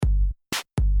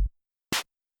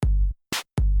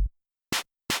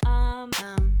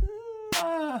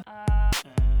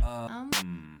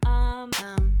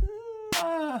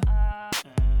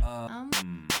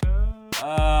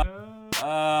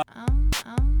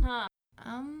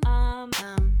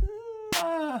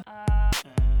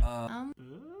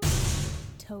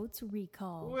Totes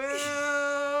Recall.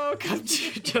 Welcome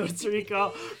to Totes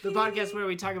Recall, the podcast where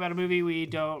we talk about a movie we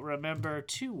don't remember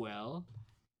too well.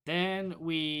 Then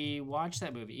we watch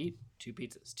that movie, eat 2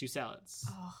 pizzas, 2 salads.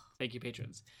 Oh. Thank you,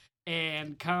 patrons.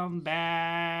 And come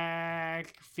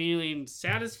back feeling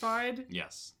satisfied.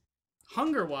 Yes.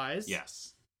 Hunger-wise.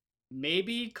 Yes.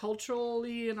 Maybe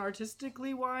culturally and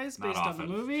artistically wise, Not based on often.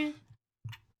 the movie.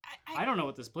 I don't know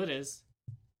what the split is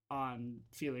on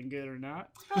feeling good or not.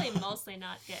 Probably mostly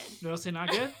not good. Mostly not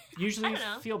good. Usually I don't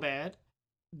know. feel bad.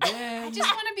 I Then just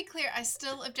want to be clear. I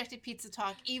still object to pizza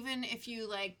talk, even if you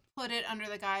like put it under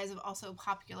the guise of also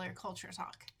popular culture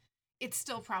talk. It's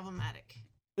still problematic.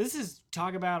 this is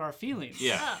talk about our feelings.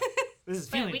 Yeah. Oh, This is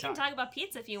but feeling we can talk. talk about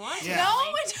pizza if you want. Yeah. No,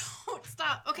 Emily. I don't.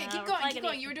 Stop. Okay, keep We're going. probably Keep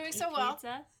gonna going. You were doing eat so well.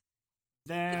 pizza.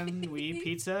 Then we eat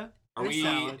pizza. Are with we?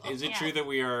 salad. Is it Yeah. true that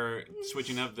we are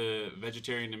switching up the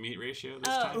vegetarian to meat ratio this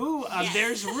Oh. time? Ooh, Yes.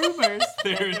 there's rumors that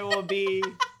There- there will be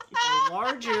a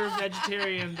larger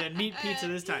vegetarian than meat pizza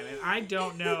this time, and I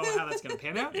don't know how that's going to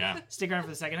pan out. Yeah. Stick around for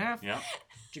the second half. Yeah.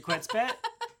 Jaquette's bet,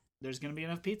 there's going to be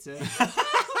enough pizza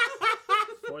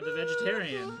for the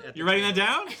vegetarian. At the You writing that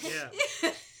down?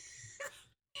 Yeah.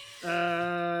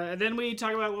 And then we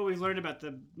talk about what we've learned about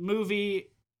the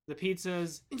movie, the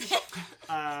pizzas,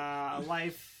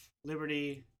 life,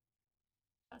 liberty,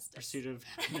 Justice. pursuit of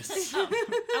happiness. Oh,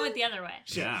 I went the other way.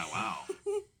 Yeah. Wow.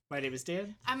 My name is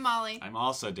Dan, I'm Molly. I'm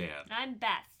also Dan. I'm Beth.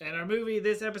 and our movie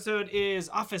this episode is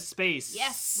Office Space.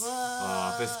 Yes.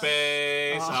 Office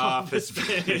space, Office office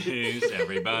space. space.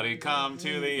 Everybody come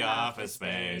to the office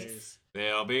space.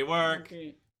 There'll be work.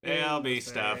 Okay. There'll be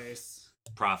stuff.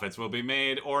 Profits will be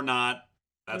made or not.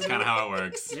 That's kind of how it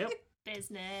works. Yep.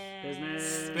 Business.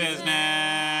 Business.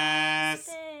 Business.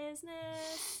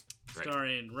 Business. Great.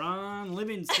 Starring Ron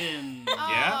Livingston Oh,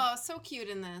 Yeah. so cute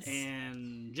in this.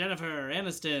 and Jennifer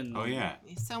Aniston. Oh yeah.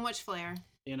 So much flair.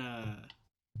 In a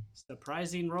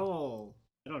surprising role.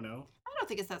 I don't know. I don't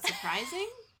think it's that surprising.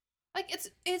 Like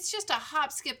it's just a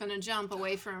hop, skip, and a jump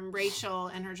away from Rachel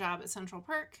and her job at Central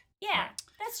Perk. Yeah,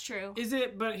 that's true. Is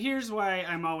it? But here's why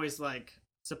I'm always like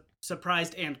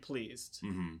surprised and pleased.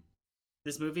 Mm-hmm.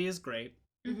 This movie is great,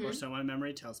 Mhm. or so my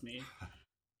memory tells me.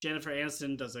 Jennifer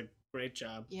Aniston does a great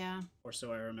job, Yeah. or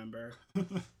so I remember.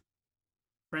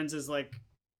 Friends is like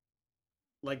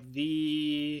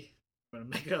the. I'm gonna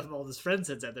make up all this Friends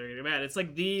heads out there getting mad. It's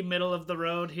like the middle of the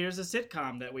road. Here's a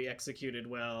sitcom that we executed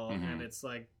well, Mhm. and it's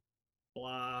like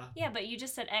blah. Yeah, but you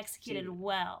just said executed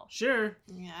well. Sure.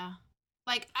 Yeah.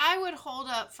 Like I would hold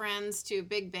up Friends to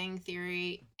Big Bang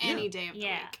Theory any day of the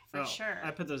Yeah, week. for Oh, sure.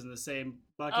 I put those in the same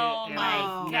bucket, Oh and my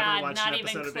I've never God, watched not an even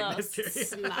episode of Big Bang close. Theory.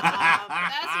 Stop.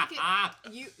 That's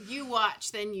okay. You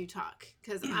watch, then you talk.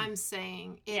 Because I'm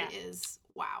saying it is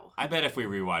wow. I bet if we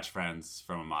rewatch Friends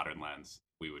from a modern lens,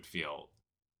 we would feel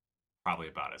probably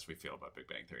about as we feel about Big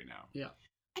Bang Theory now. Yeah.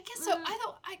 I guess so.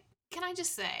 Can I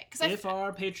just say? Because If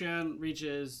our Patreon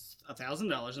reaches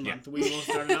 $1,000 a Yeah. month, we will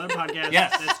start another podcast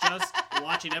Yes. that's just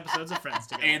watching episodes of Friends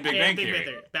together. And Big Bang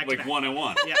Theory. Back to Like back. 1 and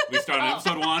 1. Yeah. We start on Oh.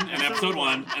 episode 1 and episode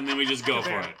 1, and then we just go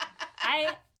for it.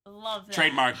 I love that.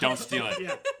 Trademark, don't steal it.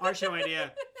 Yeah, our show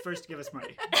idea. First, give us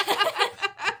money.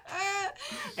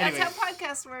 that's Anyway. how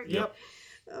podcasts work. Yep.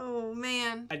 Oh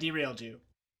man, I derailed you.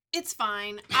 it's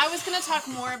fine. I was gonna talk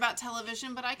more about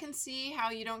television, but I can see how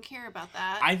you don't care about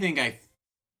that. I think I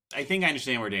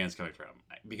understand where Dan's coming from,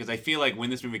 because I feel like when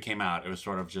this movie came out, it was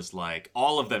sort of just like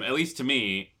all of them, at least to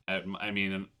me. I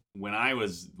mean, when I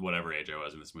was whatever age I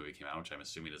was when this movie came out, which I'm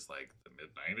assuming is like the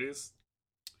mid-90s.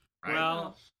 Right?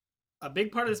 Well, a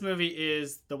big part of this movie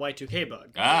is the Y2K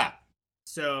bug.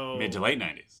 So Mid to late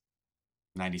 90s.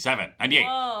 97, 98.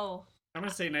 Whoa. I'm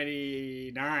gonna say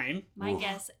 99. My Oof.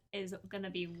 guess is going to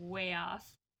be way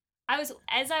off.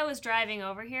 As I was driving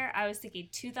over here, I was thinking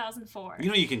 2004. You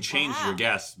know, you can change Wow. your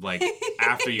guess like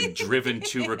after you've driven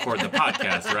to record the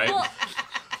podcast, right? Well,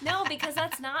 no, because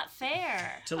that's not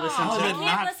fair. To listen Oh, You that's to. can't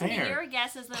not listen fair. to your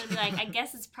guesses and be like, I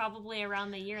guess it's probably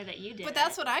around the year that you did. but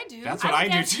that's it. what I do. That's what I I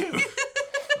would do guess- too.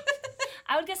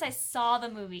 I would guess I saw the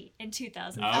movie in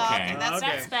 2004. Okay. That's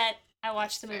Okay. That's bet I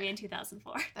watched the That's movie fair. in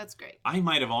 2004. That's great. I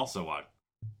might have also watched.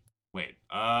 Wait,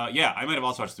 yeah, I might have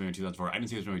also watched the movie in 2004. I didn't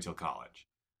see this movie till college.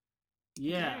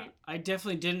 Yeah, Right. I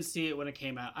definitely didn't see it when it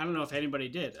came out. I don't know if anybody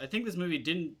did. I think this movie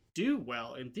didn't do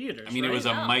well in theaters. I mean, it right? was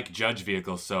a No. Mike Judge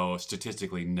vehicle, so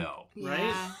statistically, no. Right?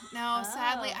 Yeah. No,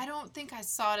 sadly, Oh. I don't think I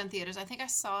saw it in theaters. I think I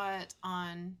saw it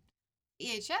on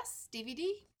VHS, DVD,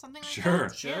 something like Sure.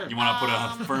 that. Sure. You want to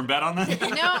put a firm bet on that?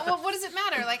 No, well, what does it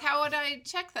matter? Like, how would I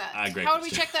check that? Great How would we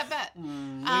question. check that bet? We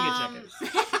can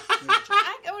check it.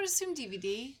 I would assume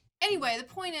DVD. Anyway, the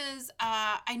point is,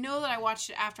 I know that I watched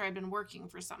it after I'd been working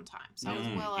for some time, so I was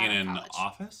well out in of an college.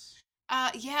 office.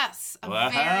 Yes, a Wow.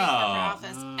 very clever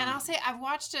office. Oh. And I'll say I've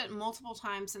watched it multiple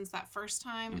times since that first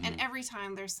time, and Mhm. every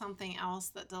time there's something else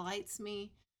that delights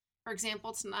me. For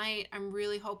example, tonight I'm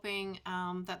really hoping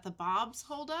that the Bobs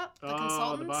hold up, the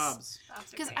consultants. The Bobs.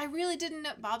 Because I really didn't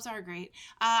know, Bobs are great.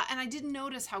 And I didn't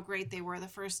notice how great they were the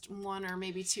first one or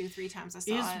maybe 2-3 times I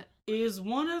saw it. Is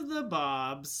one of the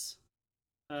Bobs...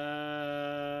 Yes.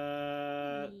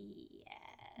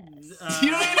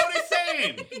 You don't even know what he's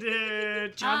saying.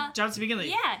 John C. McGinley.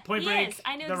 Yeah, Point he Break. is.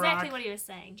 I knew The exactly Rock. what he was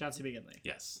saying. John C. McGinley.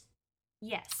 Yes.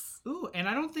 Yes. Ooh, and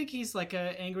I don't think he's like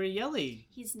a angry yelly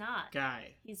He's not.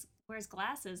 guy. He's wears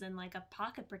glasses and like a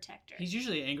pocket protector. He's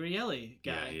usually an angry yelly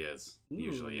guy. Yeah, he is.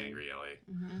 Usually Ooh. angry Ellie.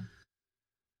 Mm-hmm.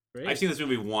 Great. I've seen this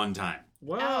movie one time.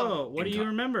 Whoa, Oh. what do you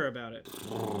remember about it?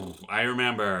 I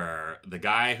remember the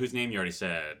guy whose name you already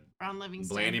said, Ron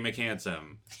Livingston. Blandy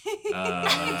McHandsome.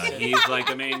 He's like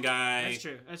the main guy.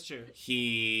 That's true.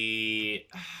 He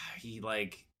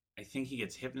like, I think he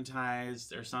gets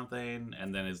hypnotized or something,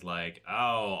 and then is like, oh,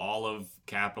 all of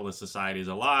capitalist society is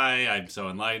a lie. I'm so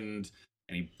enlightened.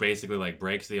 And he basically like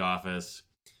breaks the office.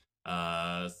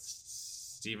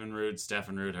 Stephen Root,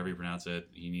 however you pronounce it.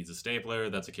 He needs a stapler.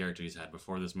 That's a character he's had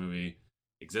before this movie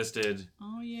existed.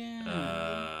 Oh,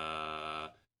 yeah.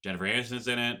 Jennifer Aniston's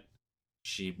in it.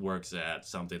 She works at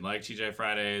something like TGI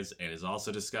Fridays and is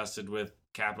also disgusted with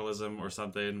capitalism or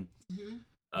something. Mm-hmm.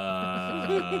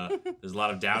 There's a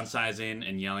lot of downsizing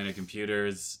and yelling at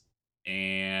computers.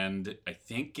 And I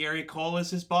think Gary Cole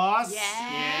is his boss.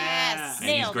 Yes. And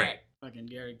he's Nailed great it. Fucking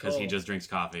Gary Cole. because he just drinks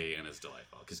coffee and is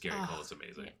delightful. Because Gary Oh, Cole is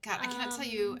amazing. God, I cannot tell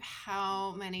you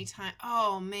how many times.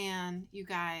 Oh man, you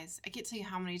guys, I can't tell you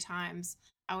how many times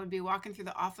I would be walking through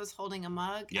the office holding a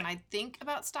mug, Yeah. and I'd think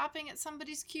about stopping at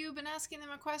somebody's cube and asking them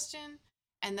a question,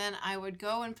 and then I would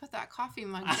go and put that coffee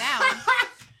mug down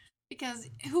because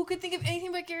who could think of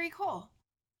anything but Gary Cole?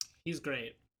 He's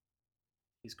great.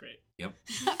 He's great. I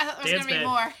thought there was Dan's gonna be bad.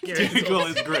 more. Gary Cole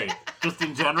is great. Just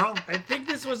in general. I think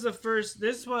this was the first.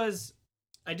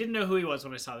 I didn't know who he was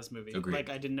when I saw this movie. Agreed. Like,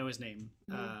 I didn't know his name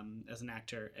as an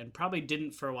actor, and probably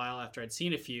didn't for a while after I'd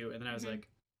seen a few, and then I was like,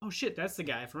 oh shit, that's the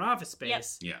guy from Office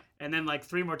Space. Yeah. And then like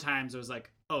 3 more times, it was like,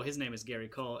 oh, his name is Gary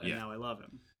Cole, and Yeah. now I love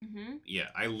him. Mm-hmm. Yeah.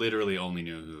 I literally only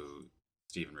knew who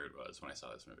Stephen Root was when I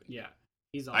saw this movie. Yeah,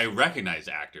 he's I awesome. recognize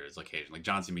actors occasionally. Like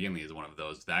John C. McGinley is one of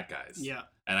that guys. Yeah,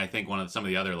 And I think some of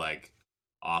the other like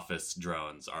Office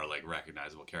drones are like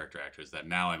recognizable character actors that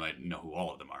now I might know who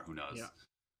all of them are. Who knows? Yeah.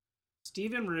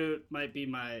 Stephen Root might be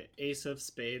my ace of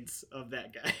spades of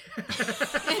that guy.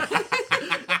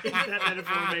 If that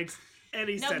metaphor makes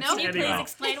any No, sense can to you anyone. please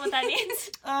explain what that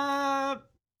means?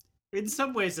 In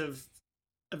some ways of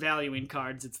valuing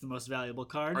cards, it's the most valuable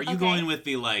card. Are you Okay. going with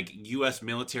the like U.S.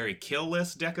 military kill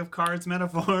list deck of cards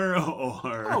metaphor,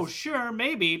 or? Oh, sure,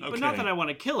 maybe, but not Okay. that I want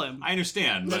to kill him. I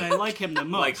understand, But but I like him the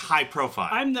most. like high profile.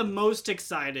 I'm the most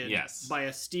excited Yes. by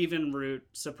a Stephen Root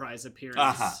surprise appearance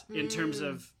Uh-huh. in terms Mm.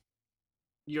 of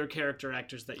your character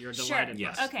actors that you're Sure. delighted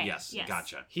Yes. by. Okay, Yes. yes.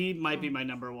 Gotcha. He might be my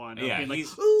number one. Of Yeah, being like,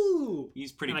 he's- ooh!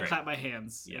 He's pretty and I great. clap my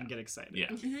hands Yeah. and get excited. Yeah,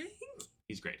 Mm-hmm.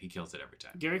 he's great. He kills it every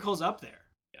time. Gary Cole's up there.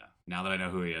 Yeah. Now that I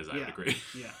know who he is, I would Yeah. agree.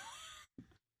 Yeah.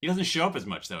 He doesn't show up as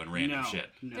much though in random no, shit.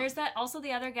 No. There's that also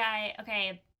the other guy.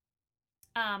 Okay,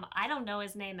 I don't know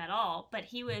his name at all, but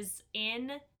he was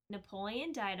in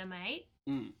Napoleon Dynamite.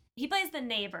 Mm. He plays the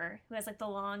neighbor who has like the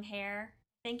long hair.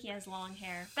 I think he has long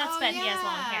hair. That's Oh, bet he has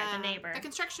long hair. yeah. The neighbor. The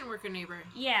construction worker neighbor.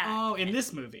 Yeah. Oh, in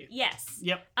this movie. Yes.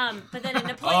 Yep. But then in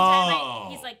Napoleon Oh.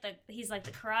 Dynamite, he's like the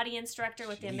karate instructor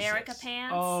with the America Jesus.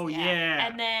 pants. Oh, Yeah. yeah.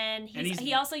 And then he's-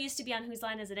 he also used to be on Whose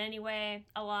Line Is It Anyway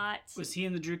a lot. Was he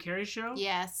in the Drew Carey show?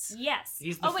 Yes. Yes.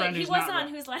 He's the oh wait, friend he who's wasn't not on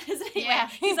Whose Line Is It Anyway. Yeah.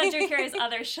 He's on Drew Carey's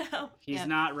other show. He's Yep.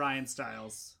 not Ryan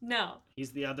Stiles. No.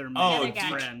 He's the other Oh, other guy.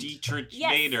 friend. Dietrich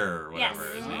Yes. Nader, or whatever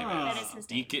Yes. his name Oh. is. That is his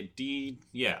name.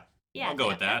 Yeah. Yeah, I'll go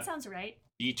with that. That sounds right.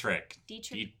 Dietrich.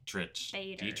 Dietrich Dietrich.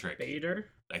 Bader. Bader?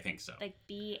 I think so. Like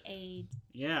B-A-D-E-R.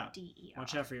 Yeah.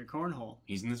 Watch out for your cornhole.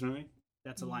 He's in this movie?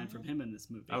 That's a line from him in this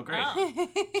movie. Oh, great. Oh.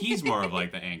 He's more of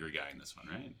like the angry guy in this one,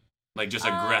 right? Like just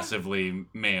aggressively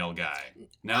male guy.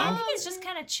 No? I think he's just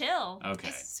kind of chill. Okay.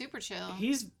 He's super chill.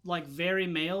 He's like very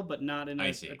male, but not in I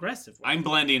an see. aggressive way. I'm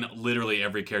blending literally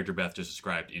every character Beth just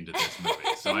described into this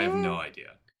movie, so I have no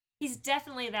idea. He's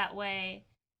definitely that way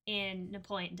in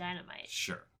Napoleon Dynamite.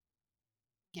 Sure.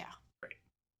 Yeah.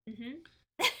 Mm-hmm.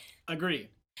 Agree.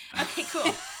 Okay, cool.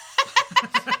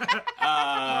 We're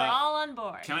Uh, all on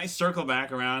board. can I circle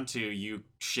back around to you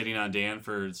shitting on Dan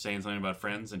for saying something about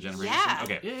Friends and Jennifer Yeah. Aniston?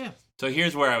 Okay. Yeah. So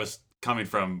here's where I was coming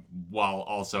from while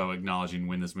also acknowledging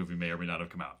when this movie may or may not have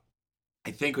come out.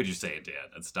 I think what you're saying, Dan,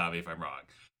 and stop me if I'm wrong,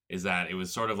 is that it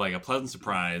was sort of like a pleasant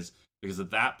surprise because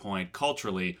at that point,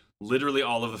 culturally, literally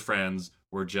all of the friends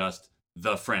were just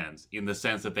the friends in the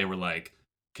sense that they were like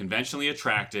conventionally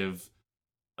attractive,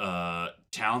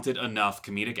 talented enough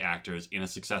comedic actors in a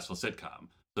successful sitcom.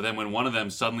 So then when one of them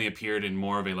suddenly appeared in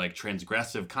more of a like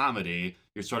transgressive comedy,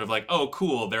 you're sort of like, oh,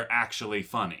 cool, they're actually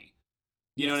funny.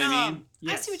 You know what I mean?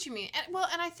 I see what you mean. And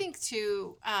I think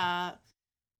too,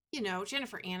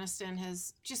 Jennifer Aniston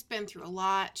has just been through a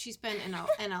lot. She's been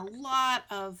in a lot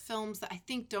of films that I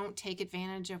think don't take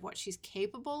advantage of what she's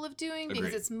capable of doing because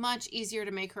Agreed. it's much easier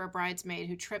to make her a bridesmaid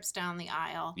who trips down the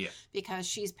aisle because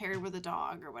she's paired with a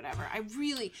dog or whatever. I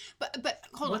really, but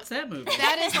hold What's on. that movie?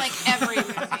 That is like every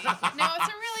movie. No, it's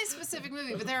a really specific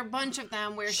movie, but there are a bunch of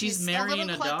them where She's a marrying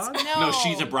little a dog? No,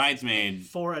 she's a bridesmaid.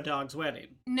 For a dog's wedding.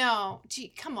 No, gee,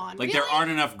 come on. Like really? there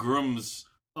aren't enough grooms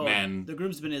Oh, men. the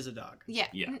groomsman is a dog. Yeah.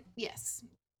 Yeah. Yes.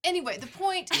 Anyway, the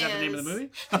point Is that the name of the movie?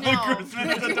 No. Groomsman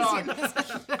is a dog.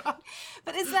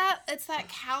 But it's that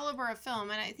caliber of film,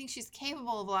 and I think she's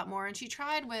capable of a lot more. And she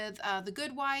tried with The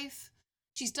Good Wife.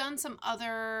 She's done some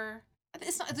other.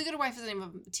 It's not The Good Wife is the name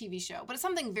of a TV show, but it's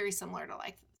something very similar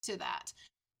to that.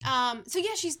 So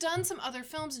yeah, she's done some other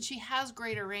films, and she has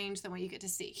greater range than what you get to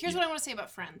see. Here's what I want to say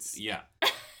about Friends. Yeah.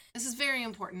 This is very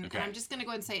important, Okay. and I'm just going to go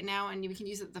ahead and say it now, and we can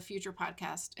use it at the future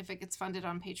podcast if it gets funded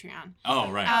on Patreon.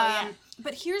 Oh, right.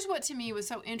 But here's what to me was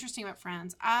so interesting about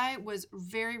Friends. I was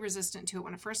very resistant to it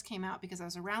when it first came out because I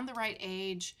was around the right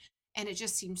age, and it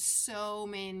just seemed so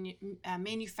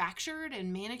manufactured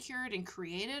and manicured and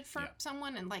created for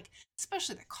someone, and like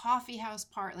especially the coffee house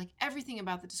part, like everything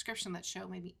about the description of that show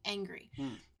made me angry.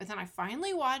 But then I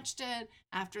finally watched it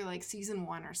after like season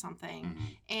 1 or something,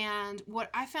 and what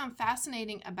I found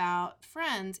fascinating about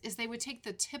Friends is they would take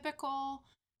the typical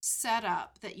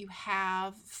setup that you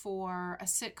have for a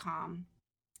sitcom,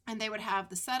 and they would have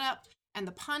the setup and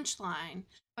the punchline,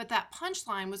 but that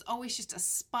punchline was always just a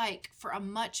spike for a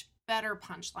much better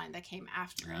punchline that came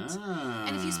after it.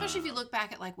 And especially if you look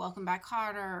back at like Welcome Back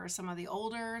Kotter or some of the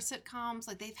older sitcoms,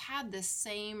 like they've had this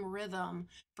same rhythm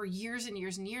for years and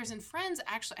years and years. And Friends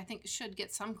actually, I think, should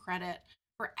get some credit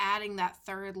for adding that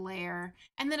third layer.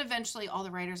 And then eventually all the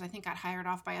writers, I think, got hired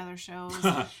off by other shows.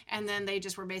 And then they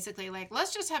just were basically like,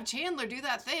 let's just have Chandler do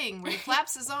that thing where he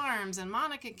flaps his arms and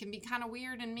Monica can be kind of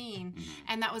weird and mean.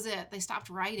 And that was it. They stopped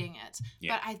writing it.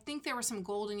 Yeah. But I think there were some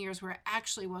golden years where it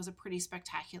actually was a pretty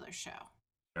spectacular show.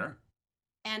 Sure.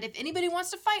 And if anybody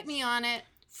wants to fight me on it,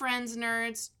 friends,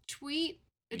 nerds, tweet.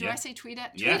 Do Yeah. I say tweet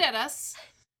at? Yeah. Tweet at us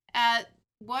at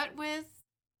what with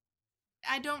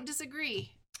I don't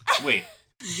disagree. Wait.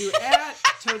 You at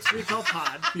Totes Recall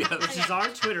Pod, Yeah. which is our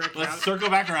Twitter account. Let's circle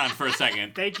back around for a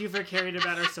second. Thank you for caring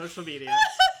about our social media.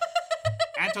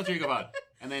 At Totes Recall Pod.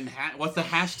 And then what's the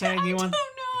hashtag you want?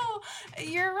 Oh no,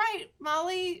 you're right,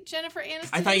 Molly, Jennifer Aniston.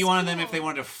 I thought is you wanted cool. them, if they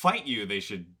wanted to fight you, they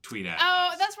should tweet at Oh,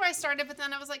 us. that's where I started, but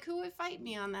then I was like, who would fight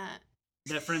me on that?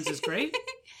 That Friends is great.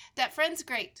 That friend's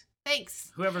great.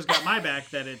 Thanks. Whoever's got my back,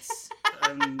 that it's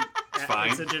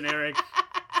fine. It's a generic,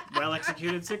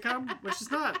 well-executed sitcom, which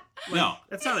is not. Like, No.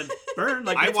 that's not a burn.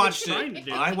 Like I that's what watched it's trying to it.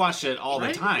 do. I watched it all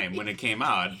Right? the time when it came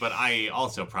out, but I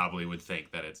also probably would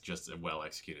think that it's just a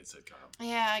well-executed sitcom.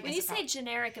 Yeah, I guess. When you it say probably-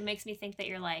 generic, it makes me think that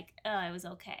you're like, oh, it was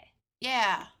okay.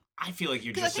 yeah, I feel like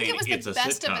you're because I just think saying it was it's the a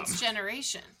best sitcom. of its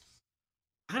generation.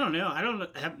 I don't know. I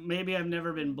don't have, maybe I've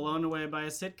never been blown away by a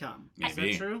sitcom. Is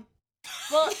Maybe. that true?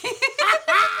 Well,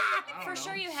 don't for know.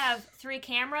 sure you have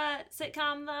 3-camera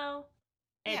sitcom though.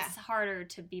 It's Yeah. harder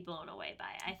to be blown away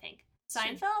by, I think. Sure.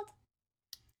 Seinfeld?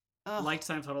 Ugh. Liked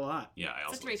Seinfeld a lot. Yeah, I It's a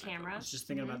also like 3-camera. I was just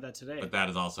thinking about that today. But that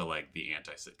is also like the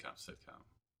anti-sitcom sitcom.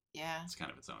 Yeah. It's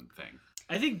kind of its own thing.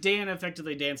 I think Dan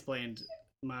effectively dance-planed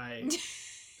my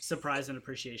surprise and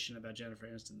appreciation about Jennifer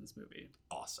Aniston in this movie.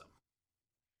 Awesome.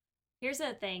 Here's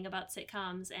a thing about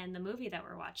sitcoms and the movie that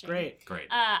we're watching. Great. Great.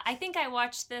 I think I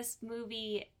watched this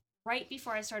movie right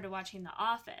before I started watching The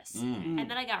Office. Mm. And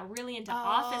then I got really into Oh.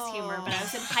 Office humor, but I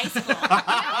was in high school.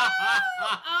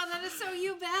 Oh, that is so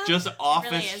you, Beth. Just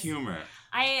office really is. humor.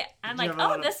 I'm Did like, you have a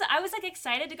lot oh, of- this. I was like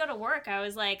excited to go to work. I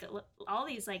was like, all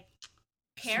these like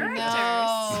characters.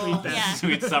 No. Sweet Beth. Yeah.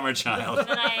 Sweet summer child.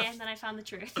 And then I found the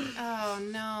truth. Oh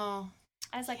no.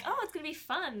 I was like, oh, it's gonna be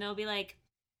fun. It'll be like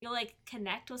you'll like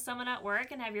connect with someone at work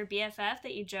and have your BFF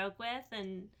that you joke with,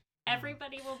 and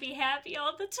everybody will be happy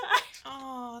all the time.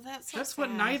 Oh, that's so That's what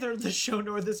sad. neither the show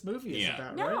nor this movie is Yeah.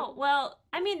 about, No, right? well,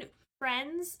 I mean,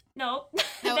 Friends. Nope.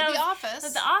 No, That The was-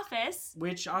 Office. The Office.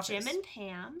 Which Office? Jim and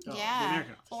Pam. Oh, Yeah. The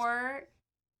American Office. Or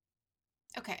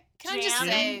Okay. Can Jam, I just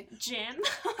say Jim.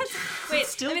 Wait,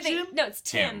 still let me think. Jim? No, it's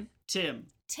Tim. Tim. Tim.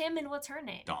 Tim and what's her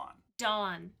name?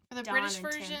 Dawn. For the Dawn British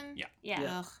and Tim. version? Yeah.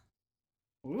 Yeah. Ugh.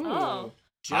 Ooh. Oh.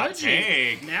 Hot Judgy.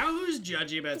 take. Now who's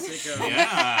judgy about Sicko?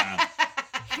 Yeah.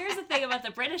 Here's the thing about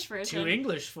the British version. Too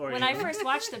English for you. When I first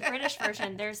watched the British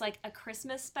version, there's like a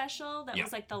Christmas special that Yeah.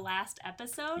 was like the last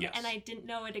episode, Yes. and I didn't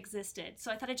know it existed.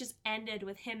 So I thought it just ended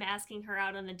with him asking her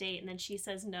out on a date, and then she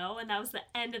says no, and that was the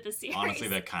end of the series. Honestly,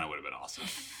 that kind of would have been awesome.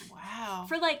 Wow.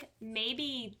 For like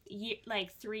maybe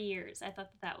like 3 years, I thought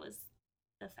that was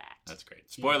the fact. That's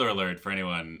great. Spoiler alert for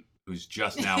anyone who's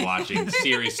just now watching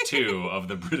series 2 of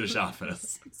The British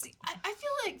Office. See, I feel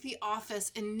like The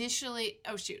Office initially...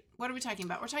 Oh, shoot. What are we talking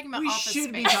about? We're talking about we Office should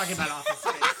Space. be talking about Office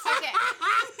Space. Okay.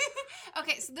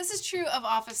 Okay, so this is true of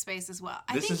Office Space as well.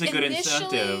 This is a good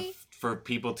incentive for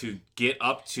people to get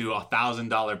up to $1,000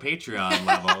 Patreon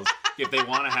levels if they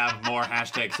want to have more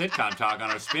 #sitcom talk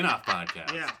on our spin-off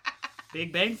podcast. Yeah.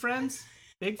 Big Bang Friends?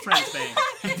 Big Friends Bang.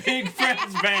 Big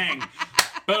Friends Bang.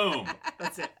 Boom.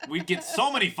 That's it. We'd get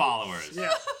so many followers. Yeah.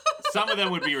 Some of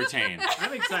them would be retained.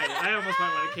 I'm excited. I almost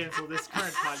might want to cancel this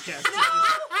current podcast to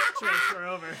just transfer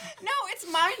over. No, it's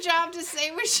my job to say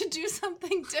we should do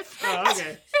something different. Oh,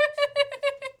 okay.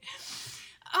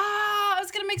 I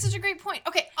was going to make such a great point.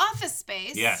 Okay, Office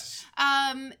Space. Yes.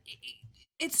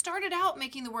 It started out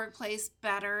making the workplace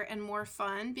better and more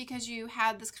fun because you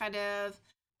had this kind of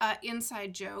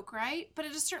inside joke, right? But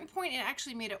at a certain point, it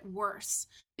actually made it worse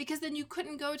because then you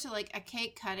couldn't go to like a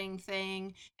cake cutting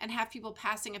thing and have people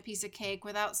passing a piece of cake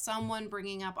without someone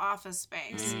bringing up Office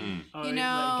Space. Oh, You it, know-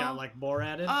 got like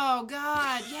Borated? Oh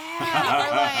God, yeah.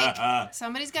 Or like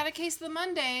somebody's got a case of the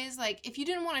Mondays. Like if you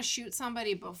didn't want to shoot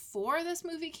somebody before this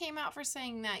movie came out for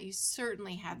saying that, you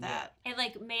certainly had that. It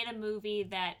like made a movie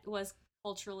that was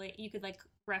culturally you could like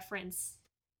reference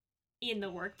in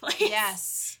the workplace.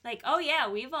 Yes. Like, oh yeah,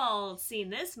 we've all seen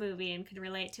this movie and could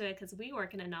relate to it because we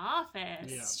work in an office.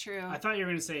 Yeah. It's true. I thought you were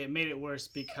going to say it made it worse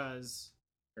because...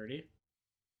 30?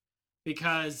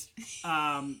 Because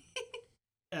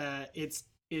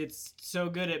it's so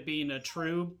good at being a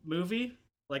true movie.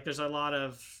 Like there's a lot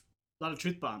of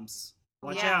truth bombs.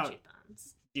 Watch Yeah. out, Cheap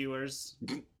bombs. viewers.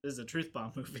 This is a truth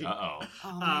bomb movie. Uh-oh.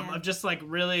 Oh, man. Of just like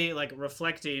really like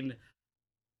reflecting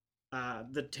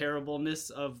the terribleness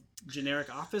of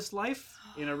generic office life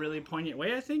in a really poignant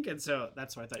way, I think. And so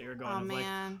that's why I thought you were going Oh of like,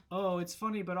 man. oh, it's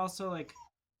funny, but also like,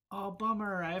 oh,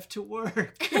 bummer, I have to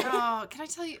work. Oh, can I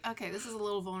tell you? Okay, this is a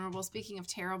little vulnerable. Speaking of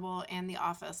terrible and The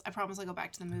Office, I promise I'll go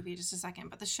back to the movie just a second.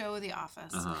 But the show, The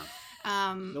Office,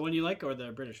 The one you like or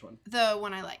the British one? the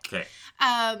one I like. Okay.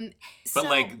 But But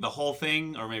like the whole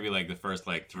thing, or maybe like the first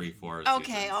like 3-4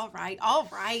 Okay, seasons? all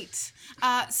right.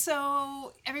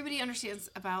 So everybody understands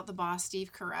about the boss,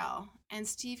 Steve Carell. And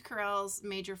Steve Carell's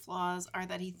major flaws are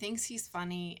that he thinks he's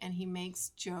funny and he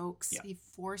makes jokes. Yeah. He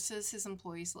forces his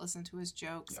employees to listen to his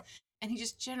jokes. Yep. And he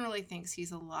just generally thinks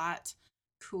he's a lot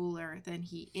cooler than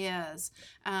he is.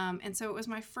 And so it was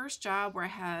my first job where I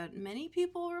had many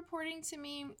people reporting to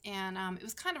me, and it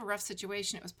was kind of a rough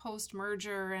situation. It was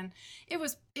post-merger, and it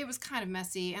was kind of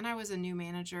messy, and I was a new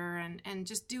manager and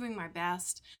just doing my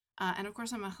best. And of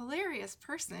course, I'm a hilarious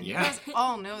person. Yeah. You guys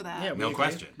all know that. Yeah, we No agree.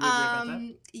 question. We agree about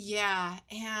that. Yeah,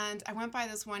 and I went by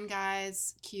this one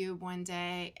guy's cube one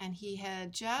day, and he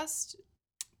had just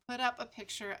put up a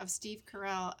picture of Steve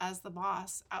Carell as the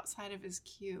boss outside of his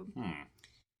cube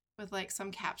with like some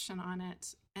caption on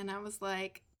it, and I was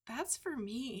like, "That's for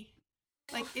me."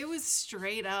 Like it was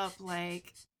straight up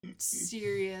like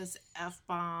serious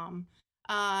F-bomb.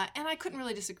 And I couldn't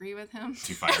really disagree with him. Did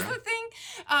you fire him? That's the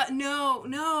thing. No.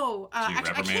 Did you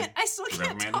Actually, reprimand- I still can't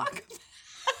reprimand talk.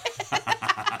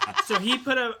 So he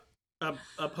put a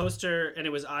poster, and it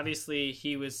was obviously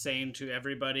he was saying to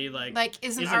everybody like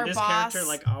Isn't isn't our this boss character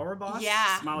like our boss?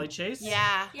 Yeah. Molly Chase?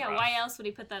 Yeah. Yeah, Rough. why else would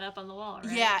he put that up on the wall,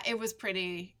 right? Yeah, it was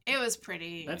pretty.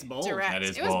 That's bold. Direct. That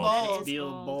is it was bold. bold. Beal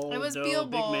bold. bold. It was doe, Beal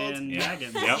big bold. man Yeah.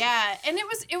 Baggins. Yep. Yeah, and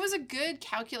it was a good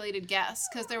calculated guess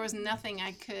because there was nothing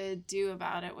I could do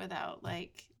about it without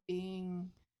like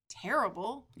being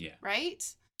terrible. Yeah. Right.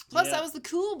 Plus, Yeah. I was the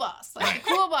cool boss, like the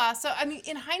cool boss. So I mean,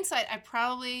 in hindsight, I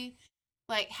probably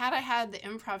like had I had the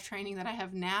improv training that I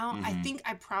have now, I Mhm. think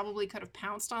I probably could have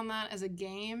pounced on that as a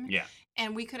game. Yeah.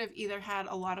 And we could have either had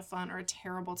a lot of fun or a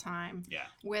terrible time Yeah.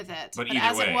 with it. But But either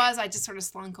as way- it was, I just sort of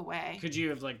slunk away. Could you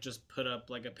have like just put up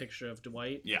like a picture of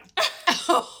Dwight? Yeah.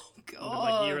 Oh And been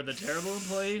god. like you're the terrible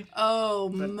employee. Oh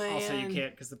But man. also you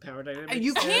can't because the power dynamic.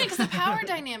 You can't because the power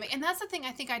dynamic, and that's the thing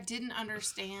I think I didn't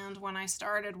understand when I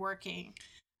started working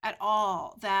at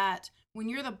all. That when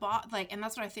you're the boss, like, and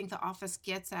that's what I think The Office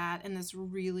gets at in this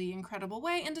really incredible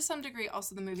way, and to some degree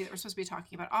also the movie that we're supposed to be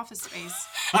talking about, Office Space,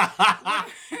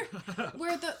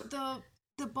 where the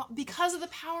because of the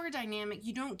power dynamic,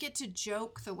 you don't get to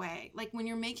joke the way. Like when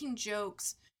you're making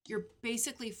jokes, you're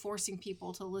basically forcing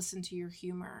people to listen to your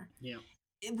humor. Yeah.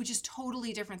 Which is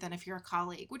totally different than if you're a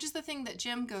colleague, which is the thing that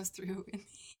Jim goes through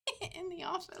in the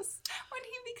office when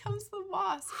he becomes the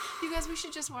boss. You guys, we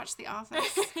should just watch The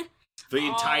Office. The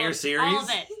entire series? All of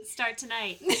it. Start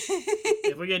tonight.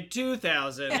 If we get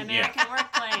 2,000, American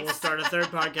Workplace. we'll start a third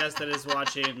podcast that is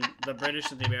watching the British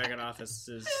and the American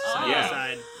offices side Yeah. by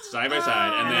side. Side by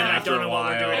side, and And then I after don't a know what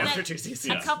we're doing while, And after then 2 seasons.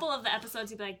 Yeah. A couple of the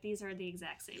episodes, you'd be like, these are the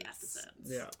exact same episodes.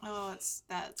 Yeah. Oh,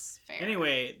 that's fair.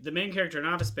 Anyway, the main character in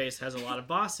Office Space has a lot of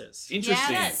bosses.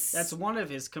 interesting. Yes. That's one of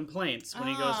his complaints when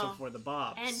he goes Oh. before the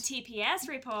Bobs. And TPS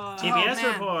report. TPS man.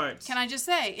 reports. Can I just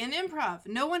say, in improv,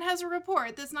 no one has a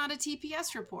report that's not a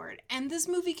TPS report. And this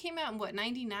movie came out in what,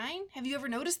 99? Have you ever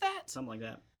noticed that? Something like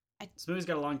that. I- This movie's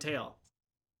got a long tail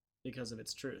because of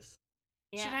its truth.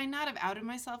 Yeah. Should I not have outed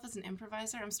myself as an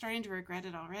improviser? I'm starting to regret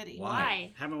it already. Why?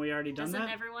 Why? Haven't we already done Doesn't that?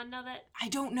 everyone know that? I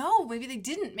don't know. Maybe they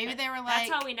didn't. Maybe they were like.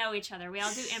 That's how we know each other. We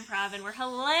all do improv and we're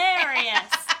hilarious.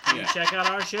 Yeah. Check out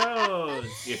our shows.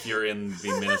 If you're in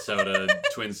the Minnesota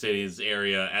Twin Cities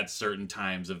area at certain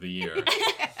times of the year.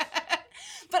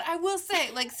 But I will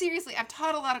say, like, seriously, I've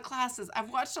taught a lot of classes.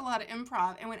 I've watched a lot of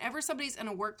improv. And whenever somebody's in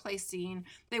a workplace scene,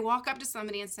 they walk up to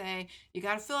somebody and say, you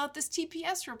got to fill out this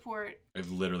TPS report. I've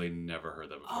literally never heard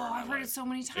that before. Oh, in my I've heard life. it so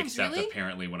many times. Except Really?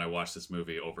 apparently when I watched this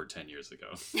movie over 10 years ago.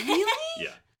 Really?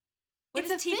 Yeah. What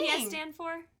It's does a TPS thing. stand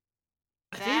for?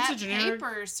 I think it's That a generic.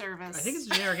 paper service. I think it's a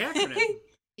generic acronym.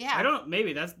 Yeah. I don't.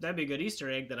 Maybe that'd be a good Easter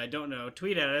egg that I don't know.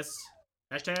 Tweet at us.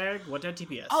 Hashtag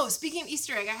 #WhatTPS. Oh, speaking of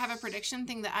Easter egg, I have a prediction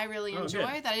thing that I really Oh, enjoy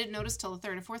good. that I didn't notice till the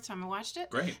third or fourth time I watched it.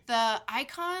 Great. The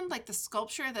icon, like the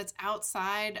sculpture that's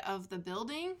outside of the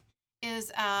building,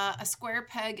 is a square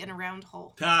peg in a round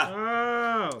hole. Ah,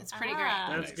 Oh, It's pretty Ah.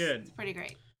 great. that's Nice. good. It's pretty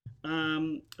great.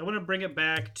 I want to bring it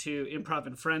back to Improv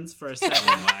and Friends for a second.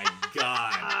 oh my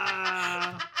god.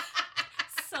 Ah.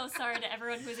 So sorry to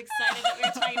everyone who's excited that we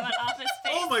were talking about Office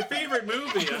Space. Oh, my favorite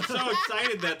movie. I'm so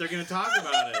excited that they're going to talk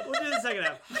about it. We'll do the second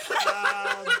half.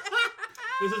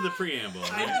 This is the preamble.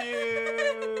 I right?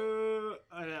 do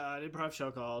an improv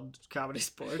show called Comedy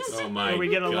Sports. Oh my where we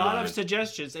get a lot God. of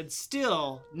suggestions, and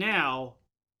still now,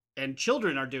 and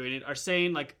children are doing it, are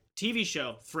saying like TV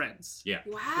show Friends. Yeah.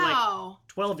 Wow.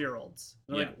 12-year-olds.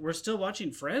 They're Yeah. like, we're still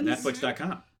watching Friends?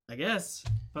 Netflix.com. I guess.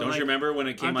 But Don't like, you remember when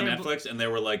it came on aren't they- Netflix and there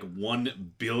were like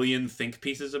 1 billion think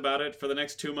pieces about it for the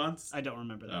next 2 months? I don't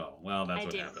remember that. Oh, well, that's I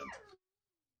what do. happened.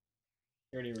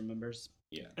 Already remembers.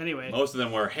 Yeah. Anyway. Most of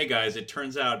them were, hey guys, it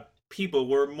turns out people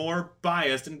were more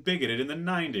biased and bigoted in the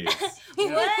 90s.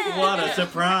 What a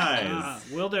surprise.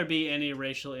 Will there be any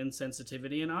racial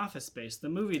insensitivity in Office Space, the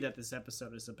movie that this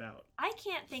episode is about? I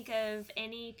can't think of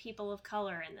any people of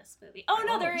color in this movie. Oh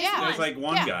no, there is yeah. one. There's like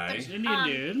one Yeah, guy. there's- Indian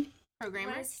dude.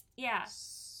 Programmer. What is- yeah.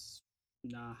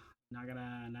 Nah, not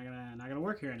gonna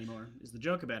work here anymore. Is the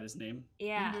joke about his name?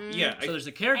 Yeah. Mhm. Yeah, So there's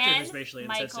a character And who's racially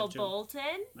Michael insensitive to Bolton,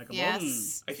 Michael Bolton.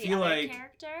 Yes. I the feel other like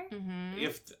character.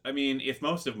 Mm-hmm. if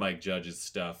most of Mike Judge's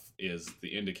stuff is the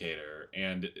indicator,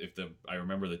 and if I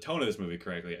remember the tone of this movie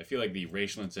correctly, I feel like the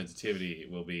racial insensitivity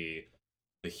will be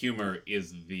the humor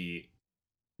is the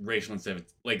racial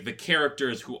insensitive, like the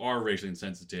characters who are racially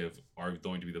insensitive are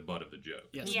going to be the butt of the joke.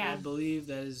 Yes, Yeah. I believe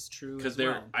that is true. Because as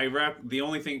they're well. the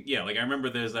only thing, yeah, like I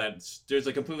remember there's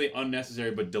a completely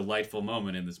unnecessary but delightful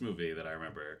moment in this movie that I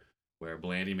remember where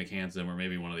Blandy McHanson or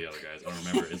maybe one of the other guys, I don't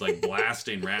remember, is like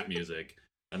blasting rap music,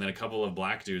 and then a couple of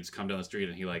black dudes come down the street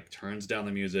and he like turns down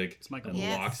the music It's Michael and Bolton.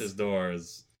 Yes. locks his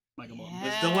doors. Michael Bolton. Yeah.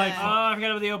 It's delightful. Oh, I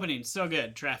forgot about the opening. So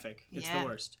good. Traffic. It's Yeah. the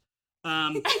worst.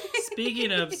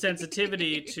 Speaking of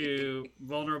sensitivity to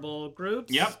vulnerable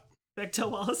groups. Yep.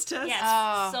 Bechdel Wallace test. Yes,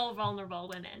 Oh. so vulnerable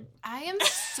women. I am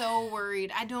so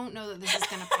worried. I don't know that this is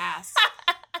going to pass.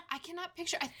 I cannot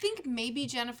picture. I think maybe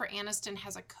Jennifer Aniston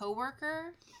has a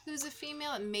coworker who's a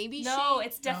female, and maybe No, she.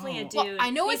 it's definitely a No. dude. Well, I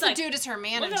know He's it's like, a dude as her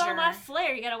manager. Look at all my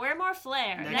flair. You gotta wear more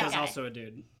flair. That That guy's guy. also a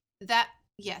dude. That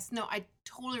yes, no, I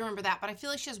totally remember that. But I feel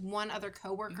like she has one other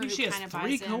coworker I think who she has kind of 3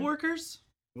 buys in. coworkers.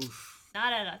 Oof.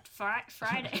 Not at a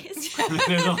Fridays.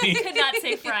 There's only- Could not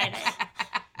say Friday.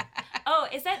 Oh,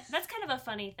 that's kind of a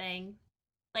funny thing.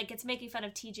 Like it's making fun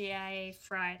of TGI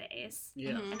Fridays.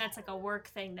 Yeah. Mhm. And that's like a work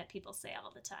thing that people say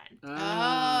all the time.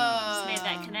 Oh. Just made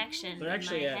that connection. They're in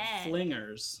actually my at head.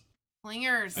 Flingers.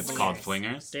 Flingers. It's called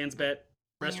Flingers. Dan's bet.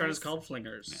 Restaurant is Flingers. called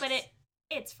Flingers. But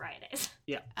it's Fridays.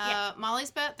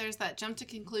 Molly's bet. There's that jump to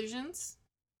conclusions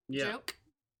Yeah. joke.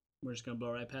 We're just gonna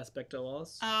blow right past Bechdel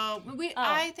Wallace.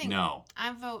 I think No.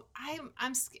 I vote.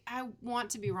 I want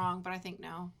to be wrong, but I think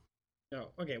no. Oh,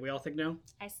 okay. We all think no.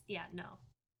 Yeah, no.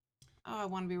 Oh, I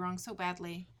want to be wrong so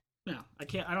badly. No, I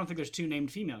can't. I don't think there's 2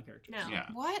 named female characters. No. Yeah.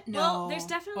 What? No. Well, there's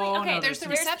definitely Oh, okay. no, There's the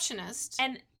there's- receptionist.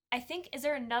 And I think, is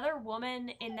there another woman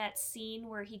in that scene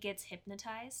where he gets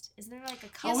hypnotized? Isn't there like a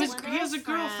couple? has Oh, a in he there? has a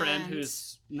girlfriend girlfriend.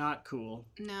 who's not cool.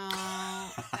 No.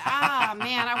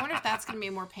 Man, I wonder if that's going to be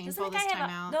more Doesn't painful the this guy time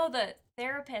have out. No, the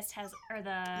therapist has, or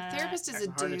The therapist is has a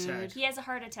a heart dude. attack. he has a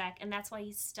heart attack, and that's why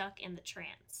he's stuck in the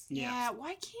trance. Yeah,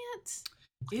 why can't Is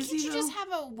can't he you though? just have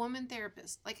a woman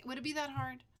therapist? Like, would it be that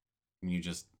hard? Are you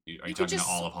could talking just-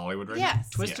 to all of Hollywood right Yes.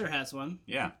 Twister has one.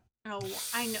 now? Oh,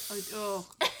 I know. Oh,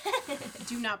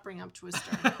 do not bring up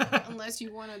Twister unless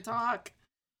you want to talk.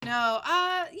 No,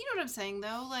 you know what I'm saying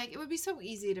though. Like, it would be so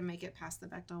easy to make it past the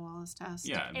Bechdel-Wallace test.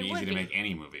 Yeah. Yeah, it'd It be would easy to be. make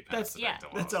any movie That's- past the yeah.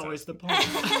 Bechdel That's Wallace always test. the point.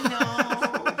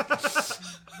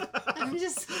 No. I'm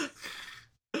just.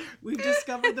 We've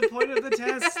discovered the point of the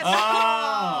test.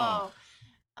 Oh.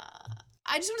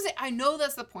 I just want to say I know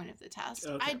that's the point of the test.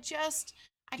 Okay.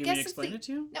 I Do you guess want me to the explain thing- it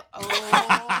to you? No. Oh,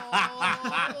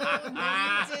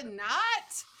 no, you did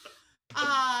not.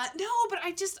 No, but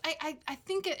I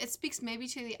think it speaks maybe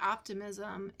to the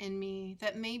optimism in me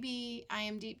that maybe I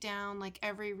am deep down like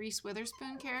every Reese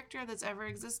Witherspoon character that's ever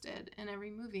existed in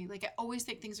every movie. Like, I always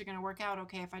think things are going to work out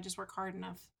okay if I just work hard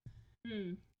enough.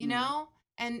 Hmm. You know?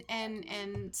 And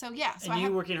so yeah, so And I you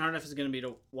have, working hard enough is going to be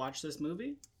to watch this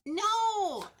movie?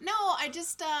 no, I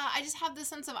just have this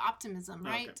sense of optimism,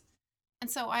 right? Okay. And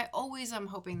so I always am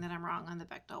hoping that I'm wrong on the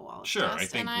Bechdel-Wallace Sure, I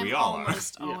test, think and I'm we all are.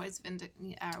 almost Yeah. always we know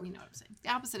what I'm saying. The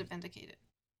opposite of vindicated.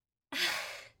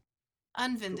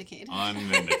 Unvindicated.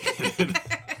 Unvindicated.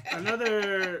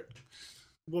 Another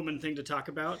woman thing to talk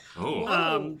about. Oh.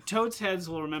 Whoa. Toad's Heads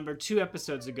will remember 2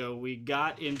 episodes ago we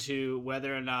got into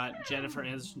whether or not Jennifer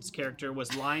Aniston's character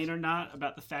was lying or not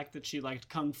about the fact that she liked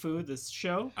Kung Fu, this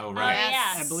show. Oh, Oh, right.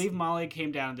 yes. I believe Molly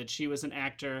came down that she was an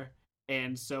actor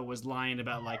and so was lying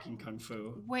about liking Kung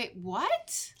Fu. Wait,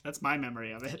 what? That's my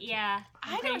memory of it. Yeah,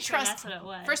 I I'm pretty don't sure trust- that's what it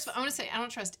was. First of all, I want to say I don't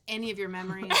trust any of your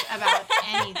memories about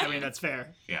anything. I mean, that's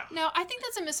fair. Yeah. No, I think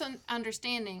that's a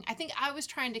misunderstanding. I think I was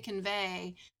trying to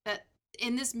convey that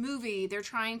in this movie, they're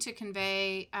trying to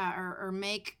convey or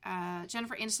make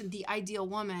Jennifer Aniston the ideal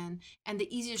woman, and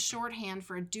the easiest shorthand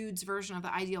for a dude's version of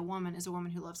the ideal woman is a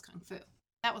woman who loves Kung Fu.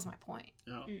 That was my point.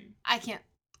 Oh. I can't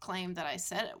claim that I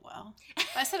said it well. But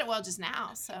I said it well just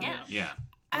now. So Yeah. Yeah.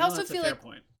 I Well, also that's a feel fair like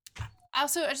point. I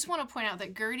just want to point out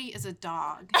that Gertie is a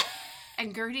dog.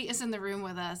 And Gertie is in the room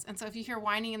with us. And so if you hear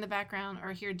whining in the background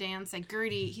or hear Dan say,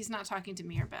 Gertie, he's not talking to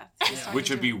me or Beth. He's Yeah. talking Which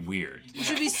would to be him. weird. Which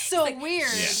would be so weird.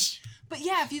 Yeah. But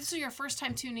yeah, if this was your first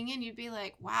time tuning in, you'd be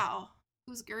like, wow,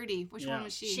 who's Gertie? Which Yeah. one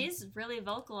was she? She's really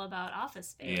vocal about Office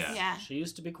Space. Yeah. Yeah. She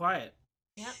used to be quiet.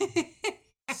 Yep.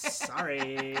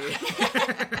 Sorry.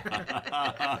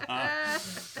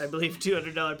 I believe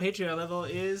 $200 Patreon level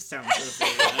is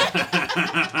soundproofing.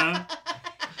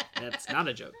 That's not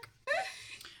a joke.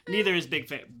 Neither is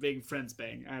Big Friends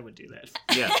Bang. I would do that.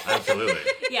 Yeah, absolutely.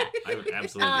 Yeah. I would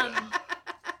absolutely do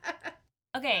that.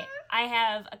 Okay, I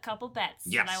have a couple bets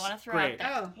Yes. that I want to throw Great.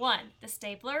 out there. Oh. One, the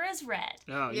stapler is red.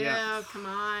 Oh, yeah. Yeah, come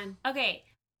on. Okay,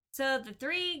 so the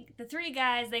three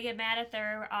guys, they get mad at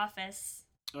their office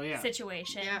Oh, yeah.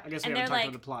 situation. Yeah. I guess we And haven't they're talked like,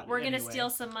 about the plot we're going to anyway. steal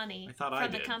some money I thought I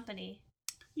from the did. company.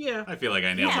 Yeah. I feel like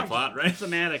I nailed Yeah. the plot, right?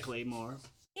 Thematically more.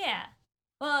 Yeah.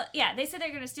 Well, yeah, they said they're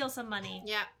going to steal some money.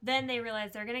 Yeah. Then they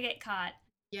realize they're going to get caught.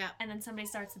 Yeah. And then somebody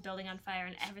starts the building on fire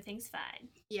and everything's fine.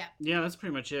 Yeah. Yeah, that's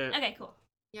pretty much it. Okay, cool.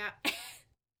 Yeah.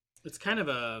 It's kind of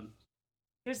a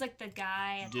There's like the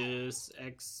guy. at the- deus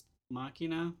ex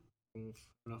machina. I don't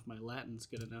know if my Latin's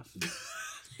good enough.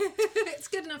 It's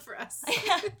good enough for us.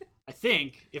 I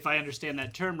think, if I understand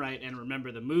that term right and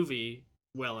remember the movie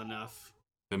well enough,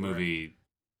 The movie.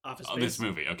 Office Oh, Space. this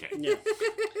movie. Okay.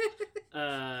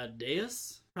 Yeah.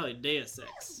 Deus? Probably Deus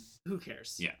Ex. Who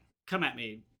cares? Yeah. Come at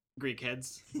me, Greek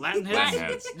heads. Latin heads? Latin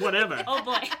heads. Whatever. Oh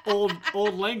boy.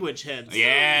 Old language heads.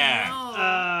 Yeah.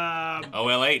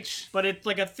 OLH. But it's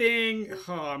like a thing.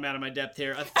 Oh, I'm out of my depth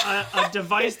here. A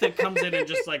device that comes in and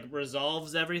just like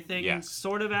resolves everything, Yes.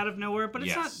 sort of out of nowhere. But it's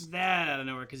Yes. not that out of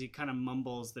nowhere because he kind of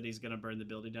mumbles that he's gonna burn the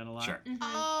building down a lot. Sure. Mhm.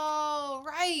 Oh,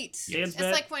 right. Dan's It's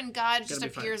bet. like when God just Gonna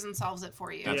be fine. appears and solves it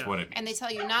for you. That's Yeah. what it means. And they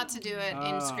tell you not to do it in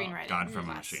Oh. screenwriting. God from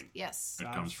a class. machine. Yes. It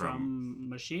God comes from-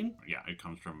 machine. Yeah, it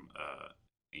comes from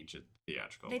ancient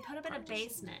theatrical. They put him in a practice.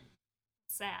 basement.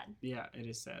 Sad. Yeah, it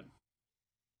is sad.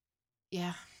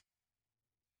 Yeah.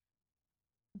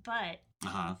 But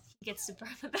Uh-huh. he gets to burn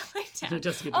the building down. It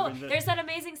does get to Oh, burn the- there's that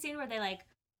amazing scene where they like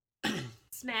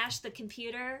smash the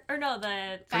computer, or no,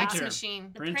 the Fax Printer. machine.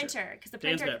 the Printer. printer, because the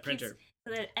Dan's printer bet printer. keeps-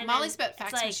 so that- and Molly's then bet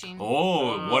fax it's like, machine.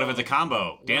 Oh, what if it's a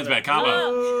combo? Dan's What bet combo.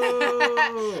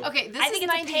 Oh. Okay, this I is think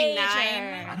it's a 99.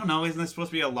 pager. I don't know. Isn't this supposed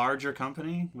to be a larger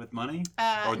company with money?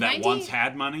 Or that 90 once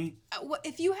had money?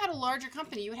 If you had a larger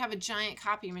company, you would have a giant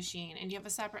copy machine and you have a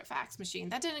separate fax machine.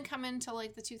 That didn't come in until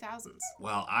like the 2000s.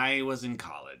 Well, I was in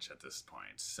college at this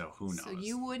point, so who knows? So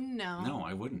you wouldn't know. No,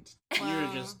 I wouldn't. You were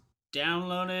Wow. just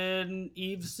downloading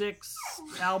Eve 6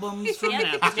 albums from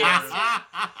Yep. Napster.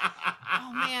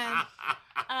 Oh, man.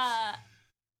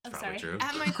 I'm Probably sorry. true.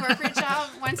 At my corporate job,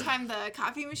 one time the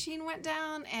copy machine went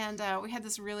down, and we had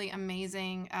this really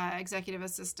amazing executive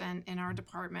assistant in our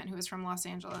department who was from Los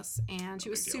Angeles, and she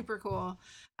was big deal. super cool.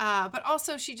 But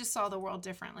also, she just saw the world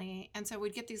differently, and so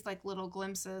we'd get these like little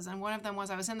glimpses. And one of them was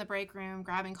I was in the break room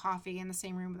grabbing coffee in the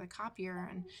same room with a copier,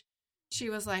 and she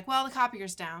was like, "Well, the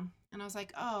copier's down," and I was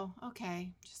like, "Oh,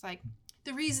 okay." She's like,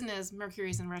 "The reason is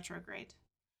Mercury's in retrograde."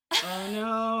 Oh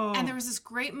no. And there was this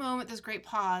great moment, this great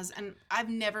pause, and I've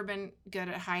never been good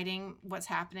at hiding what's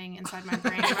happening inside my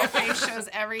brain. My face shows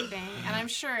everything, and I'm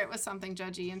sure it was something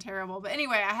judgy and terrible. But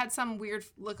anyway, I had some weird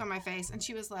look on my face, and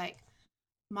she was like,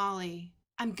 "Molly,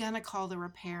 I'm gonna call the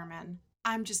repairman.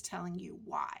 I'm just telling you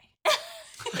why."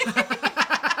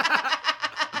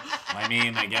 I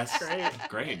mean, I guess.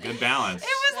 Great. Good balance. It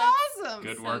was awesome.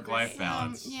 Good so work-life great.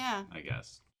 balance. Yeah. I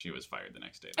guess. She was fired the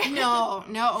next day. No.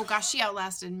 Oh gosh, she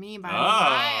outlasted me by a Oh,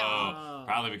 mile.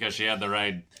 probably because she had the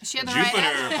right She had the Jupiter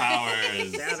right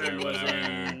powers Saturn or was whatever.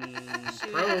 in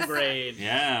prograde.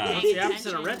 Yeah. What's the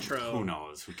opposite of Attention. retro? Who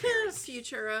knows? Who cares?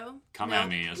 Futuro. Come No. at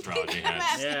me, astrology Come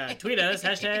heads. at Yeah, me. tweet us,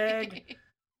 hashtag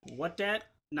what dat?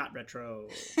 Not retro.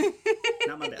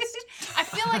 Not my best. I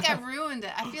feel like I've ruined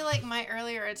it. I feel like my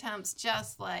earlier attempts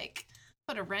just like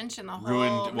put a wrench in the hole,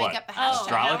 Ruined make what? up the Oh, hashtag.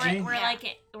 Astrology? now we're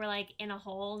Yeah. like in a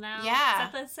hole now. Yeah.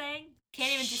 Is that the saying?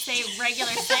 Can't even just say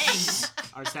regular saying.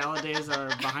 Our salad days are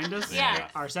behind us. Yeah.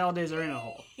 Our salad days are in a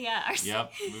hole. Yeah. Our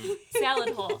Yep. salad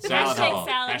hole. Salad Hashtag hole.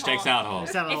 salad Hashtag hole. salad hole. Our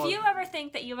salad hole. If you ever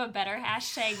think that you have a better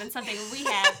hashtag than something we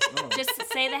have, Oh. just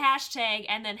say the hashtag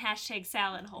and then hashtag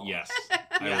salad hole. Yes.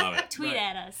 I love it. Tweet Right.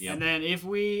 at us. Yep. And then if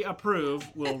we approve,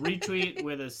 we'll retweet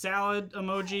with a salad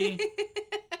emoji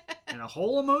and a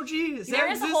hole emoji. Does There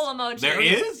that is a exist? whole emoji. There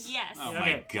is? Yes. Oh Okay.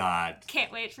 my god.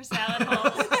 Can't wait for salad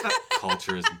hole.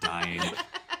 Culture is dying.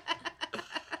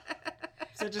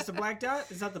 Is that just a black dot?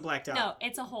 It's not the black dot. No,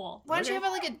 it's a hole. Why don't you Okay.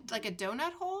 have it like a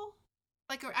donut hole,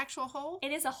 like an actual hole?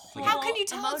 It is a hole. How can you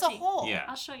tell it's a emoji. hole? Yeah.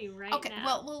 I'll show you right Okay. now.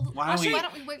 Well, Why I'll don't show we- why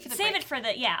don't we wait for the save break? it for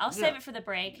the I'll save Yeah. it for the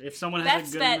break. If someone has Beth's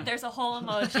a good bet enough- there's a whole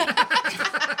emoji.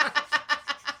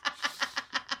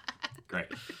 Great.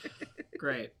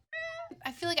 Great.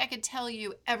 I feel like I could tell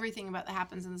you everything about that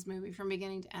happens in this movie from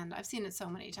beginning to end. I've seen it so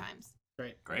many times.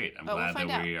 Great. I'm But we'll glad find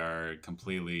that we are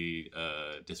completely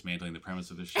dismantling the premise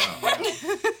of the show.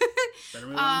 Better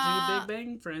move on to Big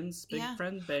Bang Friends. Big yeah.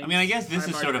 Friends Bang. I mean, I guess this I've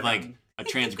is already sort of like forgotten. a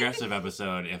transgressive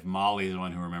episode if Molly's the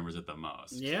one who remembers it the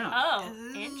most. Yeah. Oh,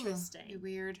 Ooh, interesting.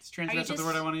 Weird. Is transgressive just- the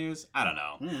word I want to use? I don't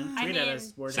know. I Tweet at mean-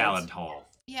 us. Word Salad heads. hole.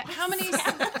 Yeah. How many?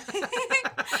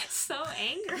 So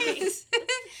angry.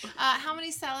 How many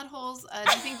salad holes do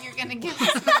you think you're gonna give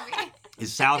this movie?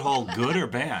 Is salad hole good or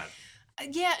bad?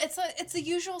 Yeah, it's a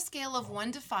usual scale of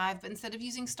 1 to 5, but instead of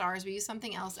using stars, we use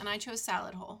something else, and I chose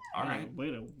salad hole. All right.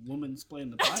 Wait, a woman's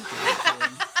playing the podcast.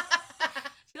 I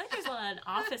feel like there's a lot of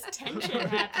office tension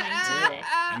happening today.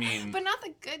 I mean, but not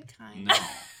the good kind. no.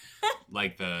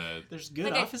 Like the There's good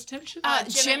Like a- office tension?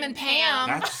 Jim and Pam.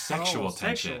 that's sexual Oh,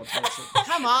 tension. Sexual tension.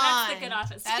 Come on, That's the good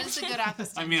office That is the tension. good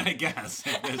office. I mean, I guess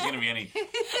if there's gonna be any.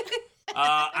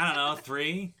 I don't know,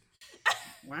 3.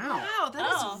 Wow. Wow, that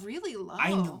is Oh. really low.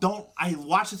 I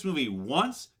watched this movie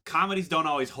once. Comedies don't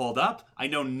always hold up. I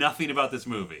know nothing about this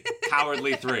movie.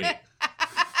 Cowardly 3.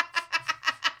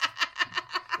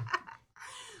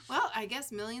 Well, I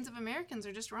guess millions of Americans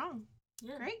are just wrong.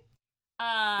 Yeah. Great.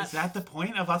 Is that the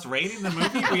point of us rating the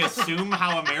movie? We assume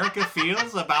how America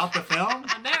feels about the film?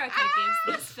 America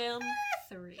gives this film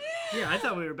 3. Yeah, I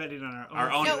thought we were betting on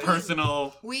Our own No, we-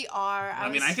 personal. We are. I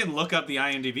mean, I can look up the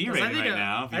IMDb 'Cause rating right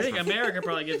now. if I you think prefer. America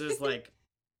probably gives us like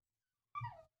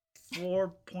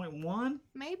 4.1.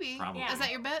 Maybe. Probably. Yeah. Is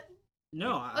that your bet?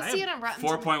 No, Let's see it on Rotten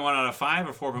 4.1 out of 5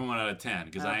 or 4.1 out of 10?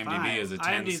 Because IMDb is a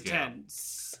 10 IMDb scale. 10.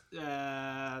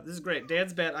 This is great.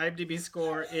 Dan's bet IMDb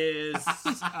score is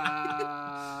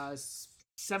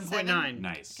 7.9.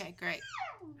 Nice. Okay, great.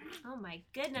 Oh my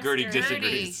goodness. Gertie Gertie.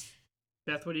 disagrees.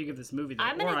 Beth, what do you give this movie though?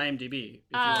 I'm Or gonna- IMDb, if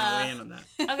you want to weigh in on that.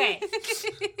 Okay.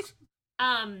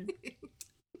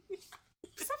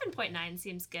 7.9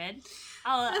 seems good.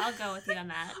 I'll go with you on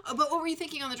that. Oh, but what were you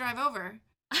thinking on the drive over?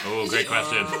 Oh, great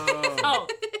question. Oh,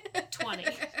 20.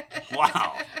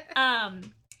 Wow.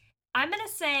 I'm gonna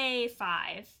say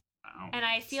 5, Wow. and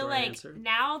I feel Sorry, like answer.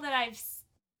 now that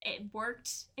it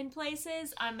worked in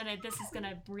places, this is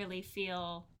gonna really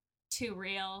feel too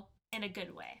real in a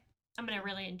good way. I'm gonna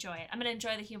really enjoy it. I'm gonna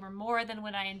enjoy the humor more than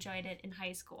when I enjoyed it in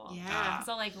high school. Yeah. Because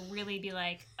I'll like really be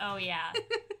like, oh yeah,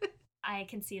 I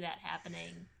can see that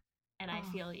happening, and I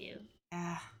Oh. feel you.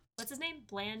 Yeah. What's his name?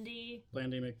 Blandy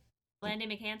Blandy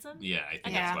McHandsome? Yeah, I think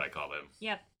Yeah. that's what I called him.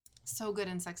 Yep. So good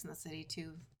in Sex and the City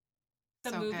too.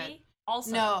 The So movie? good.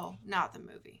 Also. No, not the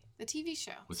movie. The TV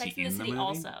show. Was Sex he and in the the City movie?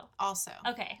 also. Also.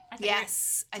 Okay. I thought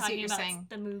Yes, I you were see what talking you're about saying.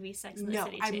 the movie Sex and the No,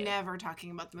 City too. I'm never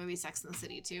talking about the movie Sex and the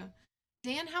City too.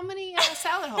 Dan, how many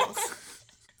salad holes?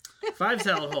 5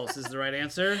 salad holes is the right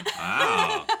answer.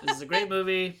 Wow. This is a great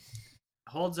movie.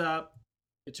 Holds up.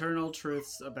 Eternal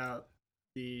truths about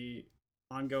the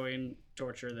ongoing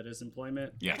torture that is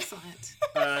employment. Yeah. Excellent.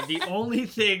 The only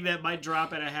thing that might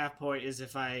drop at a half point is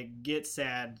if I get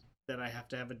sad that I have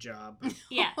to have a job,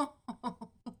 Yeah.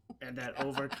 and that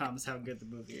overcomes how good the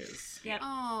movie is. Yep.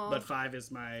 Oh, But 5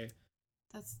 is my.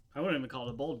 that's I wouldn't even call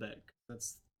it a bold bet.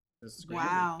 This is a great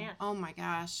wow. Yeah. Oh my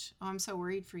gosh. Oh, I'm so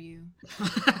worried for you.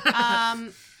 movie.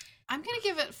 I'm gonna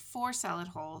give it 4 salad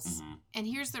holes, Mhm. and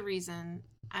here's the reason.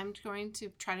 I'm going to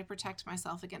try to protect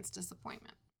myself against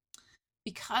disappointment.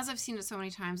 Because I've seen it so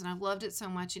many times and I've loved it so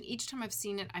much, and each time I've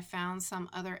seen it, I found some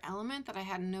other element that I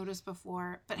hadn't noticed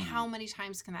before. But how many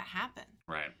times can that happen?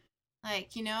 Right.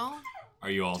 Like, you know? Are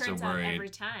you also Turns out worried? every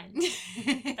time.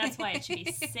 That's why it should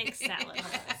be 6 salad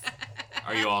holes.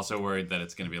 Are you also worried that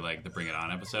it's going to be like the Bring It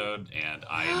On episode, and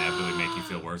I inevitably make you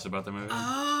feel worse about the movie?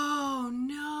 Oh,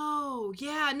 no.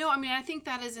 Yeah, no, I mean, I think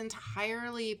that is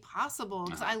entirely possible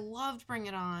because I loved Bring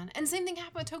It On. And same thing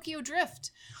happened with Tokyo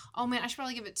Drift. Oh man, I should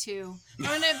probably give it 2.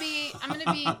 I'm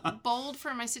gonna be bold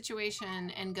for my situation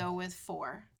and go with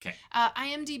 4. Okay.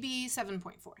 IMDb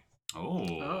 7.4.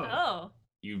 Oh. Oh.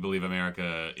 You believe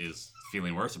America is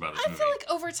feeling worse about this I movie? feel like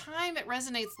over time it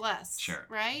resonates less. Sure.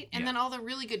 Right? And Yeah. then all the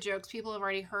really good jokes people have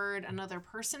already heard another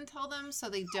person tell them, so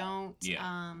they don't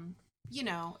you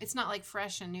know, it's not like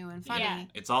fresh and new and funny. Yeah.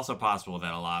 It's also possible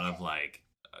that a lot of like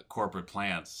corporate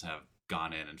plants have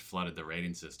gone in and flooded the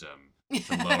rating system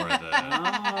to lower the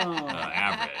Oh.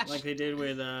 average. Like they did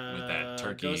with that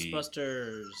turkey-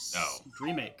 Ghostbusters Oh.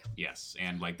 remake. Yes,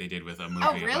 and like they did with a movie.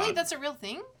 Oh, really? about- That's a real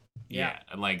thing? yeah,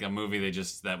 and like a movie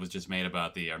that was just made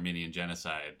about the Armenian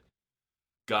genocide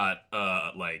got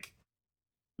like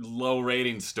low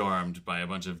rating stormed by a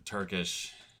bunch of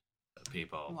Turkish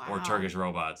people or Wow. Turkish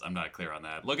robots. I'm not clear on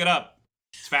that. Look it up.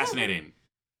 It's fascinating.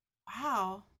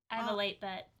 Wow. I have Wow. a late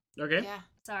bet. Okay, Yeah.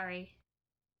 Sorry.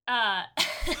 I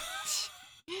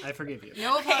forgive you.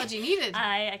 No Okay. apology needed.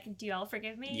 I can. Do y'all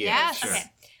forgive me? Yes. Sure.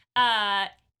 Okay.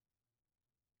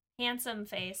 Handsome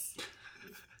face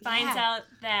finds Yeah. out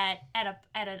that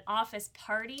at an office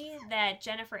party that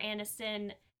Jennifer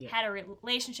Aniston Yeah. had a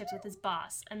relationship with his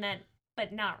boss, and then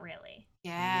but not really.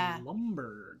 Yeah.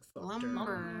 Lumberg. fucked her.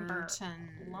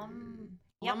 Lumberton.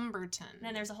 Yep. Lumberton. And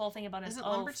then there's a whole thing about Is an it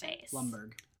O Lumberton? face.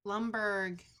 Lumberg.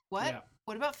 Lumberg. What? Yeah.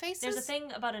 What about faces? There's a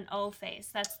thing about an O face.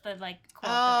 That's the like quote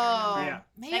that Oh. I remember. Yeah.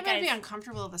 Maybe That I'm going to be guy's-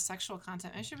 uncomfortable with the sexual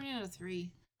content. I should be at a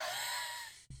 3.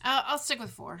 I'll stick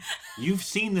with 4. You've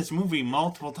seen this movie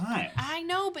multiple times. I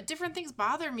know, but different things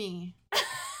bother me.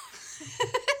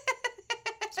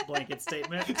 It's a blanket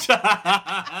statement.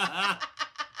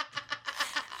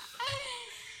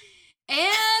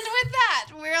 And with that,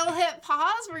 we'll hit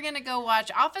pause. We're going to go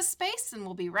watch Office Space, and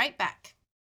we'll be right back.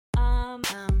 Um.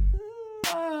 Um,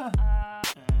 Um.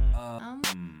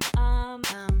 um,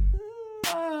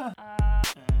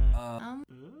 Um.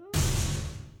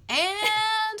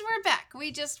 and we're back.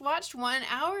 We just watched 1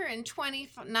 hour and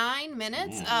 29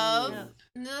 minutes of Yeah.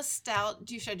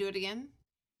 nostalgia. Should I do it again?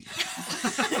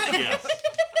 Yes.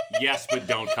 Yes, but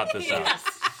don't cut this out.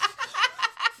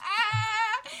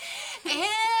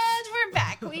 And we're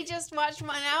back. We just watched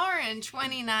 1 hour and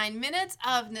 29 minutes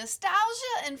of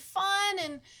nostalgia and fun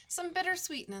and some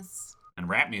bittersweetness And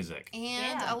rap music.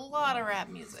 and Yeah. a lot of rap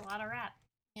It's music. a lot of rap.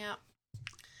 Yeah.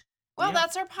 Well, Yep.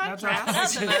 that's our That's podcast. our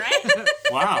That's am I right?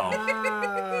 Wow.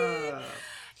 Ah.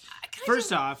 Can I First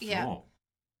just- off, yeah. Oh.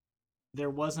 there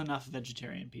was enough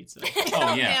vegetarian pizza.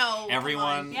 Oh yeah. No, come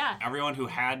everyone on. Yeah. everyone who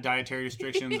had dietary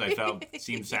restrictions I felt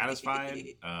seemed satisfied.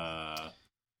 I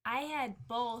had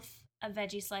both a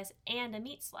veggie slice and a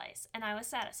meat slice, and I was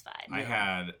satisfied. I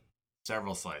had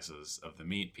several slices of the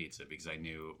meat pizza because I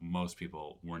knew most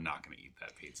people were not going to eat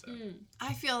that pizza. Mm.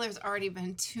 I feel there's already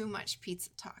been too much pizza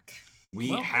talk.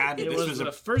 We Well, had it this was was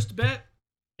a first bet,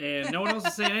 and no one else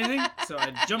was saying anything, so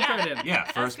I jumped Yeah. right in. yeah,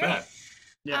 first great. bet.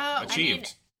 Yeah.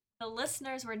 Achieved. The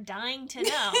listeners were dying to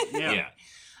know.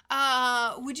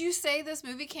 Yeah. Would you say this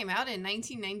movie came out in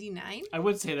 1999? I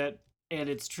would say that, and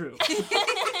it's true.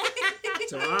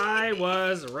 So I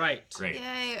was right. Great.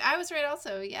 Yay. I was right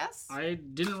also, yes? I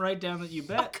didn't write down that you Oh,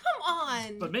 bet, come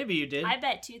on. but maybe you did. I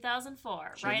bet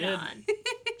 2004. Sure right did. on.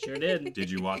 Sure did.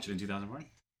 Did you watch it in 2004?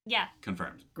 Yeah,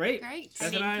 Confirmed. Great. Great.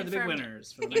 Beth and I are the big confirmed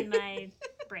winners for the in night.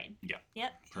 my brain. Yeah.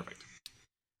 Yep. Perfect.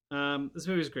 This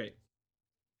movie was great.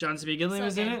 John C. Gilliam So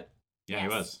was in good. it. Yeah, Yes.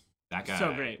 he was. That guy.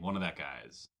 So great. One of that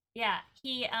guys. Yeah,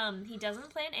 he doesn't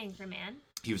play an Anchorman.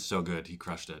 He was so good. He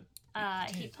crushed it.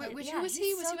 He Wait, played, which yeah, who was he?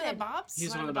 he's Was so he one of the good. Bobs? He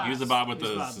was One one of of the the He was the Bobs. Bob with He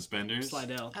was the Bob. suspenders.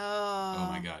 Slidell. Oh. Oh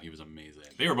my god, he was amazing.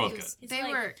 They were both He good. was- He's They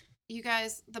like- were, you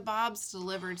guys, the Bobs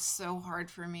delivered so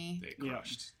hard for me. They Yeah.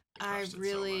 crushed. They I crushed it so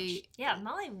really, much. Yeah,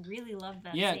 Molly really loved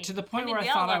that Yeah, scene. to the point mean, where we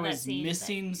I all thought I love that was scene, but-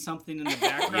 missing something in the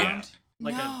background.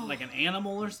 Like No. like an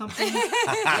animal or something.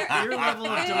 Your level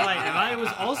of delight, and I was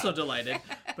also delighted,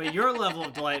 but your level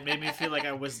of delight made me feel like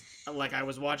I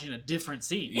was watching a different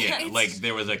scene. Yeah, It's- like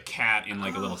there was a cat in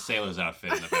like a little sailor's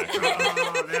outfit in the background,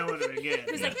 Oh, that would have been good.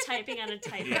 He was like typing on a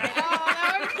typewriter. Yeah. Oh,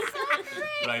 that would be so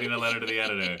great. writing a letter to the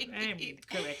editor. I'm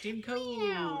correcting code.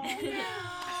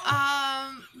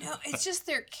 No, it's just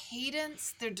their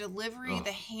cadence, their delivery, Ugh.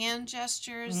 the hand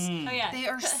gestures. Mm. Oh yeah, They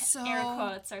are so- air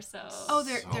quotes are so. Oh,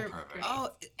 they're So they're perfect. oh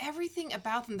everything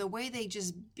about them, the way they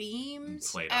just beamed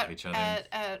Played at, off each other.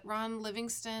 at Ron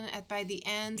Livingston at by the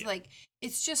end, Yeah. like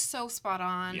it's just so spot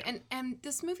on. Yeah. And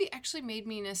this movie actually made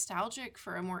me nostalgic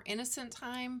for a more innocent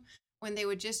time when they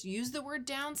would just use the word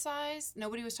downsize.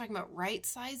 Nobody was talking about right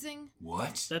sizing.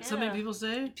 What? That's something Yeah. people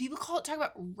say. People talk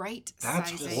about right That's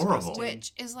sizing, horrible.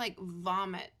 which is like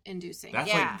vomit inducing. That's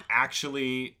yeah. like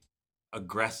actually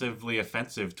aggressively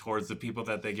offensive towards the people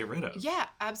that they get rid of. Yeah,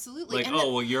 absolutely. Like, And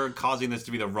oh, well, you're causing this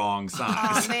to be the wrong Oh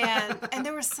size. man! And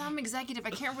there was some executive. I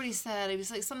can't remember what he said. It was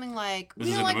like something like, This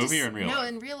 "We is don't in the like to movie or s- in real no, life?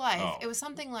 in real life." Oh. It was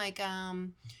something like,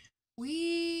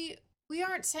 "We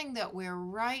aren't saying that we're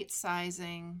right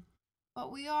sizing,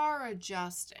 but we are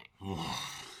adjusting,"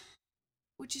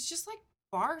 which is just like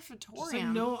barfatorium. Just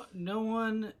like no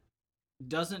one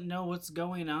doesn't know what's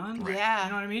going on. Right. Yeah. You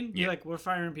know what I mean? Yeah. You're like, we're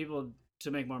firing people to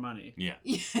make more money Yeah,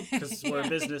 because we're a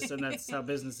business and that's how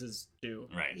businesses do.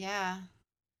 right. Yeah.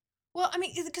 Well, I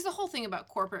mean, because the whole thing about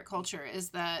corporate culture is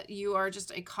that you are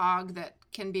just a cog that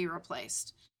can be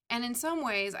replaced. And in some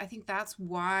ways, I think that's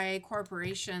why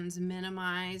corporations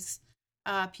minimize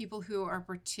people who are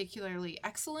particularly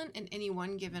excellent in any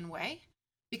one given way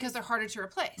because they're harder to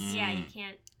replace. Yeah, you Mm.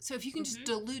 can't. So if you can just Mhm.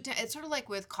 dilute down, it's sort of like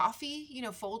with coffee, you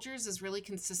know, Folgers is really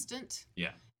consistent.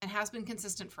 Yeah. And has been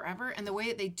consistent forever. And the way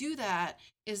that they do that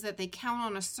is that they count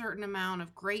on a certain amount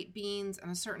of great beans and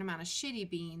a certain amount of shitty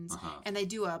beans, Uh-huh. and they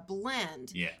do a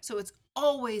blend. Yeah, So it's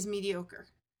always mediocre.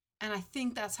 And I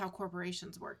think that's how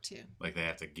corporations work too. like they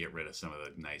have to get rid of some of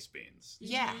the nice beans.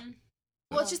 Yeah. Mhm.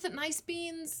 Well, it's just that nice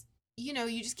beans, you know,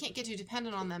 you just can't get too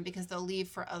dependent on them because they'll leave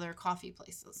for other coffee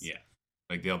places. Yeah,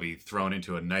 like they'll be thrown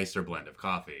into a nicer blend of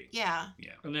coffee. Yeah.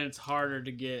 Yeah, And then it's harder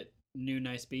to get new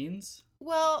nice beans.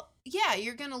 Well, yeah,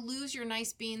 you're going to lose your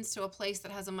nice beans to a place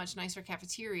that has a much nicer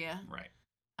cafeteria right.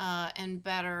 and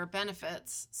better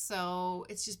benefits. So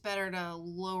it's just better to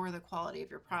lower the quality of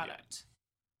your product.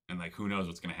 And like, who knows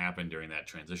what's going to happen during that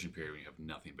transition period when you have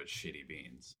nothing but shitty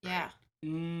beans. right? Yeah.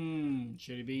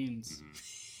 Shitty beans.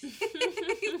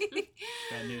 Mhm.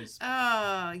 Bad news.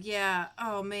 Oh, yeah.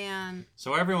 Oh, man.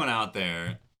 So everyone out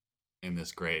there in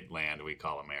this great land we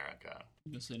call America,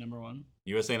 USA #1.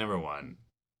 USA #1,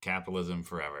 capitalism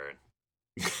forever.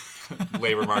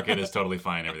 Labor market is totally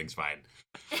fine. Everything's fine.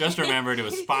 Just remember to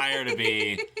aspire to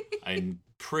be a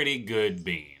pretty good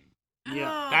bean.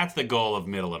 Yeah. Oh, That's the goal of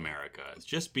middle America. Is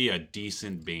just be a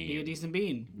decent bean. Be a decent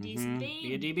bean. Decent Mhm. bean.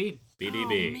 Be a DB.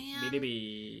 BDB. Oh, man.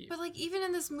 BDB. But like even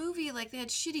in this movie, like they had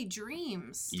shitty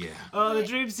dreams. Yeah. Oh, the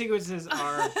dream sequences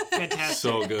are fantastic.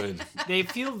 So good. They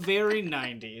feel very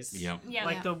 90s. Yep. Yeah.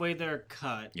 Like the way they're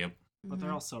cut. Yep. But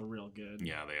they're Mhm. also real good.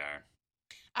 Yeah, they are.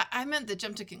 I meant the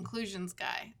jump to conclusions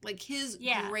guy. Like his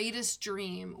Yeah. greatest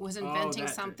dream was Oh, inventing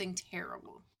that something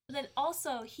terrible. But then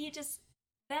also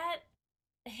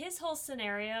his whole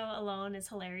scenario alone is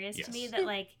hilarious to me. Yes. That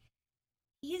like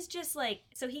he's just like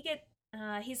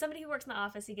he's somebody who works in the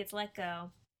office. He gets let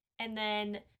go, and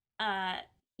then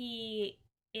he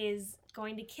is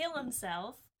going to kill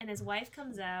himself, and his wife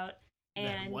comes out,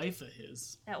 and That wife of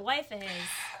his. that wife of his,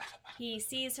 he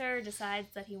sees her,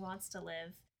 decides that he wants to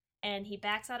live, and he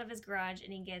backs out of his garage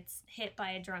and he gets hit by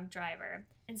a drunk driver.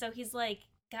 And so he's like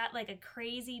got like a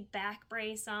crazy back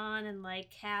brace on and like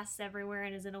casts everywhere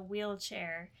and is in a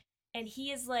wheelchair. And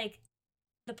he is like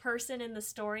the person in the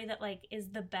story that like is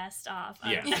the best off.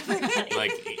 Yeah. Everybody.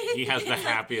 Like he has the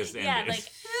happiest ending. Yeah, like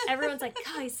everyone's like,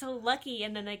 God, he's so lucky,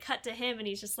 and then they cut to him, and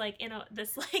he's just like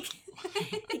this like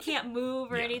he can't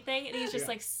move or Yeah. anything, and he's just Yeah.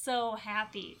 like so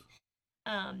happy.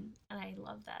 And I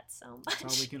love that so much.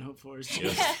 That's all we can hope for is to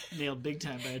Yeah. get nailed big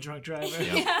time by a drunk driver.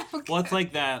 Yeah. Yeah. Well, it's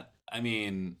like that. I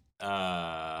mean,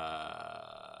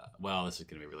 well, this is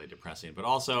going to be really depressing, but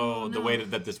also Oh, the no. way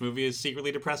that this movie is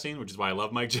secretly depressing, which is why I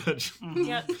love Mike Judge. Mhm.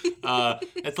 Yep.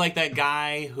 It's like that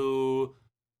guy who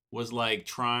was like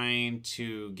trying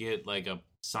to get like a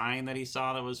sign that he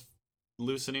saw that was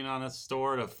loosening on a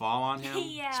store to fall on him,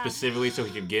 Yeah. specifically so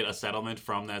he could get a settlement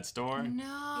from that store. No.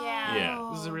 Yeah.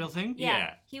 This is a real thing? Yeah.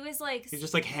 Yeah. He was like He's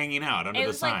just like hanging out under it the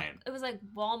was sign. like it was like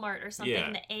Walmart or something, Yeah.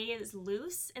 and the A is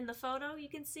loose in the photo you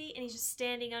can see, and he's just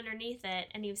standing underneath it,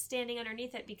 and he was standing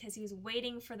underneath it because he was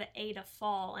waiting for the A to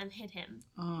fall and hit him.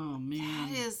 Oh, man.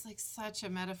 That is like such a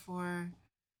metaphor.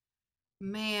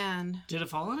 Man. Did it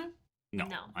fall on it? No,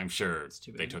 No. I'm sure It's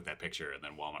too they bad. took that picture and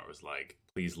then Walmart was like,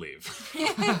 please leave. We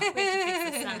have to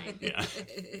fix the sign. Yeah.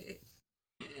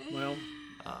 Well,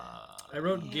 Uh, I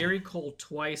wrote Gary Cole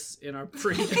twice in our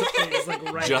pre things, like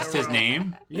right just in a his row.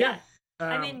 name? Yeah.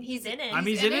 I mean, he's in it.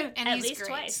 He's in it? and at he's least great.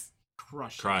 twice.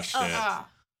 crushed. Crushed Oh,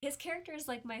 it. His character is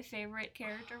like my favorite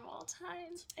character of all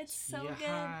time. It's so Yeah, good.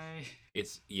 hi.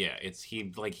 It's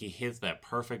he hits that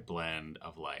perfect blend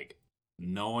of like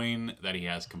knowing that he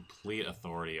has complete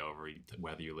authority over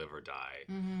whether you live or die,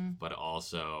 Mhm. but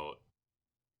also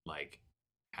like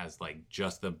has like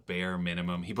just the bare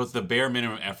minimum. He puts the bare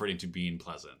minimum effort into being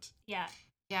pleasant. Yeah.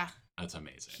 Yeah. That's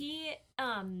amazing. He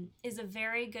is a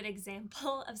very good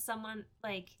example of someone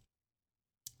like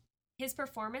his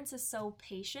performance is so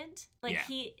patient. Like Yeah.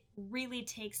 he really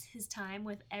takes his time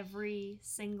with every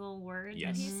single word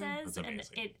Yes. that he Mhm. says, That's and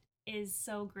amazing. it is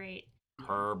so great.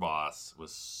 Her boss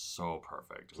was so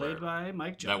perfect. Played where- by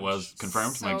Mike Judge. That was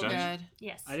confirmed, So Mike Judge. good.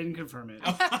 Yes, I didn't confirm it.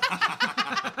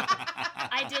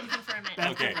 I did confirm it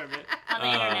Beth Okay. confirmed it. on the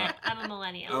internet. I'm a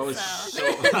millennial, I was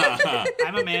so.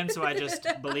 I'm a man, so I just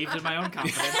believed in my own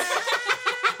confidence.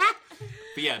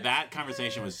 But yeah, that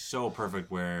conversation was so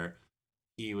perfect where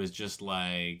he was just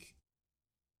like,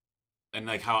 and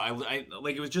like how I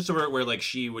like it was just where like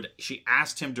she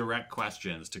asked him direct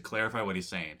questions to clarify what he's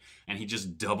saying, and he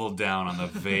just doubled down on the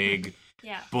vague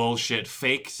Yeah. bullshit,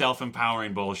 fake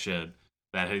self-empowering bullshit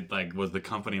that had, like was the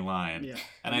company line. Yeah.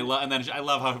 And I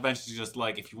love how eventually she's just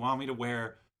like, if you want me to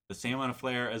wear the same amount of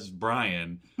flair as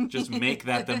Brian, just make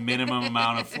that the minimum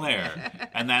amount of flair,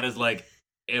 and that is like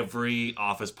every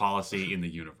office policy in the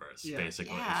universe, Yeah.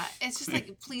 basically. Yeah. It's just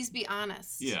like, please be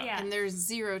honest. Yeah. Yeah. And there's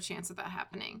zero chance of that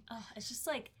happening. Oh, it's just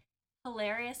like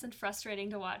hilarious and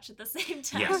frustrating to watch at the same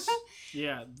time. Yes.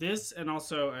 Yeah, this, and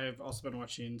also I've also been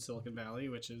watching Silicon Valley,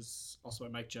 which is also by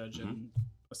Mike Judge in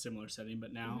a similar setting,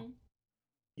 but now Mhm.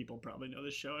 people probably know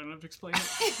this show. I don't have to explain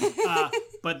it.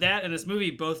 But that and this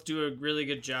movie both do a really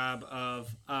good job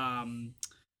of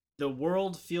the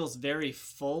world feels very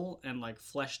full and like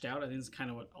fleshed out. I think it's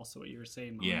kind of what you were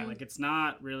saying, Mom. Yeah. Like it's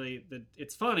not really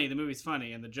it's funny. The movie's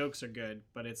funny and the jokes are good,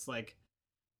 but it's like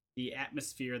the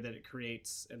atmosphere that it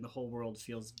creates and the whole world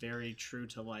feels very true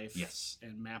to life. Yes.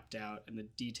 And mapped out, and the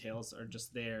details are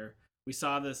just there. We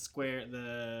saw the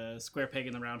square peg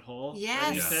in the round hole. like you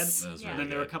Yes. said. That was Yeah. And really then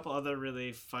there were a good. couple other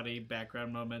really funny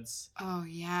background moments. Oh,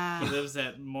 He yeah. lives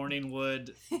at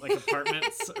Morningwood, like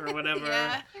apartments or whatever.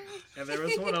 Yeah. And there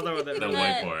was one other one that The really-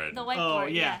 whiteboard. The whiteboard. Oh,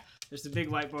 yeah. yeah. There's a big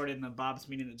whiteboard in the Bob's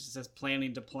meeting that just says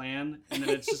planning to plan, and then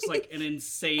it's just like an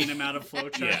insane amount of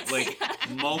flowcharts. Yeah, like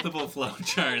multiple flow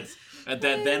charts that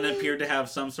then appeared to have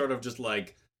some sort of just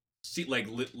like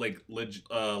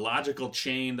logical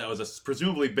chain that was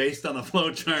presumably based on the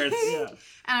flow charts. Yeah.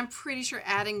 And I'm pretty sure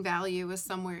adding value was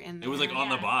somewhere in there. It was like on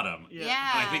the Yeah. bottom. Yeah.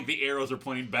 Yeah. I think the arrows are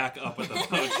pointing back up at the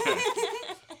flow chart.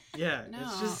 Yeah, No.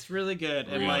 it's just really good.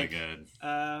 And Really like, good.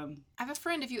 I have a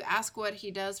friend, if you ask what he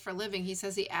does for a living, he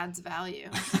says he adds value.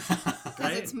 Because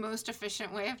Right? it's most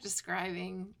efficient way of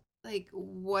describing like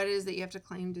what it is that you have to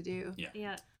claim to do.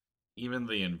 Yeah. Even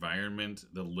the environment,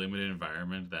 the limited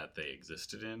environment that they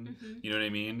existed in, Mhm. you know what I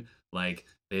mean? Like,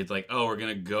 it's like, oh, we're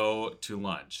going to go to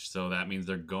lunch. So that means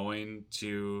they're going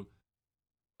to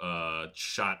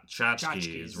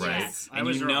Tchotchkes, right? Yes. I And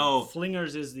was you wrong. know,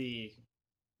 Flingers is the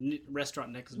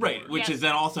restaurant next door. right, which Yeah. is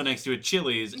then also next to a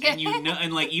Chili's, and you know,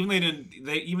 and like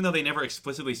even though they never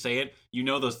explicitly say it, you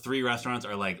know those three restaurants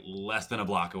are like less than a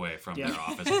block away from Yeah. their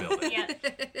office building. Yeah.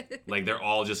 Like they're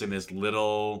all just in this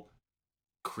little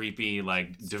creepy,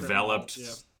 like Strip developed mall,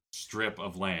 yeah. strip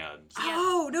of land.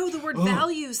 Oh no, the word Oh.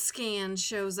 value scan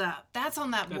shows up. That's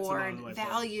on that That's board. on the whiteboard.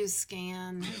 Value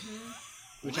scan. Mhm.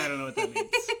 which I don't know what that means,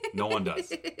 No one does.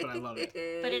 but I love it.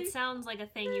 But it sounds like a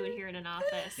thing you would hear in an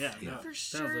office. Yeah, Yeah. no, For sounds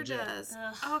sure legit. does.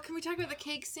 Ugh. Oh, can we talk about the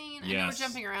cake scene? I know we're Yes.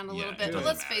 jumping around a little Yeah, bit, it but doesn't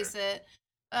let's matter. face it.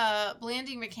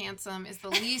 Blanding McHandsome is the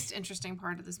least interesting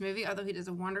part of this movie, although he does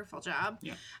a wonderful job.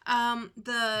 Yeah.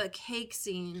 The cake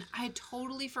scene, I had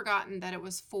totally forgotten that it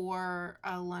was for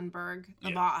Lundberg, the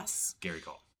Yeah. boss, Gary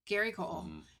Cole. Gary Cole.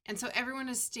 Mhm. And so everyone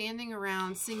is standing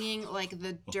around singing like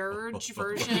the dirge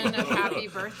version of Happy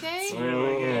Birthday. It's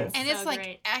really good. And So it's like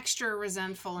great. extra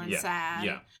resentful and Yeah, sad.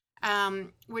 yeah.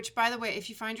 Which, by the way, if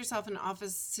you find yourself in an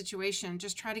office situation,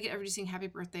 just try to get everybody to sing Happy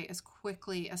Birthday as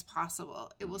quickly as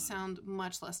possible. It will sound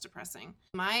much less depressing.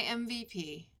 My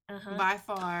MVP, Uh-huh. by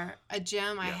far, a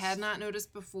gem I Yes. had not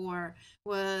noticed before,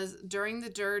 was during the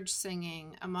dirge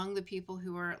singing among the people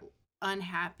who were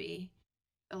unhappy,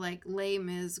 like Les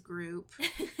Mis group.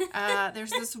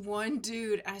 There's this one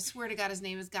dude, I swear to God, his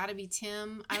name has got to be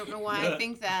Tim. I don't know why I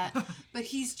think that, but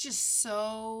he's just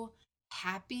so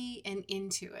happy and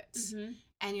into it. Mhm.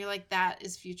 And you're like, that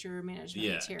is future management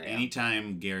Yeah. material.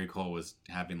 Anytime Gary Cole was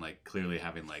clearly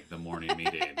having the morning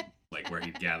meeting, where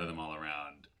he'd gather them all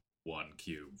around one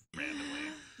cube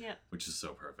randomly. Yep. Which is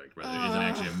so perfect. Where there isn't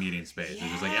actually a meeting space. It's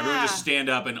just Yeah. everyone just stand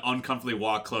up and uncomfortably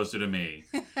walk closer to me.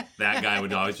 That guy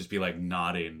would always just be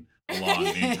nodding along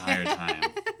the entire time.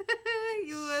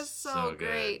 He was so, So good.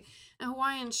 great. And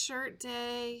Hawaiian shirt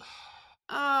day.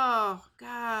 Oh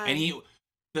God. And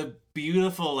the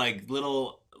beautiful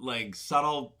little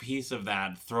subtle piece of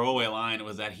that throwaway line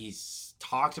was that he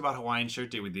talked about Hawaiian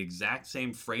Shirt Day with the exact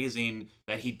same phrasing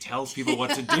that he tells people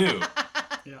what to do.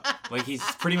 Yeah. He's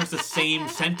pretty much the same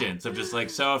sentence of just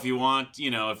so if you want,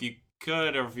 if you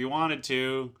could or if you wanted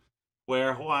to,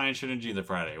 wear Hawaiian shirt and jeans on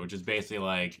Friday, which is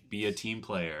basically be a team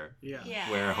player. Yeah. Yeah.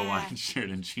 Wear a Hawaiian shirt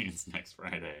and jeans next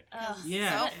Friday. Ugh.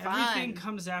 Yeah, So everything fun.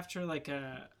 comes after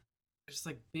just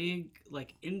big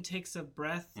intakes of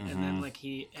breath, and then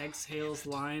he exhales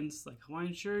lines like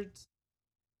Hawaiian shirts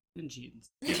and jeans.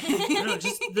 No,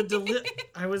 just the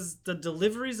the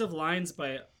deliveries of lines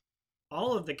by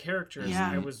all of the characters.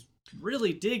 Yeah. I was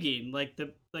really digging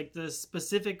the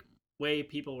specific way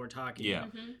people were talking. Yeah.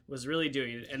 Mhm. Was really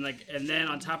doing it, and then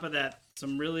on top of that, I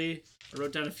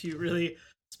wrote down a few really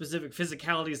specific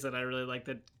physicalities that I really like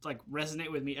that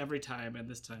resonate with me every time, and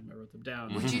this time I wrote them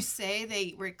down. Would you say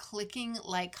they were clicking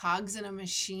like cogs in a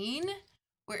machine?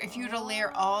 Where if you were to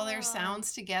layer all their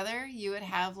sounds together, you would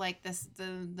have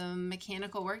the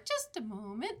mechanical work. Just a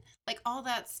moment, all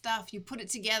that stuff. You put it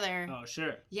together. Oh,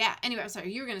 sure. Yeah. Anyway, I'm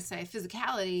sorry. You were gonna say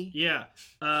physicality. Yeah.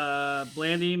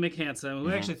 Blandy McHandsome, who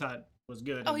I actually thought was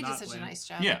good. Oh, and he did not such bland. a nice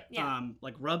job. Yeah. Yeah.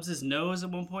 Rubs his nose at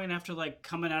one point after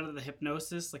coming out of the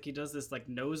hypnosis. He does this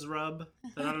nose rub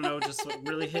that I don't know, just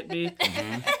really hit me.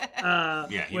 Yeah,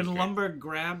 he When was great. Lumberg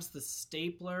grabs the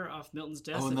stapler off Milton's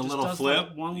desk, Oh, and it the just little does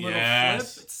flip? one little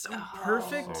Yes. flip. It's so Oh.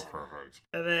 perfect. So perfect.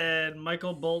 And then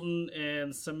Michael Bolton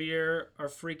and Samir are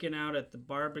freaking out at the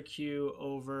barbecue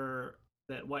over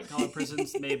that white collar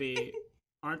prisons maybe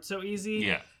aren't so easy.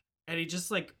 Yeah. And he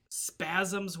just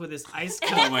spasms with his ice Oh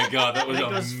cup. my god, that was and it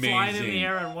goes amazing. flying in the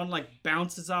air, and one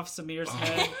bounces off Samir's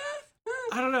head.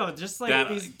 I don't know, just That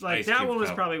these ice that cube one was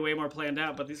cup. probably way more planned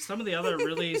out. But some of the other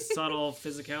really subtle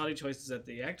physicality choices that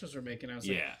the actors were making, I was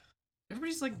Yeah.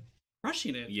 everybody's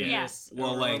crushing it. in Yeah. this.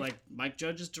 Well, or Mike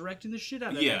Judge is directing the shit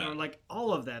out of Yeah. it, or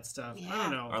all of that stuff. I Yeah.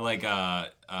 don't know.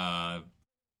 Or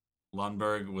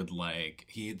Lundberg would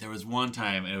there was one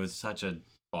time, and it was such a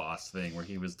boss thing where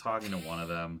he was talking to one of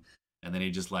them, and then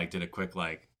he just did a quick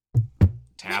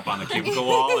tap on the cubicle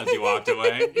wall as he walked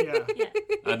away. Yeah.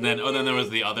 And then there was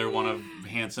the other one of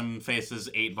Handsome Face's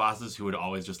 8 bosses who would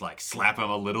always just slap him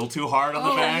a little too hard on the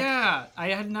Oh back. yeah, I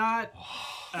had not.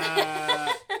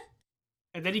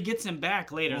 And then he gets him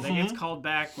back later. Then he gets called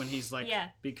back when he's Yeah.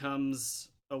 becomes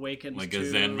awakened Like to a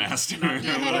Zen master. not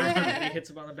know whatever. He hits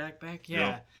him on the back. Yeah,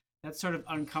 Yeah. that sort of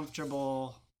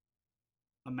uncomfortable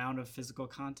amount of physical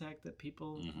contact that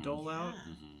people dole out.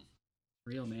 Mhm.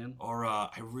 Real, man. Or I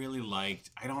really liked.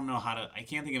 I don't know how to. I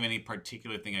can't think of any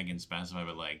particular thing I can specify,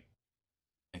 but I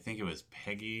think it was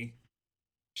Peggy.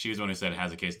 She was the one who said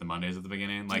 "has a case of the Mondays" at the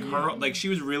beginning. Her, she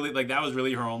was really that was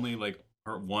really her only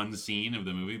her one scene of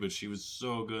the movie, but she was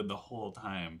so good the whole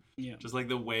time. Yeah. Just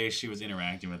the way she was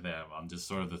interacting with them on just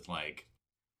sort of this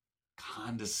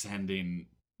condescending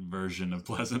version of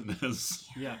pleasantness.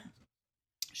 Yeah.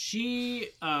 She,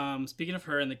 speaking of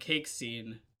her in the cake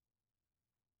scene,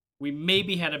 we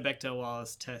maybe had a Bechdel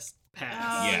Wallace test pass.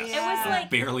 Oh, Yes. It was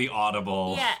Barely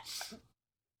audible. Yeah.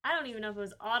 I don't even know if it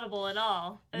was audible at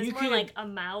all. It was You more could- like a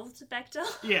mouthed Bechdel.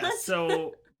 Yeah,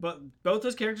 so but both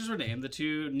those characters were named, the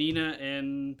two Nina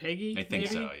and Peggy. I think maybe?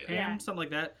 so, yeah. Pam, Yeah. something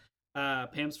like that.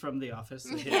 Pam's from The Office,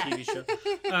 a hit Yeah. TV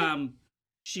show.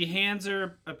 She hands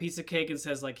her a piece of cake and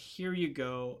says, like, here you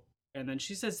go. And then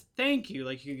she says, thank you.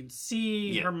 Like, you can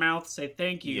see Yeah. her mouth say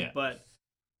thank you, Yeah. but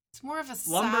It's more of a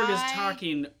Lumberg is sigh.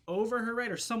 talking over her, right?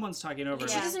 Or someone's talking over And her.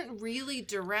 she doesn't really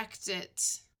direct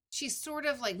it. She's sort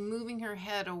of like moving her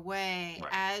head away Right.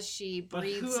 as she But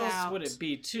breathes who else out. would it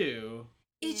be, too?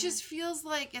 It Yeah. just feels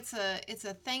like it's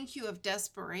a thank you of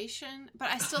desperation,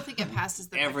 but I still think it passes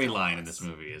the Every Bechdel line in test. this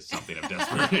movie is something of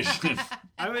desperation.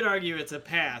 I would argue it's a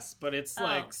pass, but it's Oh,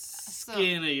 like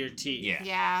skin of your teeth. Yeah.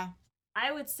 Yeah,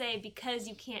 I would say because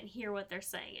you can't hear what they're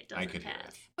saying, it doesn't I could hear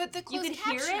pass. it. but the You closed could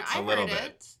hear caption, it? I A little heard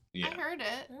bit. it. Yeah. I heard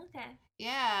it. Okay.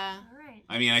 Yeah. All right.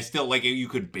 I mean, I still, like, you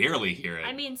could barely hear it.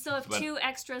 I mean, so if But- two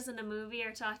extras in a movie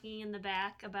are talking in the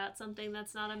back about something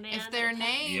that's not a man, If they're it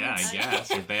named. Yeah, I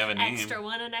guess, if they have a name. Extra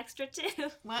one and extra two.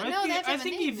 Well, I no, think, they have to I have a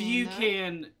think name if then, you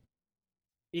though.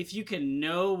 if you can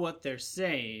know what they're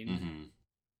saying, Mhm.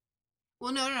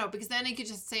 Well, no, because then they could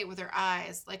just say it with their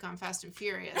eyes, like on Fast and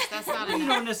Furious. That's not you don't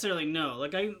enough. necessarily know.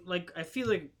 I feel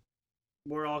like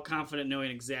we're all confident knowing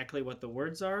exactly what the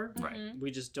words are. Right. Mhm.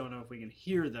 We just don't know if we can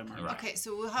hear them or not. Right. Okay,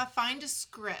 so we'll find a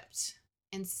script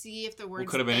and see if the words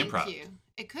could have been thank improv. you.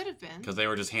 It could have been. Because they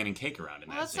were just handing cake around in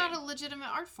Well, that that's scene. not a legitimate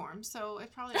art form, so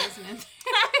it probably isn't in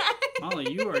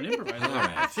Molly, you are an improviser. All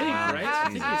right. I think, right? I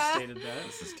think you Ah. stated that.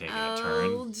 This is taking a turn.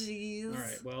 jeez. All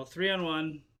right. Well,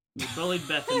 3-on-1. We bullied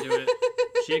Beth into it.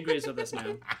 She agrees with us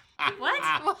now. What?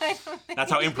 That's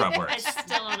how improv I works.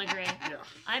 still don't agree. Yeah.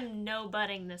 I'm no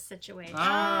butting this situation.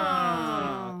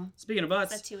 Ah. Speaking of Is that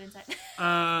butts, too inside?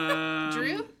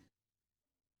 Drew?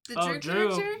 The Oh, Drew Drew.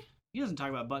 character? He doesn't talk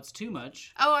about butts too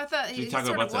much. Oh, I thought Did he you talk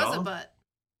sort about of butts at was a all? butt.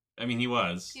 I mean, he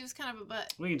was. He was kind of a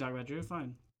butt. We can talk about Drew.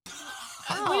 Fine.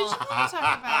 Oh, what did you want to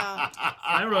talk about?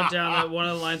 I wrote down that one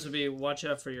of the lines would be "Watch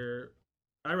out for your."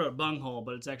 I wrote bunghole,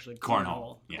 but it's actually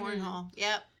Cornhole. Yeah. Cornhole.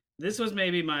 Yep. This was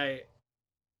maybe my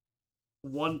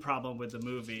one problem with the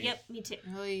movie. Yep, me too.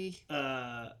 Really.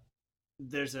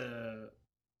 There's a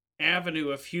avenue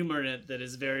of humor in it that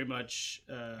is very much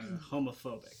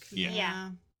homophobic, Yeah.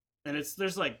 Yeah. and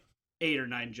there's like 8 or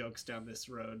 9 jokes down this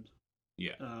road.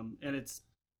 Yeah. And it's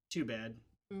too bad.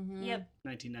 Mm-hmm. Yep,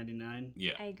 1999.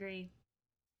 Yeah. I agree.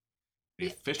 The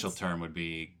official term would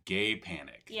be gay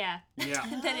panic. Yeah, Yeah.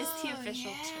 that is the official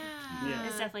term. Yeah.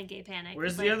 It's definitely gay panic.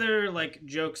 Whereas but- the other like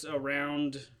jokes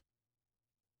around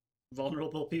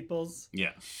vulnerable peoples,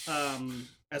 Yeah.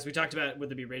 as we talked about with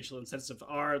the Be Rachel and Sensitive,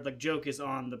 are like joke is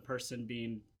on the person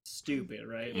being stupid,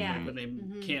 right? Yeah. Like when they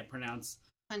Mhm. can't pronounce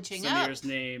Punching up. Samir's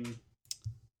name,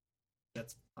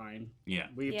 that's fine. Yeah.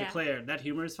 We've Yeah. declared that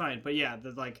humor is fine. But yeah,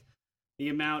 the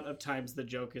amount of times the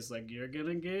joke is like you're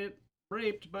gonna get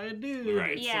raped by a dude.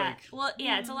 Right. It's Yeah, like, well,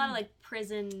 yeah, it's a lot of like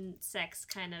prison sex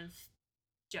kind of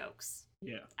jokes.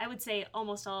 yeah. I would say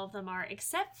almost all of them are,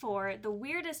 except for the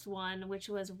weirdest one, which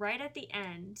was right at the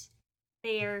end.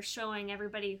 They are showing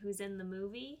everybody who's in the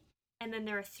movie, and then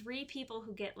there are 3 people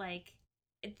who get like.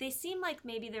 They seem like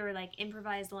maybe they were like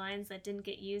improvised lines that didn't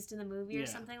get used in the movie Yeah. or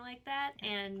something like that,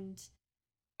 and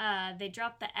they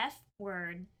dropped the F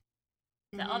word,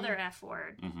 the Mhm. other F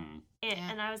word, Mm-hmm.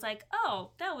 Yeah. and I was like,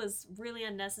 oh, that was really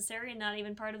unnecessary and not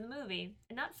even part of the movie,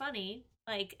 and not funny.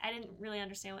 Like I didn't really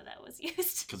understand what that was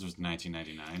used. Because it was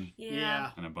 1999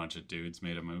 Yeah. and a bunch of dudes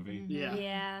made a movie. Mhm. Yeah.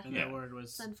 Yeah. And Yeah. that word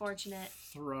was It's unfortunate.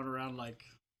 thrown around like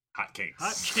Hotcakes.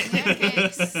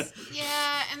 hotcakes.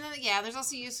 Yeah, and then there's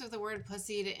also use of the word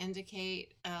pussy to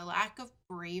indicate a lack of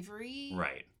bravery.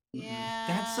 Right. Yeah.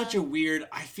 That's such a weird.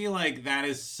 I feel like that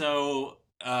is so.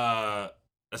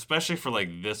 Especially for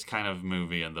like this kind of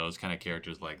movie and those kind of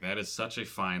characters, like that is such a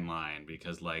fine line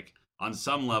because like on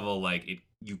some level, like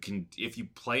you can if you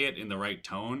play it in the right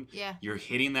tone, Yeah. you're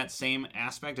hitting that same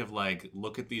aspect of like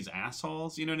look at these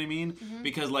assholes. You know what I mean? Mhm.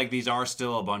 Because like these are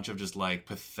still a bunch of just like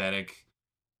pathetic,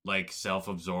 like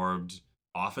self-absorbed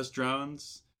office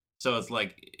drones. So it's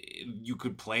like you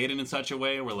could play it in such a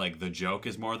way where like the joke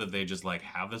is more that they just like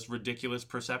have this ridiculous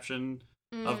perception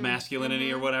of Mm.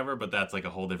 masculinity or Mhm. whatever, but that's like a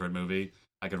whole different movie.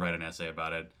 I could write an essay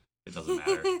about it. It doesn't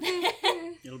matter.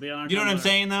 It'll be on our You know what I'm Tumblr.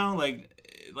 saying though?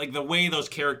 Like the way those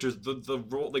characters, the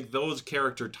role, like those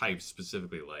character types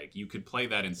specifically, like you could play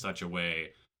that in such a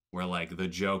way where like the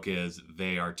joke is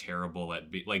they are terrible at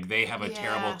like they have a Yeah.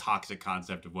 terrible toxic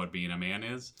concept of what being a man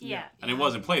is, Yeah. and it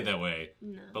wasn't played that way.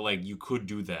 No. But like you could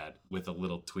do that with a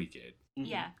little tweak it. Mhm.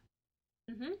 Yeah.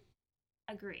 Mm-hmm.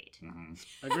 Agreed.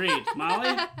 Agreed.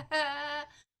 Molly,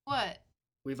 What?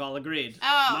 we've all agreed.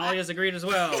 Oh, Molly has agreed as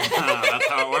well. That's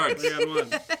how it works.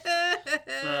 3-on-1.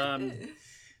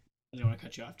 I didn't want to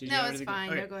cut you off. Did you no, have it's anything? fine.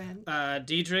 Okay. No, go ahead.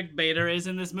 Dietrich Bader is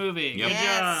in this movie. Yep. Good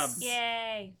Yes. job.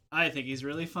 Yay. I think he's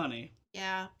really funny.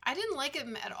 Yeah, I didn't like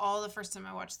him at all the first time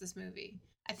I watched this movie.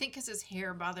 I think because his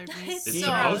hair bothered me It's so It's so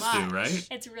supposed much. to, right?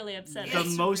 It's really upsetting. The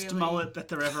It's most really- mullet that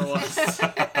there ever was.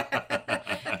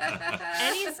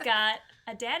 And he's got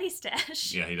a daddy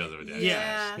stash. Yeah, he does have a dad.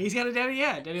 Yeah. He's got a daddy.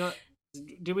 Yeah, daddy.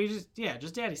 Did we just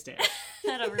daddy stash?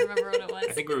 I don't remember what it was.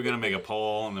 I think we were gonna make a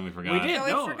poll and then we forgot. We did. Oh,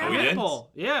 we No, forgot. We did?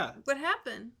 poll. Yeah, What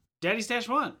happened? daddy stash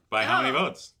won. By how many Oh.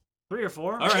 votes? 3 or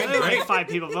 4. All right, There were great. 5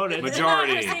 people voted.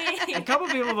 Majority. Democracy. A couple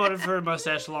people voted for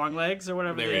mustache long legs or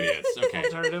whatever. They're the idiots. Okay.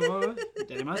 Alternative was.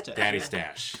 Daddy mustache. Daddy yeah.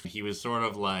 Stash. He was sort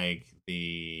of like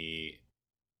the,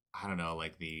 I don't know,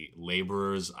 like the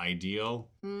laborer's ideal.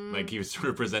 Mm. Like he was sort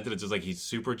of presented as just like he's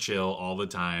super chill all the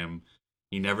time.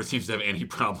 He never seems to have any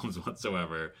problems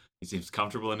whatsoever. He seems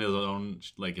comfortable in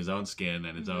his own skin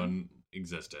and his Mhm. own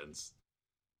existence.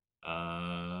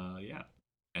 Yeah.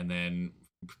 And then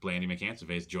Blandy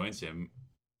McCancerface joins him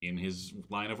in his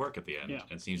line of work at the end Yeah.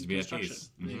 and seems to be at Construction.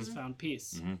 peace. He's found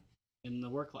peace Mhm. in the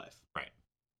work life. Right.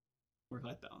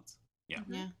 Work-life balance. Yeah.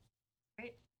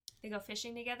 They go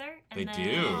fishing together. And They then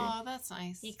do. Oh, that's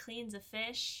nice. He cleans a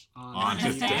fish, On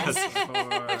his desk.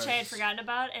 For- which I had forgotten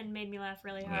about and made me laugh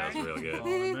really Yeah, hard. that was really good.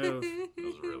 Baller move. That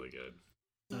was really good.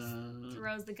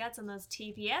 Throws the guts on those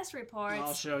TPS reports.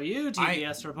 I'll show you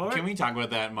TBS report. Can we talk about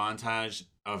that montage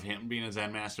of him being a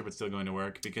Zen master but still going to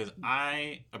work? Because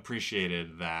I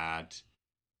appreciated that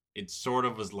it sort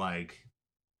of was like,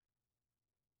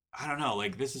 I don't know,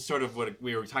 like this is sort of what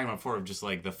we were talking about before, of just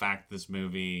like the fact this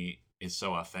movie is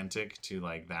so authentic to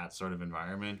like that sort of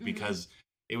environment, Mhm. because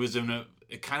it was a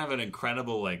kind of an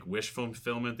incredible like wish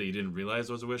fulfillment that you didn't realize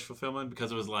was a wish fulfillment,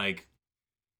 because it was like,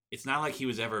 it's not like he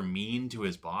was ever mean to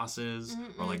his bosses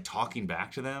or like talking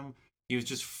back to them. He was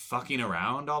just fucking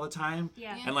around all the time.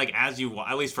 Yeah. Yeah. And like at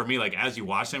least for me, like as you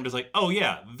watch them, just like, oh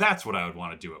yeah, that's what I would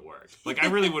want to do at work. Like I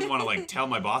really wouldn't want to like tell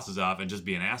my bosses off and just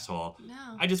be an asshole.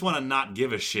 No. I just want to not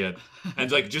give a shit and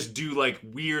like just do like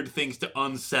weird things to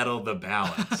unsettle the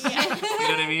balance. Yeah. You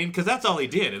know what I mean? Because that's all he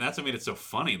did, and that's what made it so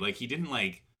funny. Like he didn't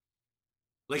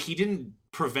he didn't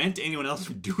prevent anyone else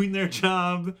from doing their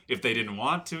job if they didn't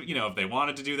want to. You know, if they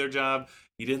wanted to do their job,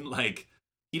 he didn't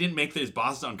make his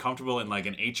bosses uncomfortable in like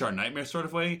an HR nightmare sort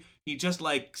of way. He just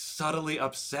like subtly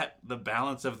upset the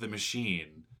balance of the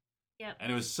machine. Yep.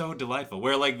 And it was so delightful.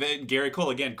 Where like Gary Cole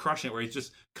again crushing it, where he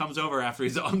just comes over after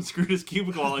he's unscrewed his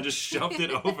cubicle wall and just shoved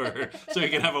it over so he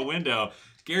can have a window.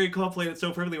 Gary Cole played it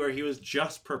so perfectly where he was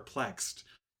just perplexed.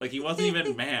 Like he wasn't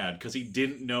even mad because he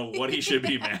didn't know what he should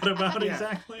be mad about Yeah.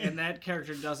 exactly. And that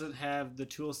character doesn't have the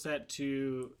tool set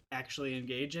to actually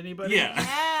engage anybody. Yeah.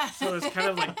 Yeah. So it's kind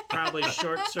of like probably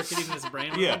short-circuiting his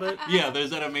brain a Yeah, little bit. yeah.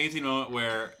 There's that amazing moment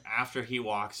where after he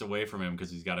walks away from him because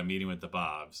he's got a meeting with the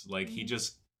Bobs, like he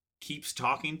just keeps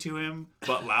talking to him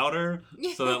but louder,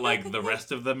 so that like the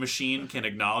rest of the machine can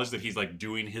acknowledge that he's like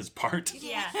doing his part.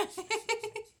 Yeah.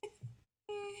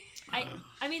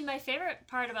 I mean, my favorite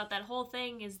part about that whole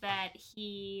thing is that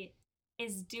he's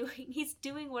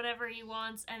doing whatever he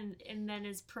wants and then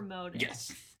is promoted.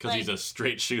 Yes, because Like- he's a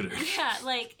straight shooter. Yeah,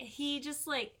 like he just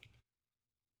like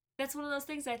that's one of those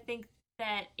things I think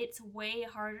that it's way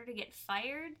harder to get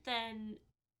fired than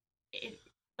it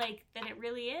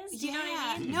really is. Do you know what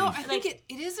I mean? No, I Like, think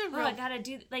it is a Oh, real. I gotta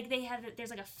do like there's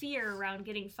like a fear around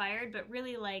getting fired, but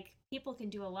really like people can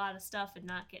do a lot of stuff and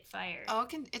not get fired.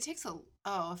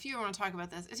 If you want to talk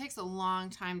about this, it takes a long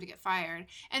time to get fired.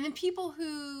 And then people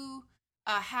who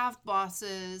have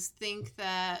bosses think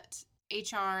that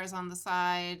HR is on the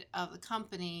side of the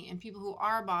company, and people who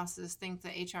are bosses think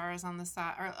that HR is on the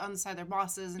side of their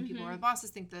bosses, and people who are the bosses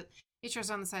think that HR is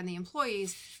on the side of the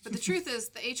employees. But the truth is,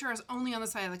 the HR is only on the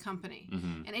side of the company,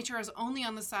 Mhm. and HR is only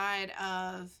on the side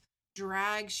of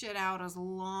drag shit out as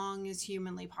long as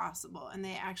humanly possible, and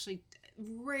they actually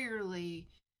rarely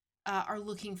are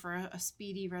looking for a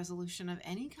speedy resolution of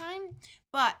any kind.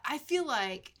 But I feel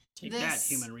like Take this that,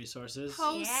 human resources.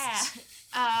 post,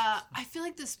 Yeah. I feel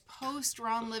like this post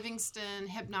Ron Livingston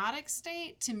hypnotic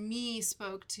state to me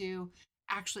spoke to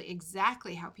actually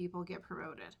exactly how people get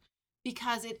promoted,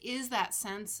 because it is that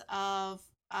sense of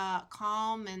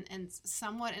calm and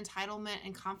somewhat entitlement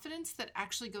and confidence that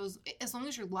actually goes, as long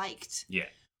as you're liked, Yeah.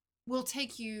 will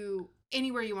take you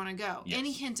anywhere you want to go. Yes.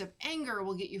 Any hint of anger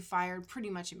will get you fired pretty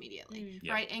much immediately,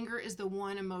 Yep. right? Anger is the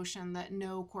one emotion that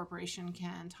no corporation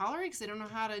can tolerate because they don't know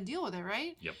how to deal with it,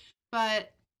 right? Yep.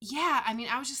 But yeah, I mean,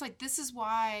 I was just like, this is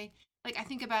why, like, I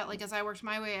think about, like, as I worked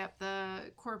my way up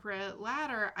the corporate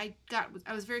ladder, I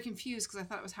was very confused because I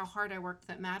thought it was how hard I worked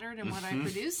that mattered and what I Mhm.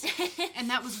 produced. And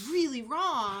that was really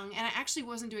wrong. And I actually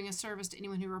wasn't doing a service to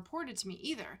anyone who reported to me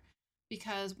either,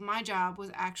 because my job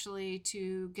was actually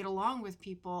to get along with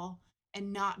people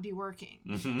and not be working.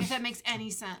 Mhm. If that makes any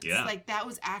sense. Yeah. Like that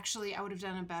was actually, I would have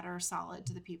done a better solid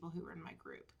to the people who were in my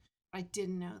group. But I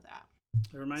didn't know that.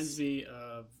 It reminds me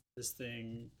of this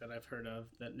thing that I've heard of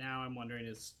that now I'm wondering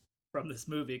is from this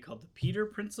movie called the Peter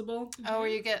Principle. Oh, where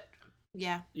you get,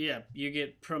 yeah. Yeah, you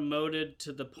get promoted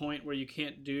to the point where you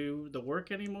can't do the work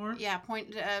anymore. Yeah,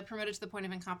 promoted to the point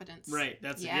of incompetence. Right,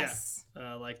 that's Yes. it.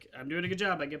 Yeah. Like, I'm doing a good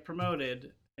job, I get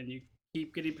promoted, and you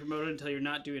keep getting promoted until you're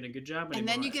not doing a good job anymore. And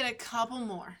then you get a couple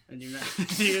more. And you're not,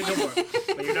 you get a couple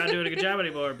more. But you're not doing a good job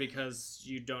anymore because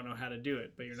you don't know how to do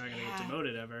it, but you're not going to get Yeah.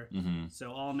 demoted ever. Mhm.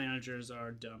 So all managers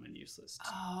are dumb and useless.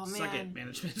 Oh, Suck man. it,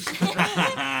 management.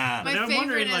 My But now I'm favorite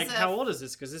wondering, is like, a- how old is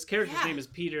this? Because this character's Yeah. name is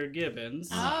Peter Gibbons.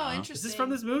 Oh, Is interesting. Is this from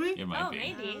this movie? It might Oh, be.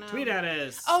 I maybe. don't know. Tweet at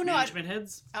us. Oh, no, Management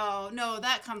heads. Oh, no,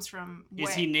 that comes from...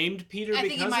 Is he named Peter I because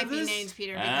think he might of be this? named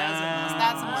Peter because of this.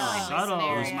 That's more Ah. likely Subtle,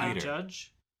 scenario. my Peter?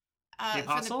 judge. The The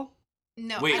apostle?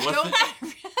 No, Wait, I what's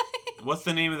don't. What's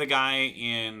the name of the guy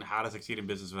in How to Succeed in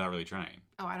Business Without Really Trying?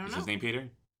 Oh, I don't Is know. his name Peter?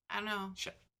 I don't know.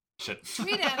 Shit.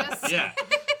 Tweet at us. Yeah.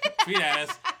 Tweet at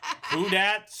us. Who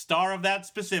dat? Star of that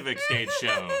specific stage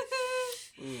show.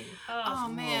 Oh,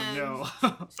 man. Oh, no.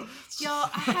 Y'all,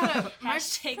 I had a... my-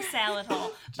 Hashtag salad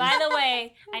hole. By the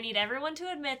way, I need everyone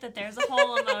to admit that there's a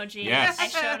hole emoji. Yes. I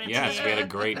showed it Yes, to we you. had a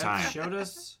great That time. showed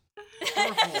us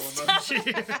our whole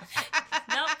emoji.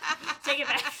 Nope. Take it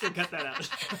back. Cut that out.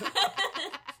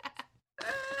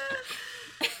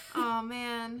 Oh,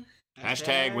 man.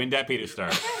 Hashtag win that Peter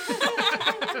star.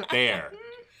 There.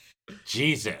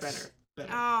 Jesus. Better.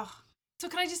 Oh. So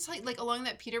can I just tell you, like, along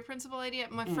that Peter Principle idea,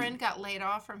 my friend got laid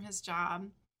off from his job.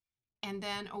 And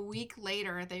then a week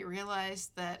later, they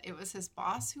realized that it was his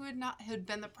boss who'd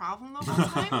been the problem the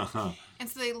whole time. And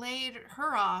so they laid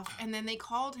her off, and then they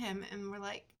called him and were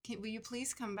like, will you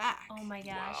please come back? Oh my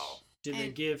gosh. Wow. Did they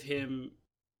And- give him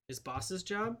his boss's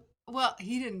job? Well,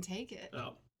 he didn't take it.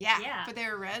 Oh. Yeah. But they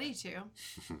were ready to.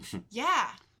 Yeah.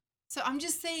 So I'm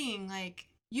just saying, like,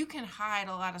 you can hide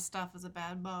a lot of stuff as a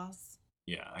bad boss.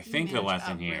 Yeah, I You think the managed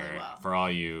lesson up really here well. for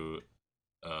all you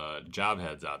job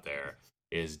heads out there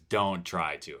is don't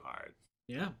try too hard.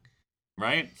 Yeah.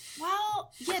 Right?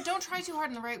 Well, yeah, don't try too hard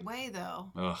in the right way,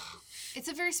 though. Ugh. It's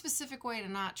a very specific way to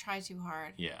not try too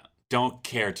hard. Yeah. Don't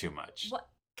care too much. What?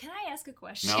 Can I ask a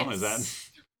question? No, is that?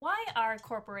 Why are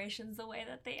corporations the way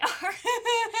that they are?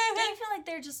 Don't you feel like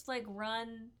they're just like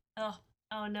run?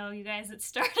 Oh no, you guys, it's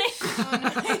starting. Oh,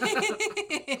 no.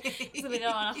 So we go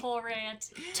on a whole rant.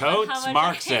 Totes How much-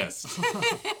 Marxist.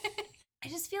 I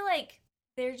just feel like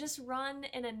they're just run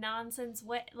in a nonsense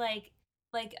way. Like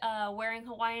wearing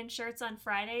Hawaiian shirts on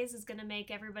Fridays is gonna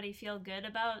make everybody feel good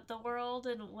about the world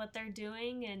and what they're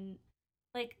doing, and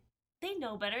like they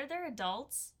know better. They're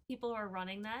adults. People who are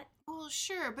running that. Well,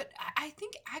 sure, but I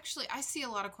think actually I see a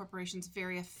lot of corporations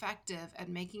very effective at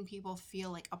making people feel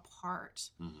like a part.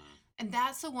 Mhm. And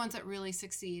that's the ones that really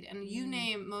succeed. And you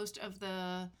name most of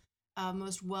the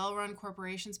most well-run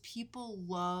corporations, people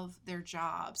love their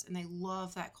jobs and they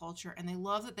love that culture and they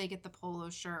love that they get the polo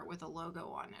shirt with a logo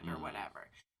on it or Mhm. whatever.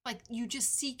 Like you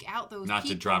just seek out those Not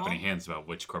people. to drop any hints about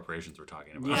which corporations we're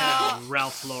talking about. Yeah. Well,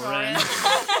 Ralph Lauren.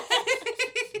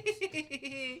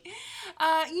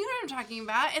 You know what I'm talking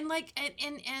about, and like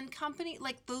and company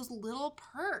like those little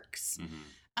perks,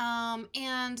 Mhm.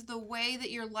 and the way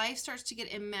that your life starts to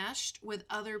get enmeshed with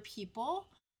other people.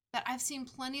 That I've seen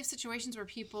plenty of situations where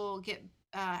people get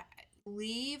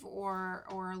leave or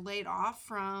laid off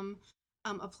from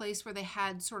a place where they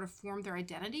had sort of formed their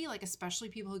identity, like especially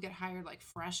people who get hired like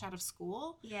fresh out of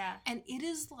school. Yeah. And it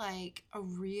is like a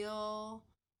real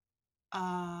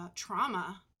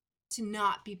trauma to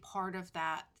not be part of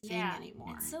that thing Yeah.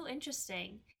 anymore. It's so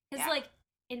interesting. Because, Yeah. like,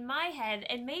 in my head,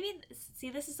 and maybe, see,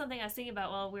 this is something I was thinking about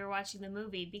while we were watching the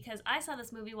movie, because I saw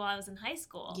this movie while I was in high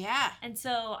school. Yeah. And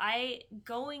so I,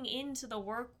 going into the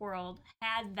work world,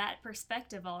 had that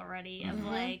perspective already of Mhm.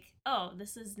 like, oh,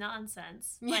 this is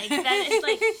nonsense. Like, that is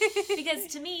like, because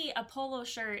to me, a polo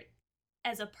shirt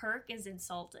as a perk is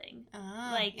insulting.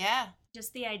 like, yeah.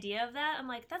 Just the idea of that, I'm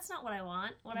like, that's not what I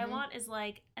want. What I Mhm. want is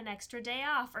like an extra day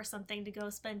off or something to go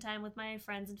spend time with my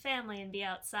friends and family and be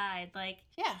outside. Like,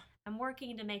 Yeah. I'm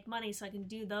working to make money so I can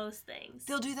do those things.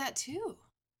 They'll do that too.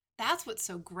 That's what's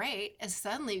so great is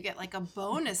suddenly you get like a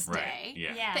bonus Right. day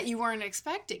Yeah. that you weren't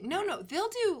expecting. No, they'll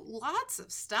do lots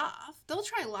of stuff. They'll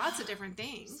try lots of different I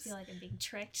just things. feel like I'm being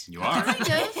tricked. You are. Kind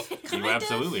of. You Kind of.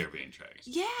 absolutely are being tricked.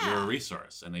 Yeah. You're a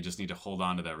resource, and they just need to hold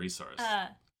on to that resource.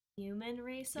 Human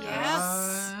resource.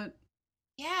 Yes.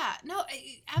 Yeah, no,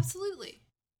 absolutely.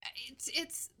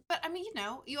 It's, but I mean,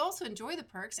 you also enjoy the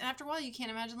perks, and after a while, you can't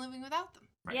imagine living without them.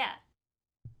 Right. Yeah.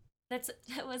 That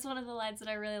was one of the lines that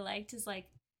I really liked is like,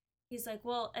 he's like,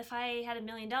 well, if I had $1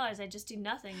 million, I'd just do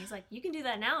nothing. He's like, you can do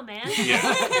that now, man. Yeah.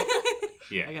 I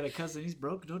Yeah. got a cousin, he's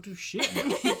broke, don't do shit. Yeah,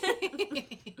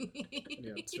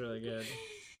 it's really good.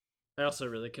 I also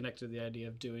really connected to the idea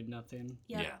of doing nothing.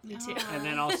 Yep, Yeah. me too. And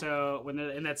then also, when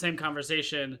in that same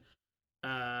conversation,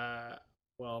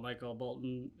 Michael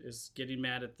Bolton is getting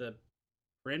mad at the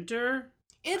printer.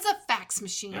 It's a fax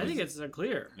machine. I think it's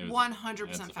clear. It was- 100%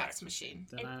 it's a fax machine.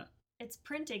 Then It's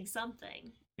printing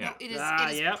something. Yeah. No, it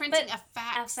is, Yep. printing But a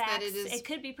fax, A fax. that it is. It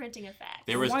could be printing a fax.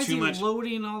 There was why is too he much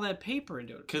loading all that paper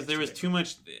into it? because there was too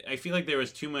much. I feel like there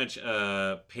was too much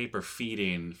paper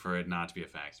feeding for it not to be a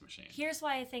fax machine. Here's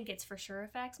why I think it's for sure a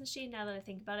fax machine. Now that I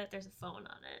think about it, there's a phone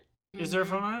on it. Is there a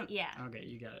phone on it? Yeah. Okay,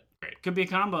 you got it. Great. Could be a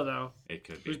combo though. It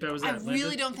could Whose be. bet was I that? really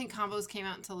Linda's? don't think combos came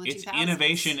out until the It's 2000s.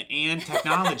 innovation and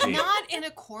technology. Not in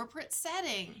a corporate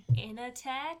setting. In a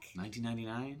tech.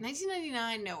 1999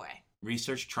 1999, no way.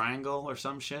 Research Triangle or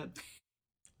some shit.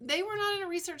 They were not in a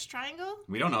research triangle.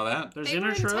 We don't know that. There's They were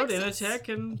in Intertrode, Texas.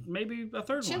 Initech, and maybe a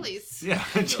third one. Chili's. Yeah,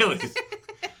 Chili's.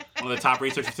 One of the top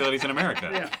research facilities in America.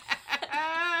 Yeah.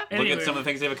 Look Anyway. at some of the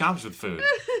things they've accomplished with food.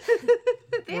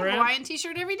 They have We're a in- Hawaiian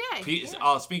t-shirt every day.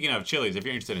 Speaking of Chili's, if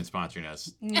you're interested in sponsoring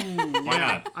us, why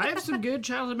Yeah. not? I have some good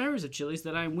childhood memories of Chili's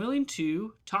that I'm willing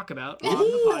to talk about on Ooh.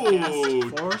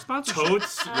 the podcast for sponsorship.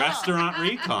 Totes Oh. Restaurant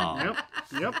Recall.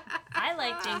 Yep. I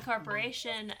liked the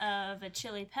incorporation of a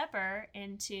chili pepper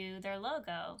into their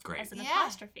logo Great. as an Yeah.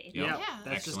 apostrophe. Yep. Yeah.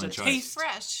 That's just Excellent a choice. taste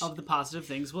Fresh. of the positive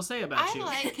things we'll say about I you.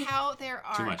 like how there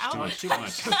are Too much, too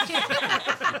outlets. much, too much.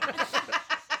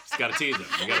 Just gotta tease them.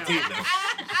 You gotta tease them.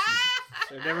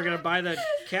 They're never gonna buy the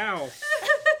cow.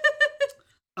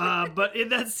 But in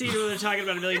that scene where they're talking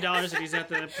about $1 million and he's at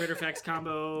the printer fax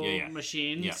combo Yeah.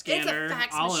 machine Yeah. scanner It's a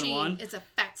fax all machine. in one. It's a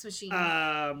fax machine.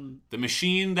 The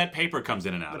machine that paper comes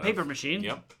in and out The of. paper machine.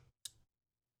 Yep.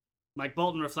 Mike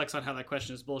Bolton reflects on how that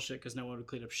question is bullshit because no one would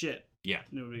clean up shit. Yeah.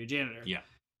 No one would be a janitor. Yeah.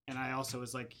 And I also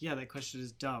was like, yeah, that question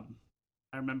is dumb.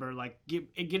 I remember like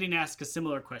getting asked a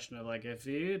similar question of like, if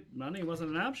money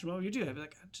wasn't an option, what would you do? I'd be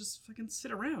like, I'd just fucking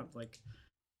sit around. Like,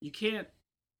 you can't.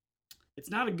 It's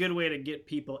not a good way to get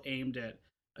people aimed at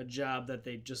a job that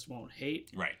they just won't hate,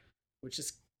 Right. which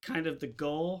is kind of the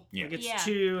goal. Yeah. Like, it's Yeah.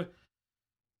 too.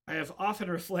 I have often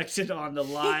reflected on the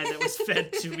lie that was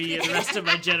fed to me and the rest of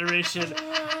my generation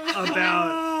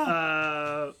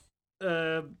about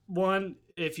one,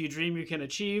 if you dream, you can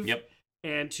achieve. Yep.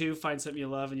 And two, find something you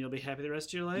love and you'll be happy the rest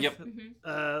of your life. Yep.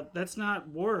 Mhm. That's not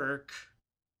work.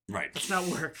 Right. That's not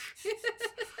work.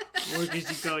 Work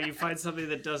is you find something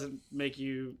that doesn't make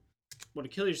you want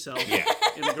to kill yourself Yeah.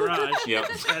 in the garage. Yep.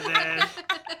 And then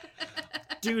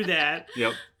do that.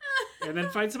 Yep. And then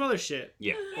find some other shit.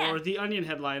 Yeah. Or the Onion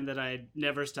headline that I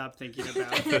never stopped thinking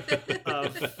about.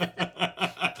 Of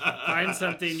find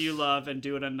something you love and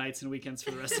do it on nights and weekends for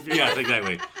the rest of your Yes, life.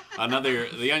 exactly.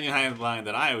 The Onion headline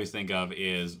that I always think of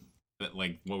is that,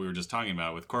 like what we were just talking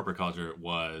about with corporate culture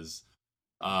was,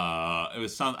 it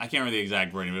was some, I can't remember the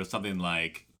exact wording, but it was something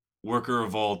like worker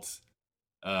revolt,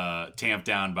 tamped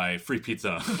down by free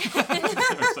pizza or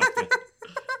something.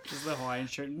 Just the Hawaiian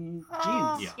shirt and jeans.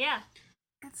 Oh. Yeah. Yeah.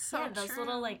 It's so Yeah, those true.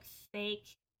 little like fake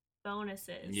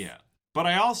bonuses. Yeah. But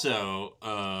I also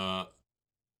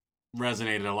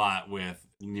resonated a lot with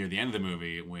near the end of the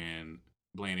movie when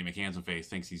Blandy McHandsome-Face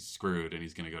thinks he's screwed and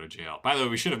he's going to go to jail. By the way,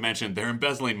 we should have mentioned they're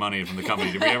embezzling money from the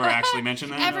company. Did we ever actually mention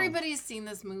that? Everybody's seen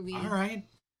this movie. All right.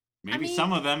 Maybe I mean-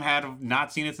 some of them had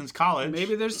not seen it since college.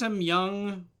 Maybe there's some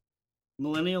young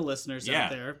millennial listeners Yeah.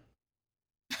 out there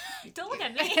Don't look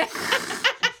at me.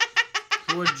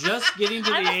 who are just getting to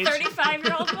the I'm a age.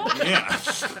 35-year-old woman. Yeah.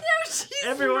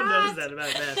 Everyone knows that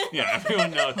about that. Yeah,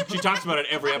 everyone knows. She talks about it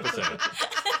every episode.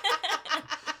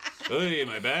 Hey,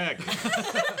 my back.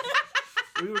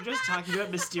 We were just talking about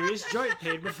mysterious joint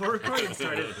pain before recording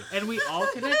started, and we all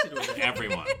connected with it.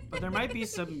 Everyone. But there might be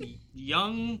some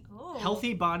young, Oh.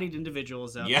 healthy-bodied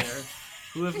individuals out Yeah. there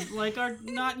who have are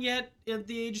not yet at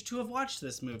the age to have watched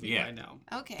this movie Yeah. by now.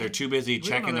 Okay. They're too busy don't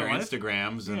checking know their their life.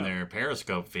 Instagrams and Yeah. their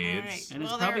Periscope feeds. right. And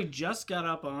Well, it's probably they're- just got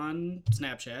up on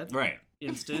Snapchat, Right.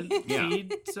 instant Yeah.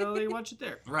 feed, so they watch it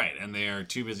there. Right, and they are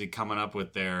too busy coming up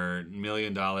with their $1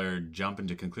 million jump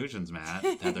into conclusions, Matt,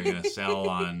 that they're going to sell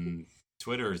on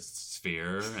Twitter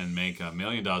sphere and make $1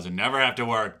 million and never have to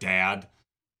work, Dad.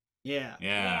 Yeah,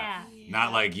 Yeah. Yeah.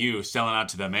 Not like you selling out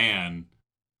to the man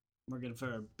working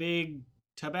for a big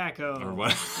tobacco. or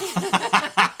what.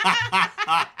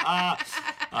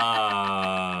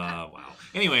 Wow.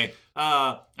 Anyway,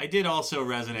 I did also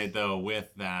resonate though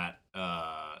with that.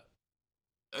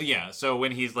 Yeah. So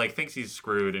when he's like thinks he's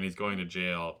screwed and he's going to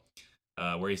jail,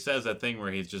 where he says that thing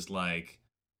where he's just like,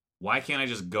 why can't I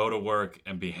just go to work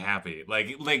and be happy? Like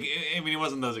I mean, it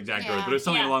wasn't those exact words, Yeah. but it was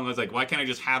something Yeah. along those like, why can't I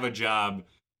just have a job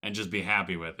and just be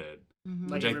happy with it? Mhm.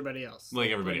 Like Which I- everybody else.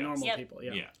 like everybody else. Normal Yep. people,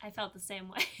 yeah. Yeah. I felt the same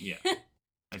way. Yeah.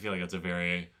 I feel like that's a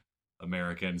very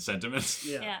American sentiment.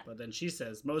 Yeah. Yeah. But then she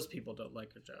says most people don't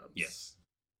like their jobs. Yes.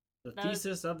 The That was-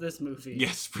 thesis of this movie.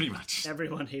 Yes, pretty much.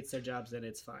 Everyone hates their jobs and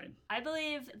it's fine. I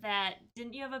believe that,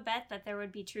 didn't you have a bet that there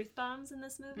would be truth bombs in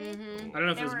this movie? Mhm. I don't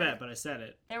know if There it was were- a bet, but I said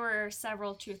it. There were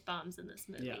several truth bombs in this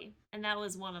movie, Yeah. and that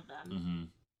was one of them. Mm-hmm.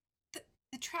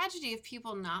 The tragedy of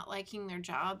people not liking their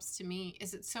jobs to me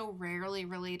is it's so rarely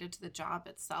related to the job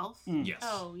itself. Mm. Yes.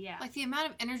 Oh, yeah. Like the amount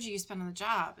of energy you spend on the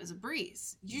job is a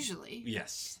breeze, usually.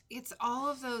 Yes. It's all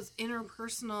of those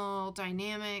interpersonal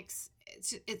dynamics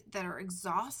that are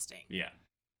exhausting. Yeah.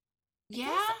 Yeah.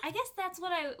 I guess that's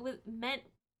what I meant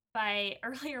by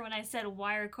earlier when I said,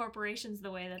 why are corporations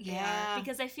the way that they Yeah. are?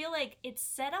 Because I feel like it's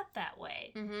set up that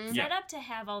way. Mm-hmm. Yeah. Set up to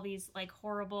have all these like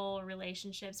horrible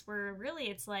relationships where really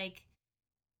it's like,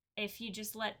 if you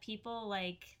just let people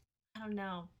like, I don't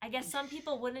know. I guess some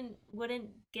people wouldn't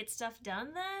get stuff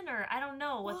done then, or I don't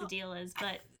know what the Well, deal is,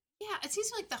 but Yeah, it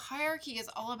seems like the hierarchy is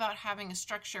all about having a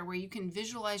structure where you can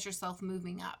visualize yourself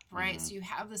moving up, right? Mhm. So you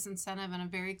have this incentive and a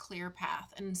very clear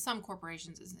path. And in some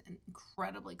corporations, it's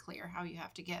incredibly clear how you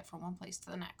have to get from one place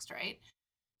to the next, right?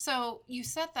 So you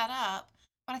set that up,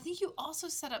 but I think you also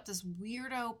set up this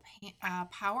weirdo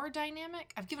power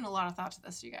dynamic. I've given a lot of thought to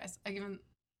this, you guys. I've given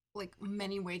like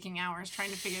many waking hours trying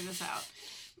to figure this out.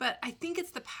 But I think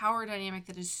it's the power dynamic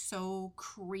that is so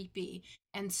creepy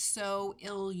and so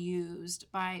ill-used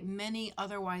by many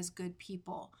otherwise good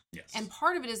people. Yes. And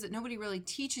part of it is that nobody really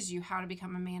teaches you how to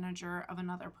become a manager of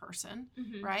another person,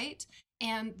 Mhm. right?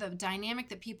 And the dynamic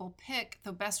that people pick,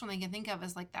 the best one they can think of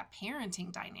is like that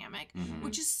parenting dynamic, Mhm.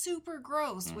 which is super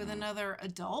gross with Mhm. another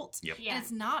adult. Yep. Yeah. And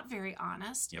it's not very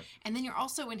honest. Yep. And then you're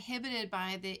also inhibited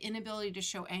by the inability to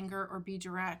show anger or be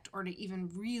direct or to even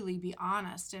really be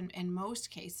honest in most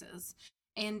cases.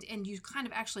 And you kind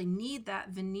of actually need that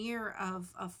veneer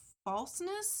of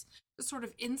falseness to sort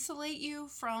of insulate you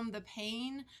from the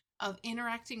pain of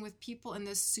interacting with people in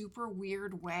this super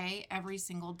weird way every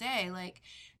single day. Like,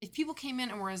 if people came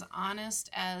in and were as honest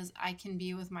as I can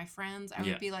be with my friends, I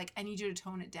Yeah. would be like, I need you to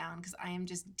tone it down because I am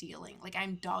just dealing. Like,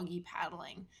 I'm doggy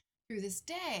paddling through this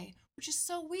day, which is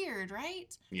so weird,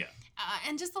 right? Yeah.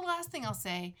 And just the last thing I'll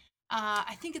say,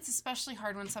 I think it's especially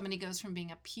hard when somebody goes from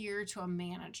being a peer to a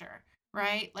manager,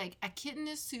 right? Like, a kitten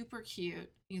is super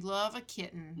cute. You love a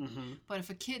kitten. Mm-hmm. But if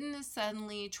a kitten is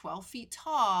suddenly 12 feet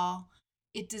tall,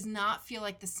 it does not feel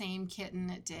like the same kitten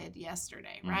it did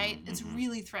yesterday, right? Mhm, It's mhm.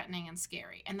 really threatening and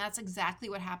scary. And that's exactly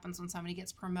what happens when somebody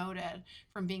gets promoted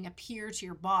from being a peer to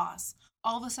your boss.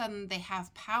 All of a sudden, they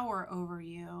have power over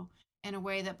you in a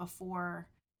way that before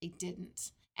they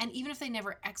didn't. And even if they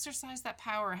never exercise that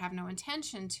power or have no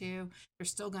intention to, they're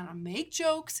still going to make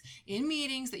jokes in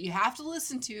meetings that you have to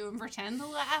listen to and pretend to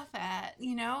laugh at,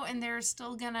 and they're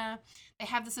still going to, they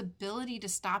have this ability to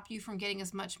stop you from getting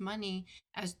as much money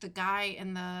as the guy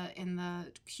in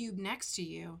the cube next to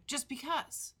you just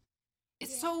because.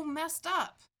 It's Yeah. so messed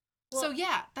up. Well, So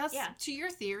yeah, that's yeah. to your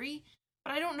theory,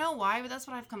 but I don't know why, but that's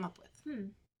what I've come up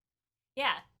with.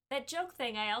 Yeah. That joke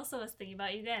thing, I also was thinking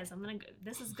about, you guys.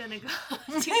 This is gonna go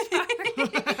too far.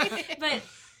 But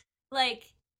like,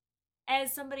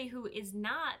 as somebody who is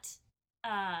not,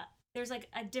 there's like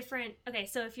a different. Okay,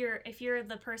 so if you're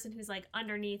the person who's like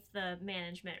underneath the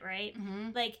management, right? Mm-hmm.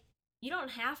 Like, you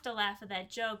don't have to laugh at that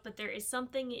joke, but there is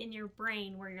something in your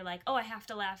brain where you're like, oh, I have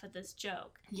to laugh at this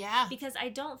joke. Yeah. Because I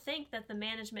don't think that the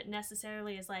management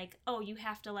necessarily is like, oh, you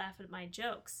have to laugh at my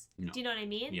jokes. No. Do you know what I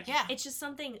mean? Yeah. Yeah. It's just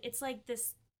something, it's like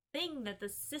this thing that the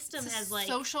system It's a has like.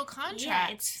 social contract. Yeah,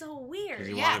 it's so weird. Because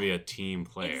you Yeah. want to be a team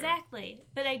player. Exactly.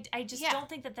 But I just Yeah. don't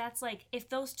think that that's like, if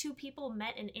those two people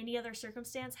met in any other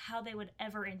circumstance, how they would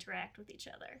ever interact with each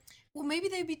other. Well, maybe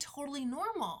they'd be totally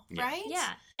normal, Yeah. right?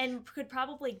 Yeah. And could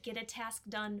probably get a task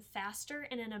done faster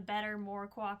and in a better, more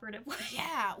cooperative way.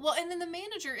 Yeah. Well, and then the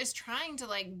manager is trying to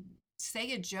like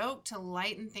say a joke to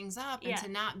lighten things up and Yeah. to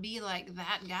not be like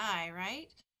that guy, right?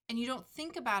 And you don't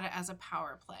think about it as a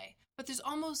power play. But there's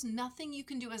almost nothing you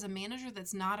can do as a manager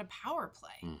that's not a power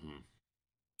play.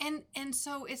 Mm-hmm. And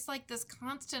so it's like this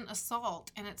constant assault,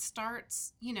 and it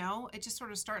starts, it just sort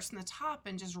of starts from the top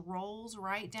and just rolls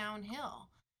right downhill.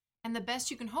 And the best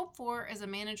you can hope for is a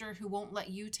manager who won't let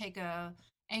you take a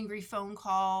angry phone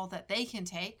call that they can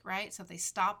take, right? So if they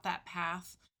stop that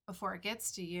path before it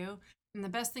gets to you, and the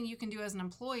best thing you can do as an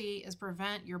employee is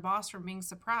prevent your boss from being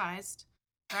surprised,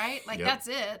 right? Like Yep. that's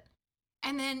it.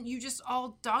 And then you just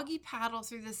all doggy paddle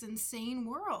through this insane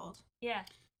world. Yeah.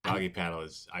 Doggy paddle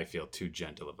is, I feel, too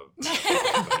gentle of a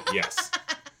but yes.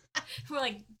 We're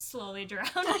like slowly drowning.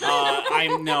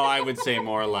 I would say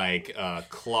more like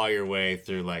claw your way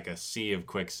through like a sea of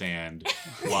quicksand,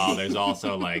 while there's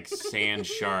also like sand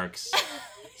sharks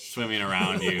swimming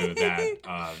around you that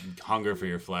hunger for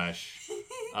your flesh.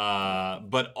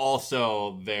 But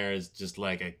also there's just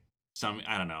like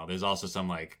I don't know. There's also some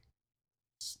like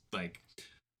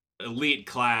elite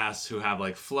class who have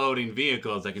like floating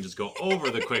vehicles that can just go over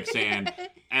the quicksand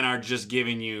and are just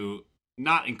giving you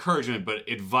not encouragement but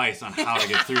advice on how to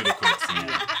get through the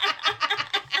quicksand.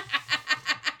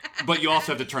 But you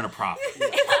also have to turn a profit.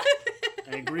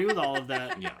 I agree with all of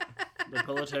that. Yeah. The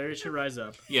proletariat should rise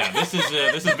up. Yeah, this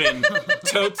has been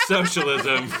tote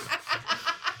socialism.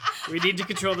 We need to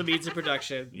control the means of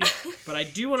production. Yeah. But I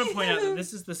do want to point out that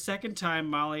this is the second time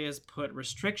Molly has put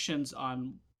restrictions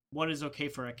on what is okay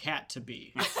for a cat to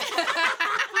be.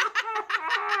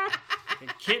 A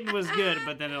kitten was good,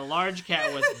 but then a large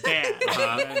cat was bad.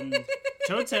 And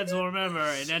Toad's Heads will remember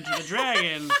in Enter the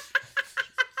Dragon,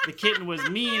 the kitten was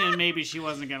mean and maybe she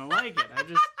wasn't going to like it. I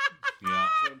just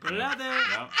put it out there.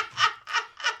 Yeah.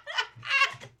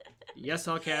 Yes,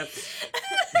 all cats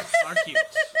are cute.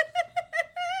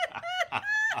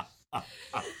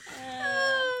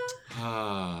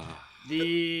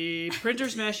 The printer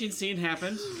smashing scene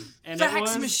happened, and Fax it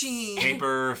was machine.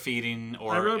 Paper feeding I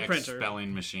or wrote printer.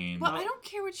 expelling machine. Well, I don't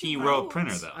care what He you wrote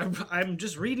printer though. I'm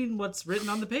just reading what's written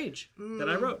on the page that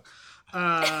I wrote.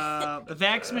 The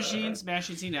fax machine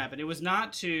smashing scene happened. It was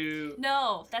not to.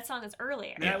 No, that song is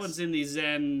earlier. That one's in the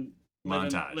Zen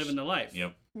Montage. living the life.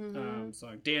 Yep.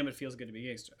 Song. Damn, it feels good to be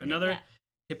gangster. Another Yeah.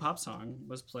 hip hop song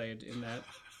was played in that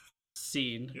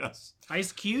scene. Yes.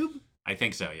 Ice Cube. I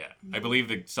think so, yeah. I believe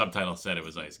the subtitle said it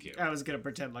was Ice Cube. I was gonna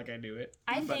pretend like I knew it.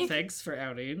 I But think thanks for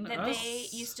outing that us. they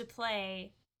used to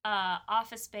play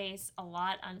Office Space a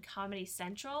lot on Comedy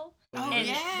Central. Oh, And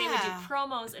yeah. they would do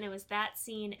promos, and it was that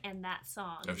scene and that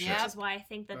song. Oh, sure. Which is why I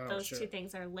think that Oh, those sure. two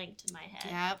things are linked in my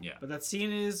head. Yep. Yeah. But that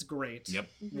scene is great. Yep.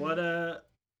 What a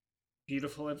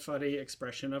beautiful and funny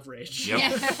expression of rage. Yep.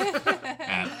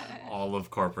 At all of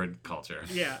corporate culture.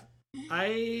 Yeah.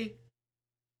 I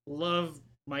love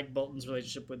Mike Bolton's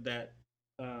relationship with that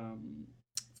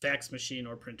fax machine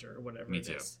or printer or whatever Me it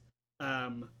too. is.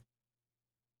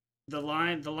 The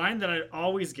line that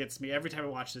always gets me every time I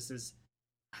watch this is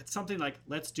something like,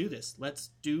 "Let's do this. Let's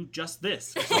do just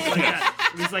this." Or something like that.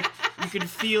 And he's like, you can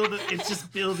feel that it's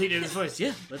just building in his voice.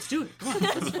 Yeah, let's do it. Come on,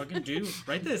 let's fucking do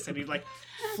right this. And he like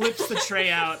flips the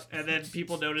tray out, and then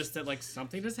people notice that like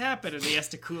something has happened, and he has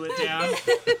to cool it down.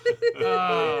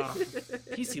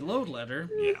 PC load letter.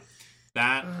 Yeah.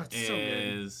 That Oh, it's so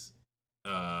good.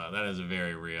 that is a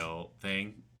very real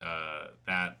thing.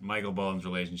 That Michael Bolton's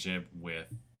relationship with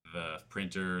the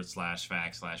printer / fax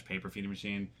 / paper feeding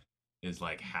machine is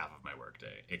like half of my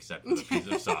workday, except for the piece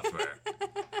of software.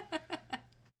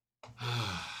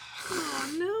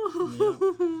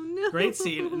 Oh, no. Great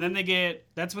scene. And then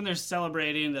that's when they're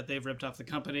celebrating that they've ripped off the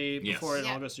company before it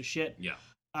Yeah. all goes to shit. Yeah.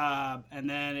 And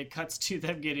then it cuts to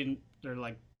them they're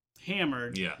like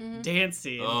hammered, Yeah.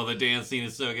 dancing. Oh, the dance scene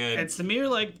is so good. And Samir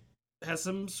like has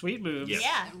some sweet moves. Yes.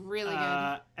 Yeah. Really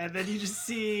good. And then you just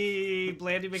see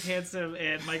Blandy McHandsome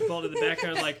and Mike Bolton in the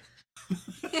background like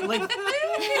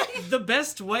the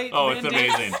best white Oh, man it's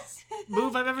amazing. dance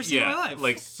move I've ever seen in my Yeah, life.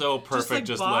 like so perfect,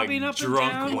 just like bobbing up and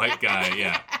drunk down. white guy.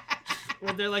 Yeah.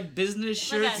 with their like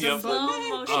business Like shirts a and slow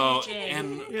motion Oh, jig.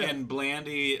 and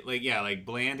Blandy, like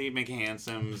Blandy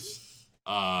McHandsome's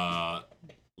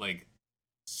like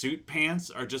suit pants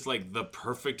are just like the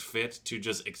perfect fit to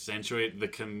just accentuate the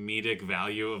comedic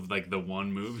value of like the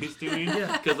one move he's doing.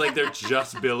 Yeah. Because like they're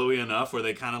just billowy enough where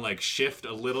they kind of like shift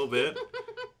a little bit.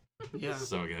 Yeah.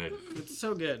 So good. It's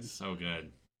so good. So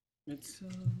good. It's so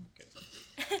good.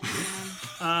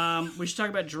 We should talk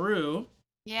about Drew.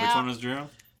 Yeah. Which one was Drew?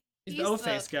 He's He's the the-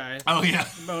 O-face guy. Oh yeah.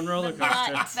 Bone roller The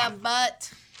butt. coaster. The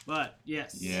butt. But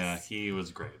yes. Yeah, he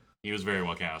was great. He was very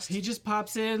well cast. He just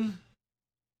pops in,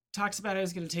 talks about how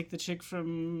he's going to take the chick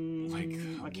from Like,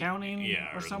 accounting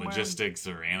Yeah, or somewhere. logistics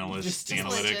or Logistics.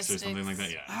 analytics or something like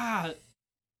that. Yeah.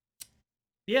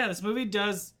 Yeah, this movie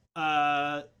does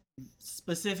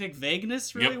specific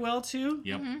vagueness really Yep. well too.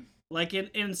 Yep. Mhm. Like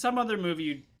in some other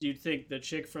movie, you'd think the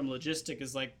chick from Logistic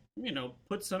is like,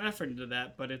 put some effort into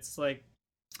that, but it's like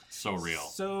So real.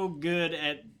 so good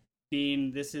at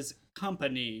being this is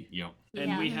company, Yep. and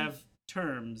Yeah. we have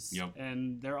terms, Yep.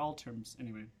 and they're all terms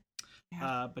anyway.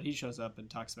 Yeah. But he shows up and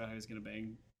talks about how he's gonna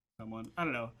bang someone. I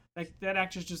don't know. Like that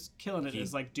actor's just killing it He-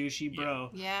 as like douchey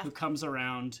bro Yeah. who comes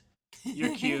around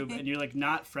your cube and you're like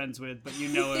not friends with, but you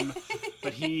know him,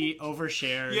 but he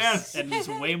overshares Yes. and is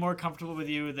way more comfortable with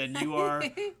you than you are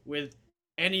with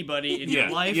anybody in your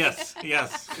life,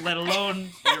 Yes. let alone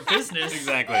your business.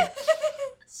 Exactly.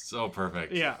 So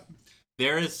perfect. Yeah.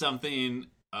 There is something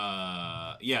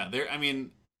I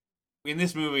mean, in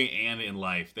this movie and in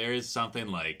life, there is something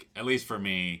like, at least for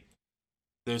me,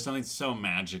 there's something so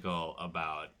magical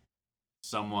about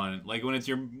someone, like when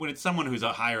it's someone who's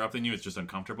higher up than you, it's just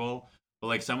uncomfortable. But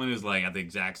like someone who's like at the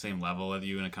exact same level as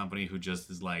you in a company who just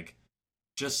is like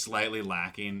just slightly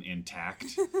lacking in tact,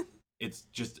 it's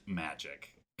just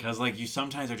magic. Because like you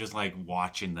sometimes are just like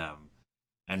watching them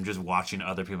and just watching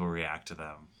other people react to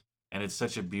them. And it's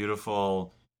such a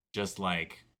beautiful, just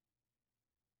like,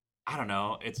 I don't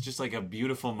know, it's just like a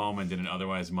beautiful moment in an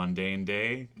otherwise mundane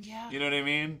day. Yeah. You know what I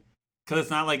mean? Because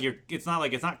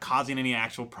it's not causing any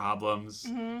actual problems.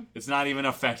 Mm-hmm. It's not even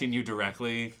affecting you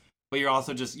directly. But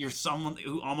you're someone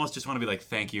who almost just want to be like,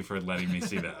 thank you for letting me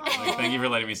see that. Like, thank you for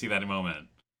letting me see that moment.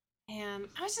 And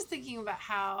I was just thinking about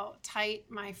how tight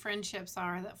my friendships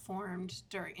are that formed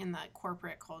in that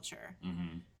corporate culture.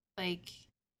 Mm-hmm. Like,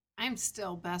 I'm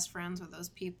still best friends with those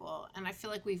people, and I feel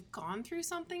like we've gone through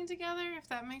something together, if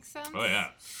that makes sense. Oh, yeah.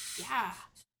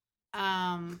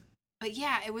 Yeah. But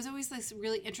yeah, it was always this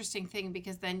really interesting thing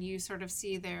because then you sort of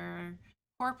see their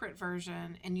corporate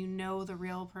version and you know the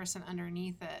real person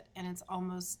underneath it, and it's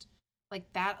almost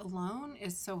like that alone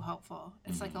is so helpful.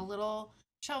 It's like a little,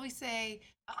 shall we say,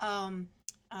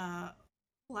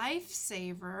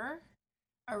 lifesaver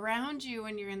around you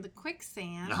when you're in the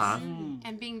quicksand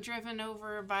and being driven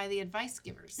over by the advice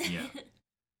givers. Yeah.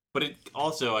 But it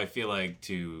also, I feel like,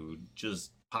 to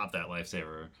just pop that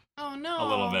lifesaver Oh no. a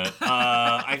little bit,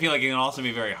 I feel like it can also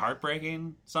be very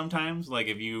heartbreaking sometimes. Like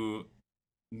if you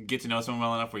get to know someone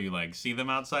well enough where you like see them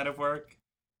outside of work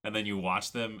and then you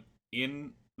watch them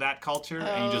in that culture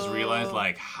and you just realize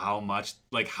like how much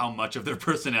of their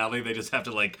personality they just have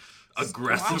to like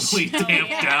aggressively tamp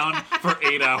down for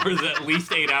 8 hours, at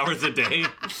least 8 hours a day.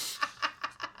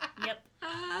 Yep.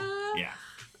 Yeah.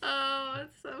 Oh,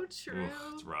 it's so true.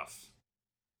 Oof, it's rough.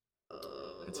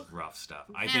 Oh. It's rough stuff.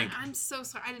 I'm so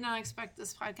sorry. I did not expect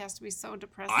this podcast to be so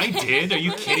depressing. I did? Are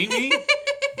you kidding me?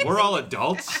 We're all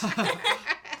adults.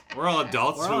 We're all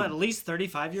adults. We're all at least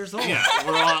 35 years old. Yeah,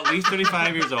 we're all at least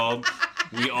 35 years old.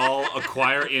 We all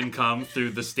acquire income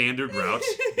through the standard route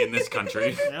in this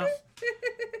country. Yeah.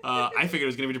 I figured it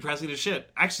was going to be depressing as shit.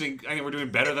 Actually, I think we're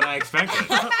doing better than I expected.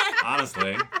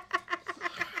 Honestly.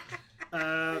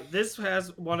 This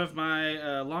has one of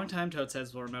my longtime Totes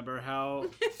heads will remember how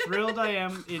thrilled I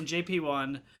am in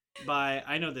JP1 by,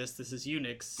 I know this is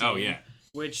Unix. Oh, yeah.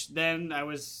 Which then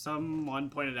someone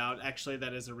pointed out, actually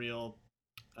that is a real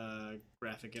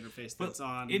graphic interface that's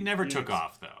on. It never Unix. took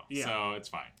off, though. Yeah. So it's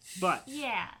fine. But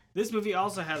Yeah. this movie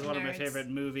also has one of my Nerds. favorite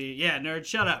nerd,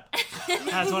 shut up.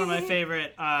 Has one of my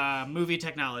favorite movie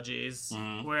technologies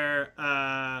where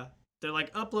they're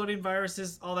like uploading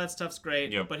viruses, all that stuff's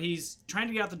great. Yep. But he's trying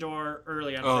to get out the door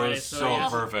early on Oh, Friday, that's so so he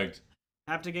has- perfect.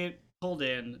 have to get pulled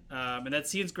in. And that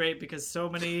scene's great because so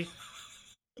many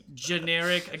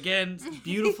generic, again,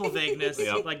 beautiful vagueness,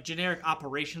 Yep. like generic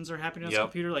operations are happening on his Yep.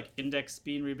 computer, like index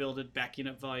being rebuilded, backing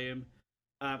up volume.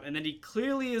 And then he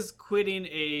clearly is quitting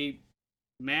a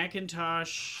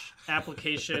Macintosh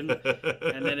application,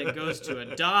 and then it goes to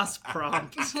a DOS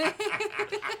prompt.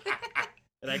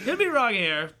 And I could be wrong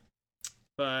here,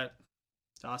 but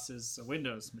DOS is a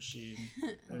Windows machine.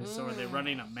 And so are they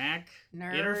running a Mac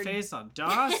Nerd. interface on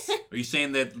DOS? Are you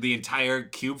saying that the entire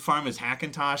Cube farm is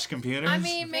Hackintosh computers? I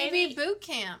mean, maybe Maybe. boot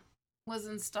camp was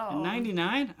installed. In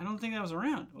 99? I don't think that was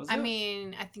around. Was it? I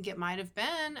mean, I think it might have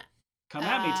been. Come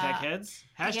at me, tech heads.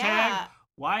 Hashtag Yeah.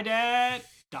 YDAT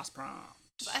DOS prompt.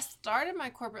 I started my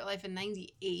corporate life in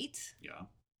 98. Yeah.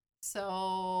 So.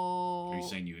 Are you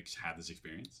saying you had this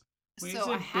experience? Wait, So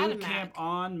you I said had a boot Mac. camp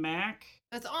on Mac,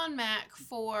 It's on Mac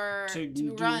To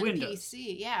do run Windows.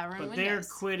 PC. Yeah, run but Windows. they're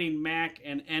quitting Mac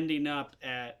and ending up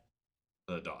at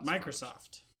The DOS.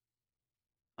 Microsoft.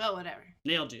 Well, whatever.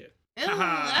 Nailed you. Ew,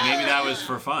 Haha. Maybe that was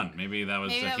for fun. Maybe that was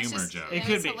Maybe a that was humor just- joke. It It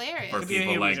could was be. hilarious. For Could be a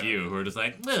people humor like joke. you who are just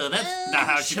like, well, that's not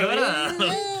how it should Shut go up.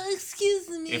 down. Excuse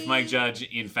me. If Mike Judge,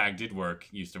 in fact,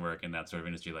 used to work in that sort of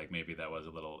industry, like maybe that was a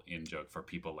little in-joke for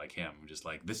people like him, who just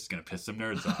like, this is going to piss some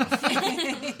nerds off.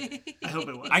 I hope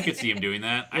it was. I could see him doing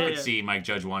that. I Yeah, could yeah. see Mike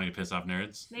Judge wanting to piss off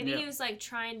nerds. Maybe Yeah. he was like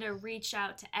trying to reach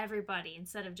out to everybody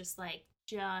instead of just like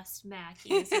just Mac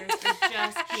users or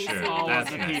just PC. Sure, All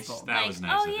that's of the nice. people. That like, was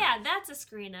nice. oh of him. yeah, that's a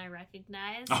screen I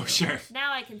recognize. Oh, sure.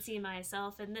 Now I can see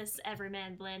myself in this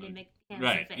everyman Blandy McHanson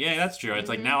Right. face. Yeah, that's true. It's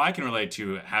like Mhm. now I can relate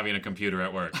to having a computer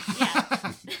at work.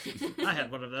 Yeah. I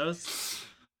had one of those.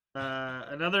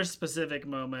 Another specific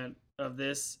moment of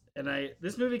this,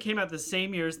 this movie came out the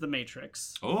same year as The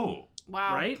Matrix. Oh.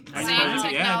 Wow. Right? Same Yeah, it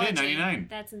technology. did, 99.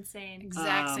 That's insane.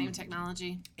 Exact Um, same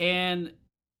technology. And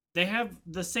they have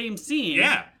the same scene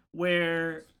Yeah.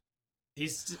 where he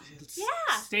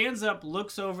Yeah. stands up,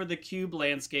 looks over the cube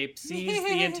landscape, sees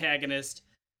the antagonist,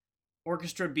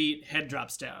 orchestra beat, head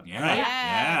drops down. Yeah. Right?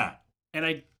 Yeah.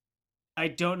 And I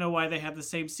don't know why they have the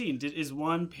same scene. Is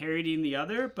one parodying the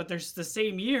other? But they're the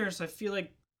same year, so I feel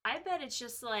like I bet it's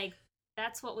just like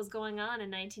that's what was going on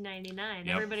in 1999.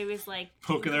 Yep. Everybody was like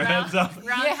Poking their heads up.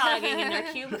 groundhogging in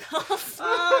their cubicles.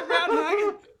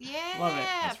 groundhogging. Yeah. Love it.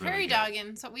 That's really Prairie good. dogging.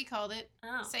 That's what we called it.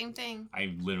 Oh. Same thing.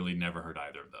 I literally never heard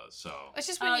either of those. So It's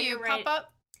just when Oh, you you're pop right.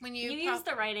 up. When you, You pop... used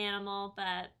the right animal,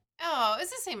 but Oh,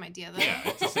 it's the same idea, though. yeah,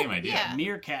 it's the same idea. Yeah.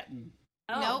 Meerkatting.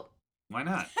 oh, Nope. Why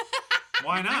not?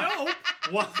 Why not? No.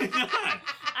 Why not?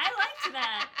 I liked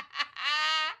that.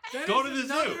 That Go is to the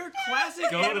zoo. another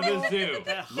Classic Go to the animal zoo.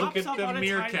 that Look hops at up the on its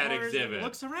meerkat hindquarters and exhibit.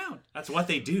 looks around. That's what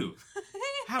they do.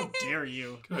 How dare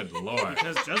you? Good lord.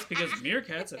 Just because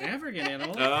meerkat's an African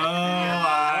animal. Oh,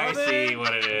 I Love it. see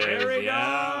what it is. There we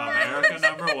Yeah, go. America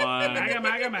number one. Maga,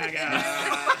 maga, maga.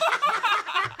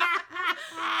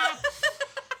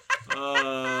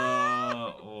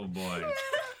 Oh boy.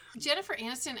 Jennifer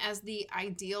Aniston as the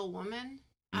ideal woman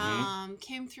Mhm.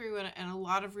 came through in a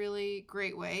lot of really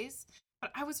great ways.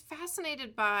 But I was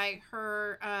fascinated by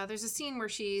her. There's a scene where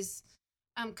she's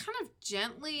kind of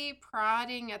gently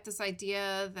prodding at this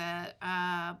idea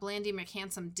that Blandy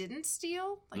McHandsome didn't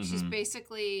steal. Like she's Mhm.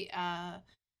 basically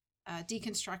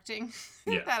deconstructing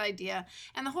Yeah. that idea.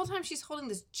 And the whole time she's holding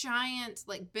this giant,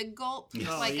 like, big gulp, Yes.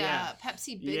 Oh, like yeah. a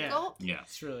Pepsi big Yeah. gulp. Yeah.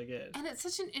 It's really good. And it's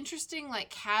such an interesting, like,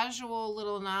 casual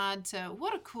little nod to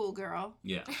what a cool girl.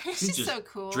 Yeah. She's just so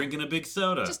cool. Drinking a big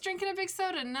soda. Just drinking a big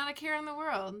soda and not a care in the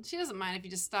world. She doesn't mind if you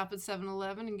just stop at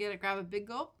 7-Eleven and grab a big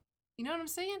gulp. You know what I'm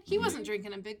saying? He Mhm. wasn't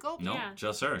drinking a big gulp. No, Yeah.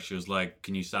 just her. She was like,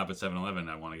 "Can you stop at 7-Eleven?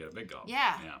 I want to get a big gulp."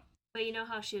 Yeah. Yeah. But you know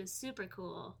how she was super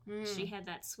cool? Mm. She had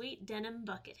that sweet denim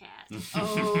bucket hat.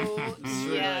 Oh, It's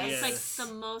really yes. It's good. like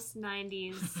the most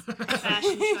 90s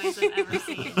fashion choice I've ever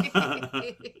seen.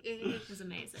 It was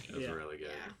amazing. It was Yeah. really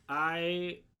good. Yeah.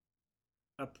 I,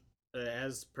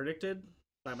 as predicted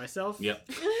by myself, Yep.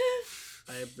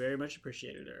 I very much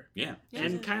appreciated her. Yeah.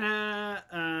 And kind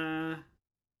of,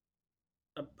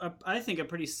 I think a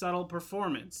pretty subtle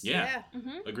performance. Yeah.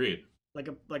 Mm-hmm. Agreed.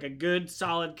 Like a good,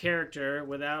 solid character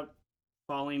without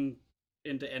falling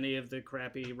into any of the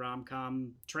crappy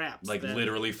rom-com traps. Like that-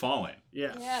 literally falling.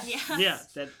 Yeah. Yes. Yeah,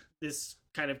 that this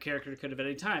kind of character could have at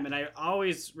any time. And I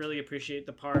always really appreciate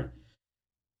the part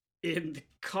in the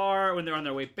car when they're on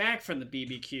their way back from the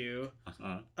BBQ.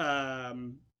 Uh-huh.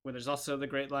 When there's also the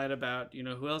great line about,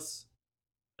 who else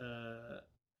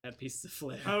had pieces of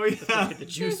flair. Oh, yeah. The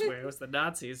juice where it was the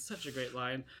Nazis. Such a great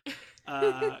line.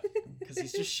 Because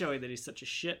he's just showing that he's such a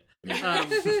shit.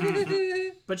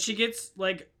 But she gets,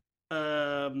 like,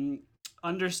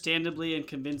 understandably and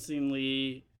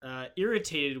convincingly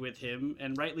irritated with him,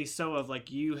 and rightly so, of,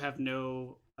 like, you have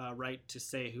no right to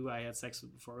say who I had sex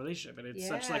with before a relationship. And it's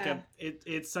such like Yeah.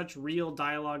 it's such real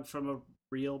dialogue from a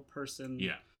real person.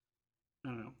 Yeah. I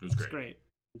don't know. It was It's great. great.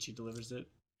 And she delivers it.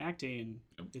 Acting.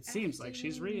 Yep. It seems like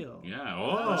she's real. Yeah.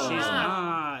 But Oh. she's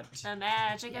Wow. not. The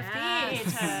magic of Yes.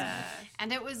 theater.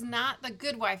 And it was not the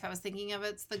good wife I was thinking of.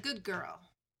 It's the good girl.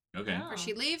 Okay. Oh. Where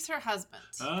she leaves her husband.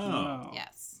 Oh. No.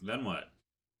 Yes. Then what?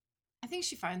 I think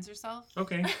she finds herself.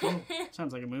 Okay. Cool.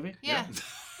 Sounds like a movie. Yeah.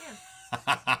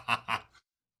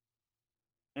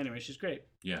 Anyway, she's great.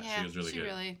 Yeah, she was really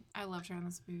good. I loved her in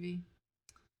this movie.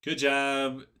 Good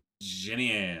job,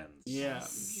 Jenny Ann. Yeah.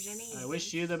 Jenny. I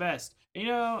wish you the best.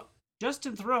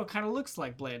 Justin Theroux kind of looks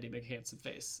like Blandy McHandsome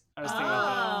face. I was thinking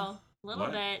about Oh, a little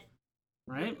What? bit. that.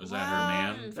 Right? Was that her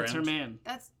man Wow. friend? That's her man.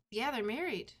 They're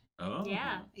married. Oh.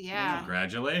 Yeah. Yeah.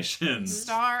 Congratulations.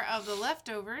 Star of The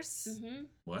Leftovers. Mm-hmm.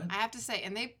 What? I have to say,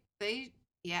 and they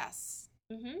yes.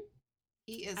 Mm-hmm.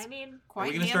 He is I mean, quite Are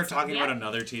we going to start handsome. talking Yeah. about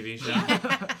another TV show?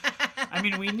 I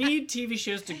mean, we need TV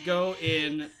shows to go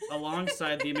in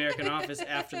alongside the American Office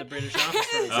after the British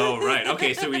Office. Oh, right.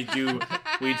 Okay, so we do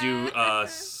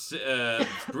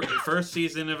first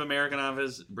season of American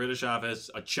Office, British Office,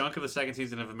 a chunk of the second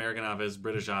season of American Office,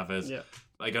 British Office, Yeah.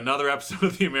 like another episode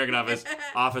of the American Office,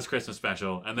 Office Christmas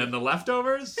special, and then the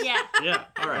leftovers? yeah. Yeah.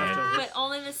 All right. But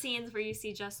only the scenes where you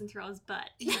see Justin Theroux's butt.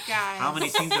 You guys. How many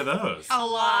scenes are those? A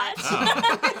lot.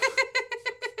 Oh.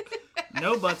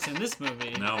 No butts in this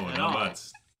movie. No, at no all.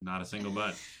 butts. Not a single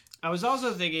butt. I was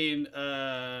also thinking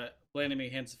Blandy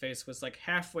McHandsome face was like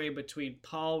halfway between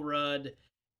Paul Rudd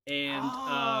and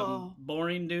Oh.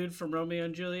 boring dude from Romeo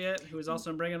and Juliet, who was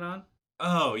also in Bring It On.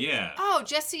 Oh yeah. Oh,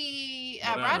 Jesse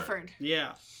Whatever. Bradford.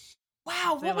 Yeah.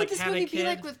 Wow, They, what like, would this had a movie be kid.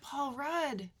 like with Paul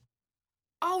Rudd?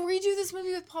 I'll redo this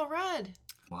movie with Paul Rudd.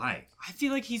 Why? I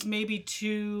feel like he's maybe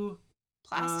too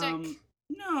Plastic?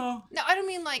 no. No, I don't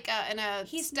mean like in a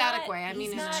He's static not- way. I he's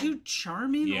mean, in not- a... Too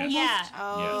charming. Yeah. almost? Yeah.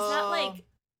 Oh. He's not like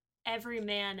every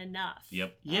man enough.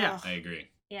 Yep. Yeah. Ugh. I agree.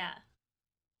 Yeah.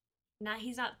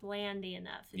 He's not blandy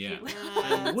enough. if Yeah. you will. Yeah.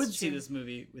 I That's would see true. this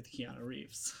movie with Keanu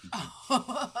Reeves.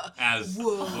 As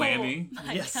Whoa. Blandy,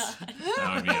 My Yes. God.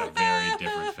 that would be a very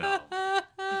different film.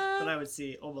 But I would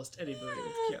see almost any movie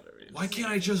with Keanu Reeves. Why can't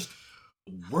I just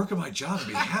work at my job and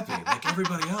be happy like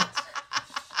everybody else?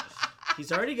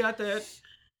 He's already got that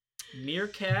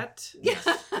meerkat.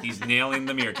 He's nailing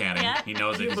the meerkatting. Yeah. He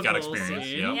knows it. He's got Cubicle experience.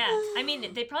 scene. Yep. Yeah. I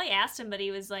mean, they probably asked him, but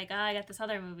he was like, I got this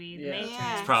other movie, The Yeah. Matrix.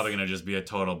 Yeah. It's probably gonna just be a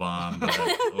total bomb, but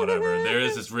whatever. There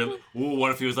is this real. Ooh,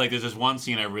 what if he was like, "There's this one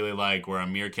scene I really like where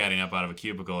I'm meerkatting up out of a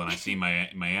cubicle and I see my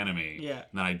enemy, Yeah. and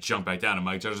then I jump back down, and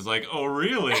Mike Judge is like, "Oh,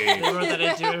 really?" They wrote that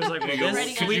into it. It was like, He well, goes, this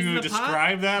Could "Could sweetens you the pot.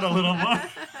 describe that a little more?"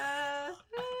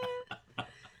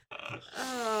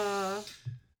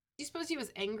 Do you suppose he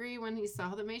was angry when he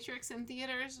saw The Matrix in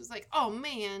theaters? It was like, oh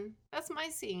man, that's my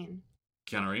scene.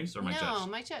 Keanu Reeves or Mike no, Judge?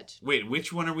 Mike Judge. Wait,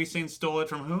 which one are we saying stole it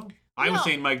from who? I was No.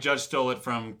 saying Mike Judge stole it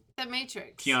from The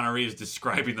Matrix. Keanu Reeves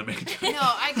describing the Matrix. No,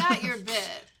 I got your bit.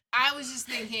 I was just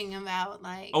thinking about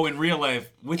like. Oh, in real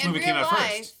life, which in movie real came out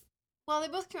life, first? Well, they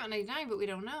both came out in '99, but we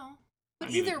don't know. But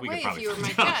I mean, either we could way, if probably you were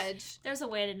find Mike out. Judge, There's a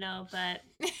way to know, but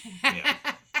Yeah.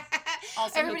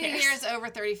 also who everybody cares? here is over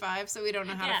 35, so we don't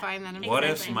know how Yeah. to find that information. What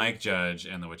if Exactly. Mike Judge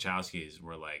and the Wachowskis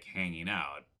were like hanging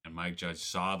out, and Mike Judge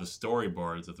saw the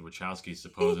storyboards that the Wachowskis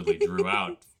supposedly drew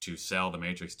out to sell the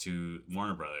Matrix to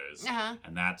Warner Brothers, Uh-huh.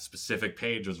 and that specific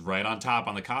page was right on top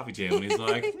on the coffee table, and he's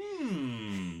like,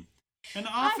 an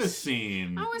office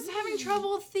scene. I was having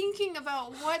trouble thinking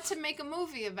about what to make a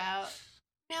movie about.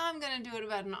 Now I'm gonna do it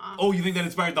about an office. Oh, you think that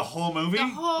inspired the whole movie? The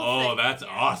whole oh, thing. that's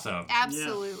awesome.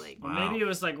 Absolutely. Well, Wow. maybe it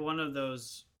was like one of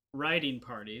those writing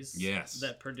parties. Yes.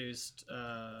 That produced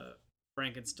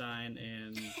Frankenstein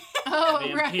and Oh,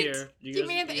 Vampire. right. You Do you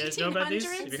mean in the guys know about these?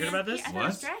 1800s? Have you heard about this? I thought it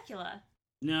was What? Dracula.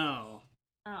 No.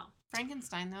 Oh.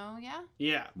 Frankenstein, though, yeah.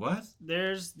 Yeah. What?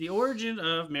 There's the origin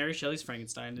of Mary Shelley's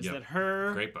Frankenstein is Yep. that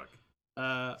her, Great book.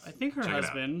 I think her Check it out.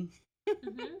 husband,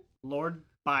 hmm Lord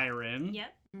Byron,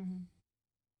 Yep. Mm-hmm.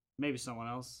 maybe someone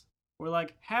else, were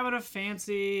like having a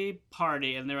fancy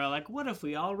party, and they were like, "What if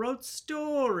we all wrote A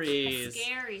stories?"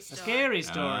 scary A story. scary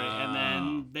story, and Oh.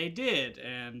 then they did,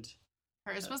 and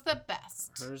Hers was the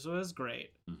best hers was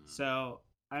great. Mhm. So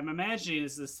I'm imagining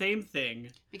it's the same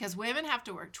thing. because women have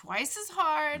to work twice as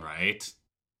hard. Right?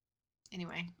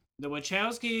 Anyway, The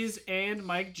Wachowskis and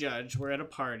Mike Judge were at a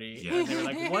party. Yeah. And they were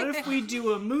like, what if we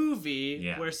do a movie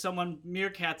Yeah. where someone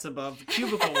meerkats above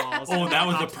cubicle walls? Oh, and that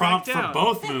was the pops back prompt for down?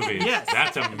 both movies. Yes.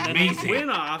 That's And then amazing. they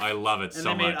went off, I love it and so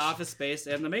they made much. Office Space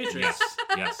and The Matrix.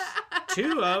 Yes,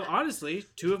 yes. Honestly,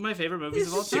 two of my favorite movies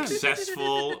of all time.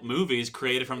 Successful movies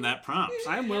created from that prompt.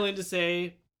 I'm willing to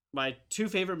say my two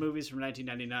favorite movies from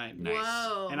 1999. Nice.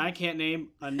 whoa. And I can't name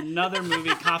another movie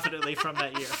confidently from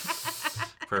that year.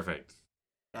 Perfect.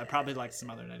 I probably like some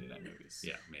other 99 movies.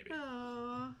 Yeah, maybe.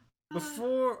 Aw.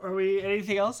 Are we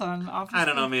anything else on Office I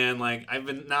don't know, Space? man. Like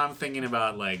I'm thinking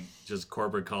about like just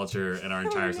corporate culture and our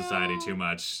entire society no. too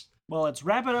much. Well, let's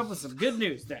wrap it up with some good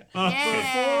news then.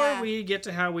 Yeah. Before we get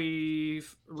to how we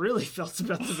really felt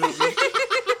about the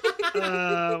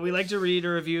movie, we like to read a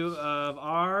review of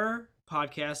our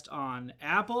podcast on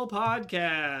Apple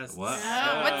Podcasts. What?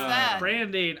 Oh, what's that?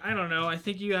 Branding. I don't know. I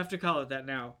think you have to call it that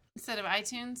now. Instead of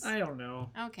iTunes? I don't know.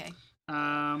 Okay.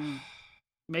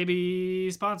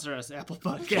 Maybe sponsor us, Apple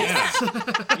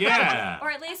Podcasts. Yeah. Or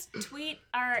at least tweet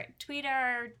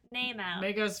our name out.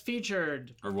 Make us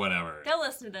featured. Or whatever. They'll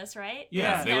listen to this, right?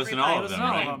 Yeah, Yeah. they listen to all of Listen them,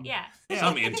 to all of right? them. Yeah. Yeah.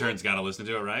 Some interns got to listen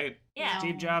to it, right? Yeah.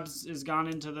 Steve Jobs is gone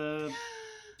into the.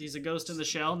 He's a ghost in the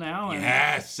shell now. And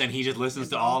Yes, and he just listens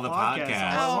to all the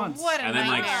podcasts. all Oh, at once. what a And then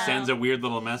like nightmare. sends a weird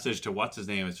little message to what's his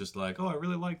name. It's just like, oh, I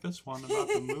really like this one about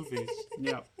the movies.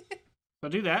 Yeah. So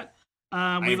do that.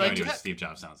 I We'd have no like idea to what Steve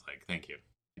Jobs sounds like. Thank you.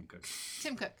 Tim Cook.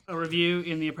 Tim Cook. a review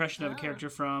in the impression of a Oh. character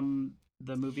from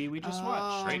the movie we just oh,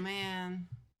 watched. Right. man.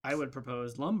 I would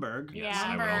propose Lumberg. Yes, Yeah.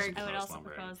 I would also Lumberg. I would propose also Lumberg.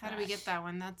 propose How that. do we get that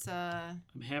one? That's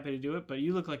I'm happy to do it, but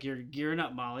you look like you're gearing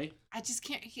up, Molly. I just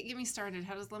can't get me started.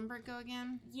 How does Lumberg go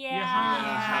again? Yeah.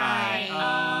 hi.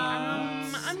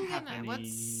 I'm gonna. happening?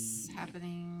 What's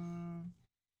happening?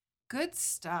 Good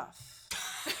stuff.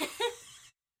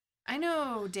 I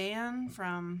know Dan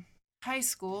from high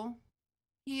school.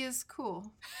 He is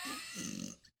cool.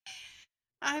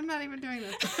 I'm not even doing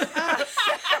this.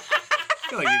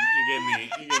 feel like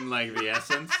you're getting like the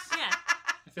essence. Yeah.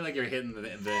 I feel like you're hitting the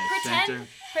Pretend, center.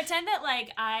 pretend that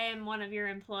like I am one of your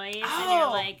employees and Oh, you're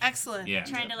like excellent. Yeah.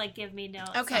 trying to like give me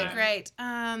notes. Okay, on- great.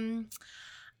 I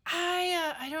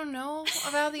don't know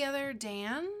about the other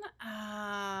Dan,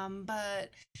 but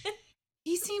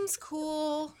he seems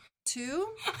cool too.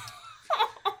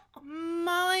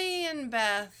 Molly and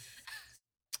Beth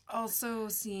also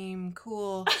seem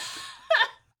cool.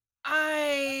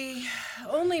 I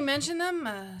only mentioned them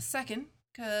a second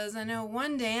because I know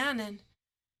one Dan and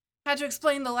had to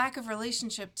explain the lack of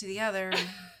relationship to the other.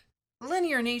 The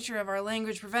linear nature of our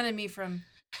language prevented me from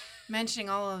mentioning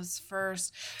olives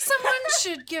first. Someone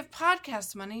should give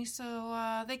podcast money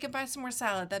so they could buy some more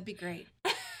salad. That'd be great.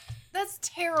 That's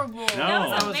terrible. No. That was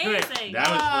That was great. amazing.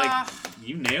 That was like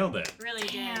you nailed it. Really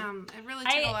did. Damn, it really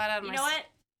took a lot out of You my. know what?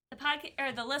 The podcast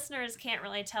or the listeners can't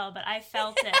really tell, but I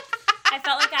felt it. I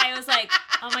felt like I was like,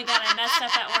 oh my god, I messed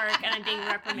up at work and I'm being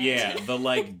reprimanded. Yeah, the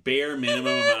like bare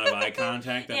minimum amount of eye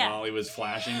contact that Yeah. Molly was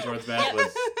flashing towards Beth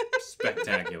was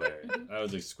spectacular. That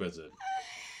was exquisite.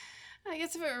 I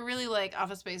guess if it were really like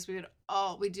Office Space, we'd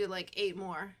do like 8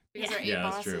 more because Yeah. there are 8 Yeah,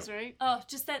 that's bosses, true. right? Oh,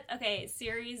 just that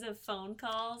series of phone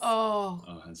calls. Oh,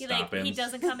 Oh, and He stop him. he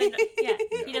doesn't come in. Yeah,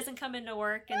 Yeah. he doesn't come into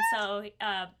work, and so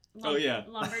Oh, yeah.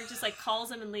 Lumberg just like calls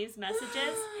him and leaves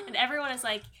messages, and everyone is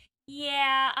like,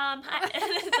 yeah,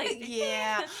 it's like,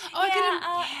 yeah. Oh,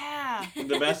 I could have.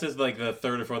 The best is like the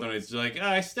third or fourth one. It's like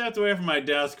I stepped away from my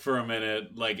desk for a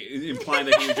minute, like implying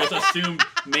that he just assumed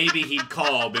maybe he'd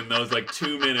called in those like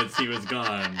 2 minutes he was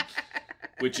gone,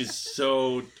 which is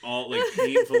so like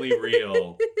painfully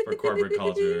real for corporate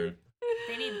culture.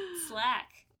 They need Slack.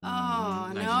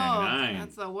 Oh no, 1999.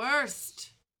 that's the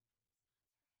worst.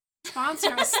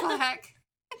 Sponsor us, Slack.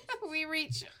 We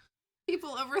reach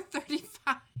people over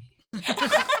 35. A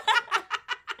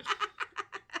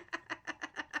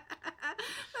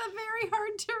very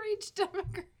hard to reach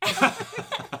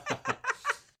demographic.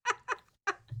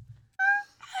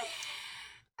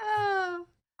 Oh.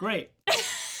 Great.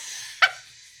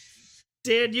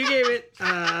 Dan, you gave it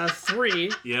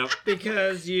 3 Yep.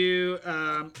 because you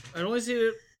I'd only seen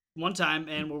it one time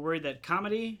and were worried that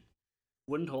comedy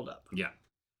wouldn't hold up. Yeah.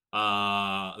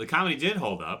 The comedy did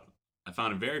hold up. I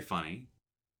found it very funny.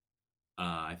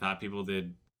 I thought people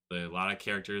did a lot of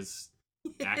characters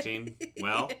acting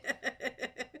well,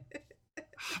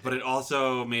 but it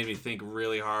also made me think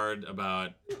really hard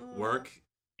about work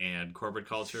and corporate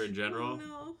culture in general.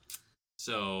 No.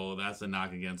 So that's a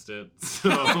knock against it.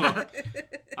 So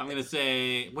I'm gonna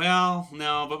say, well,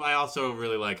 no, but I also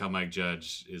really like how Mike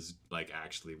Judge is like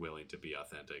actually willing to be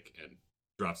authentic and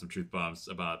drop some truth bombs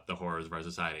about the horrors of our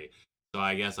society. So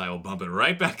I guess I will bump it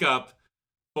right back up.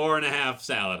 4.5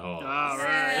 salad holes. All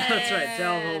right. That's right.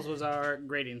 Salad holes was our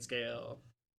grading scale.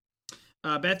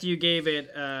 Beth, you gave it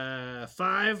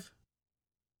 5.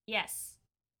 Yes,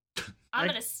 I'm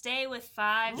gonna stay with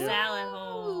 5 Yeah. salad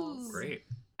holes. Great.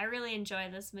 I really enjoy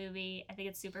this movie. I think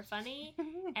it's super funny,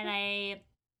 and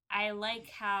I like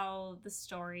how the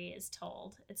story is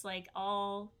told. It's like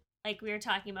all like we were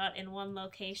talking about in one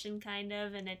location, kind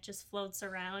of, and it just floats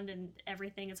around, and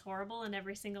everything is horrible in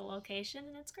every single location,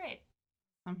 and it's great.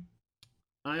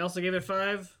 I also gave it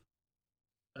 5.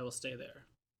 I will stay there.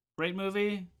 Great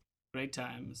movie. Great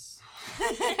times.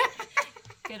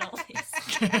 Good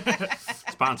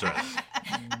oldies. Sponsor us.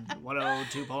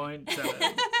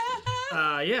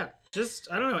 102.7. Yeah,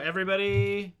 just I don't know.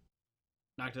 Everybody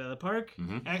knocked it out of the park,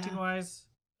 Mhm. acting wise.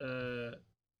 The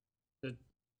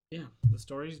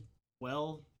story's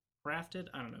well crafted.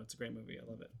 I don't know. It's a great movie. I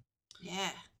love it.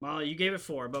 Yeah. Molly, you gave it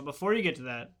 4, but before you get to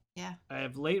that, Yeah. I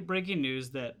have late breaking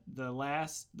news that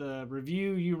the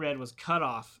review you read was cut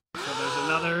off. So there's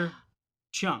another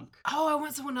chunk. Oh, I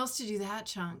want someone else to do that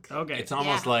chunk. Okay. It's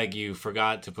almost Yeah. like you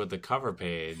forgot to put the cover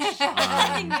page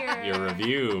on Your- your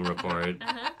review report.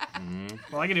 Uh-huh.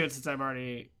 Mhm. Well, I can do it since I'm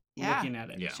already Yeah. looking at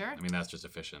it. Yeah, Sure. I mean that's just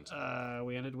efficient.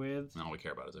 We ended with All we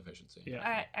care about is efficiency.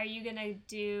 yeah. Are you gonna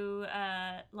do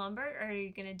Lumberg, or are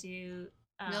you gonna do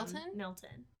Milton?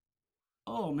 Milton,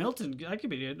 Oh, Milton. I could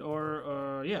be good.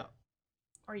 Or yeah.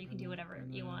 or you can do whatever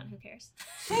you want. Who cares?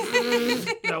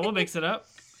 No, we'll mix it up.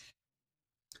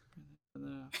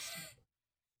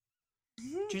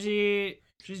 Choosy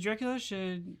Dracula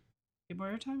should get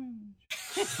more airtime.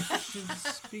 Should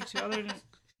speak to other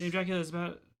named Draculas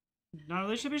about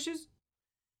non-relationship issues.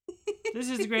 This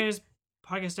is the greatest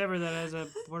podcast ever that has a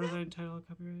borderline title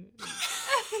copyright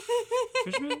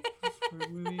infringement for a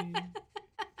movie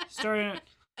starring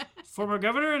a former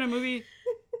governor in a movie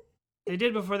they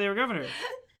did before they were governor.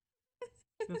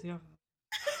 Go to the office.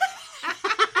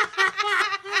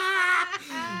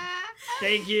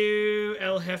 Thank you,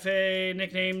 El Jefe.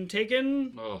 Nickname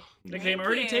taken. Oh. Nickname Thank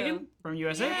already you. taken from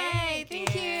USA. Yay,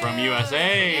 thank you. From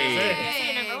USA.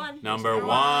 Say number one. Number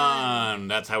one.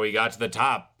 That's how we got to the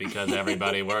top, because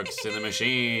everybody works in the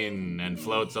machine and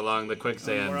floats along the We're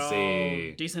quicksand all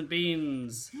sea. decent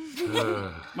beans.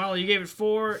 Molly, you gave it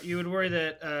 4. You would worry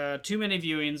that too many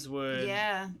viewings would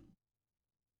Yeah,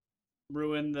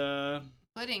 ruin the.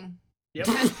 pudding. Yep.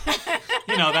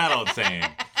 You know that old saying.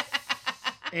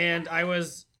 And I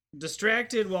was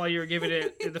distracted while you were giving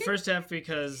it in the first half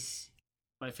because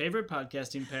my favorite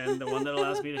podcasting pen, the one that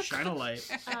allows me to shine a light,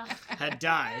 had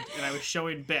died, and I was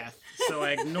showing Beth. So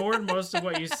I ignored most of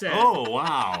what you said. Oh,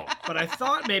 wow. But I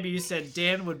thought maybe you said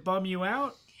Dan would bum you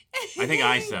out. I think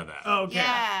I said that. Oh, okay.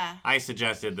 Yeah. I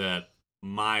suggested that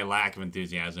my lack of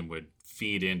enthusiasm would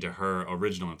feed into her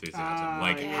original enthusiasm,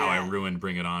 like yeah. how I ruined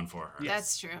Bring It On for her. Yeah.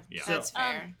 That's true. Yeah. That's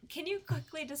fair. Can you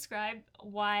quickly describe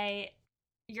why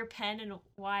your pen and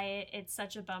why it's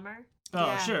such a bummer? Oh,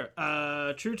 Yeah.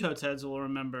 sure. True Totes Heads will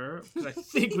remember, because I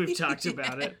think we've talked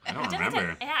about it. I don't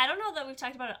remember. Yeah, I don't know that we've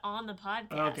talked about it on the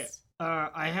podcast. Okay.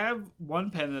 I have one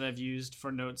pen that I've used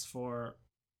for notes for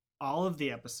all of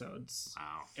the episodes,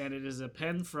 Wow. and it is a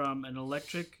pen from an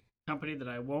electric company that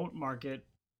I won't market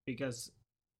because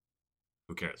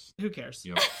Who cares? who cares?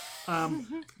 Yep.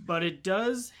 But it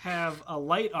does have a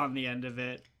light on the end of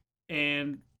it,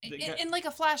 and In like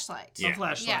a flashlight. a Yeah.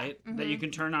 flashlight Yeah. that you can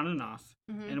turn on and off.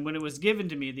 Mhm. And when it was given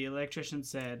to me, the electrician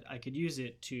said I could use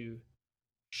it to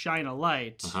shine a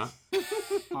light Uh-huh.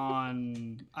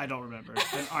 on, I don't remember,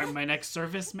 on my next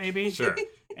surface maybe. Sure.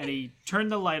 And he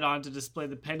turned the light on to display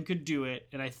the pen could do it,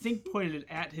 and I think pointed it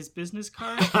at his business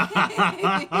card.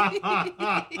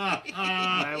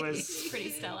 I was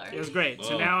Pretty stellar. It was great.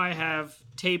 So Whoa. now I have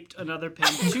taped another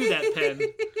pen to that pen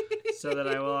so that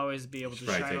I will always be able to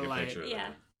Probably shine take a a light picture of Yeah.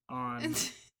 that. on.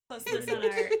 Post this on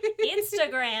our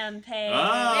Instagram page.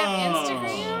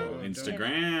 Oh, Instagram?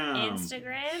 Instagram.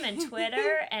 Instagram and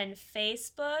Twitter and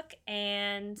Facebook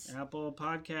and Apple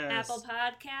Podcasts. Apple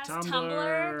Podcasts, Tumblr.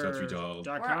 Tumblr. Touch Me Doll.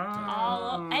 dot We're com,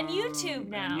 all and YouTube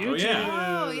now. And Oh,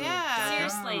 yeah. Oh, yeah.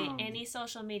 Seriously, .com. any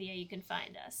social media you can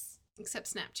find us.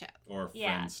 Except Snapchat. Or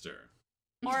Yeah. Friendster.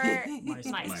 Or MySpace.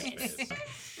 MySpace.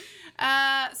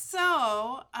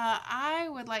 So I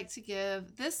would like to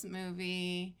give this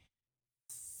movie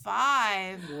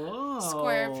 5 Whoa.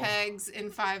 square pegs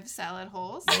in 5 salad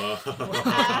holes.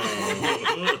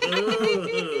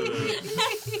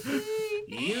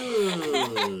 You.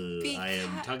 I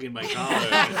am tugging my collar.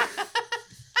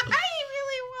 He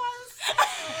really was.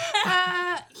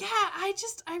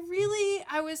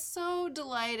 I was so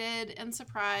delighted and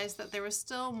surprised that there was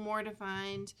still more to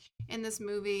find in this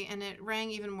movie, and it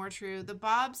rang even more true. The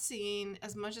Bob scene,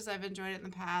 as much as I've enjoyed it in the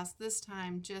past, this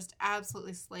time just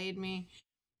absolutely slayed me.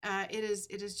 It is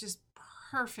just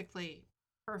perfectly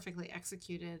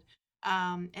executed.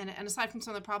 And aside from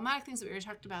some of the problematic things that we already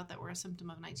talked about that were a symptom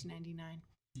of 1999,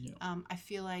 Yeah. I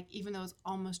feel like even though it's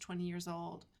almost 20 years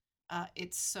old,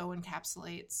 it so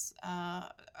encapsulates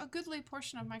a goodly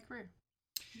portion of my career.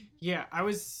 Yeah, I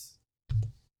was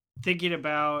thinking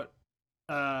about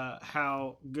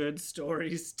how good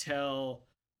stories tell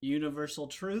universal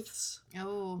truths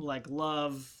Oh, like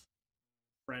love,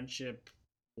 friendship,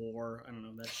 war. I don't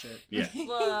know that shit. Yeah.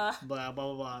 Blah. Blah blah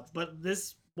blah blah. But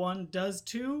this one does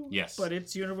too. Yes. But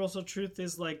its universal truth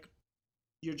is like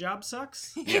your job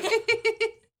sucks. Yeah.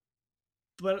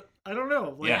 But I don't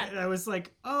know. Like, Yeah. I was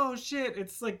like, oh shit!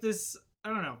 It's like this. I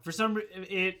don't know. For some,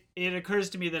 it occurs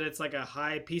to me that it's like a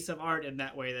high piece of art in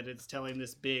that way that it's telling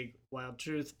this big wild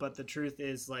truth. But the truth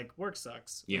is like work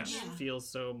sucks. Yeah. Which Yeah. feels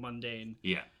so mundane.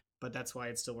 Yeah. But that's why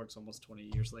it still works almost 20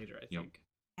 years later. I Yep. think.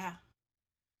 yeah.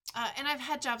 And I've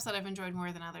had jobs that I've enjoyed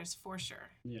more than others, for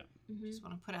sure. Yeah. Mhm. Just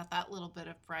want to put out that little bit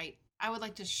of bright. I would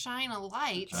like to shine a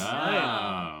light Oh.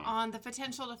 on the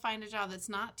potential to find a job that's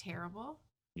not terrible.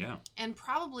 Yeah. And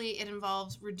probably it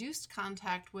involves reduced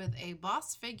contact with a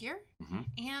boss figure Mhm.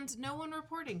 and no one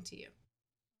reporting to you.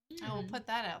 I will put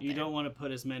that out You there. don't want to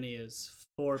put as many as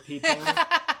 4 people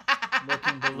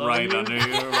looking below Right you. under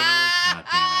you. God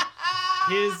damn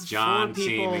His John 4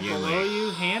 people C. McGinley. below you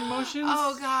hand motions.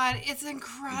 Oh God, it's it.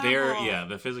 incredible.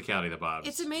 The physicality of the Bobs.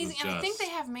 It's amazing, was and I think just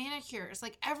they have manicures,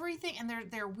 like everything, and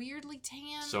they're weirdly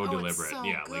tan. so Oh, it's deliberate. so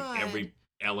Yeah, good. like every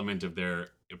element of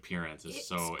their appearance is It's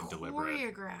so deliberate.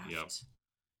 choreographed. Yep.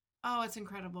 Oh, it's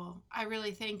incredible. I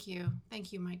really thank you,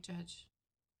 Mike Judge.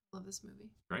 Love this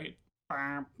movie. Great.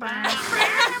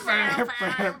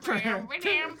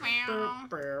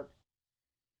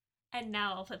 And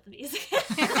now I'll put the music.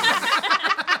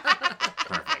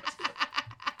 Perfect.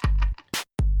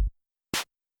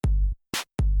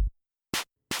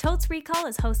 Totes Recall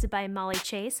is hosted by Molly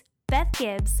Chase, Beth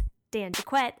Gibbs, Dan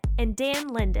Jaquette, and Dan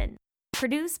Linden.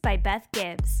 Produced by Beth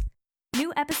Gibbs.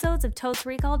 New episodes of Totes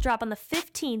Recall drop on the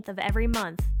 15th of every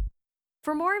month.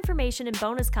 For more information and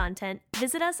bonus content,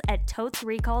 visit us at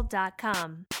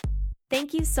totesrecall.com.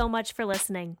 Thank you so much for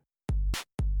listening.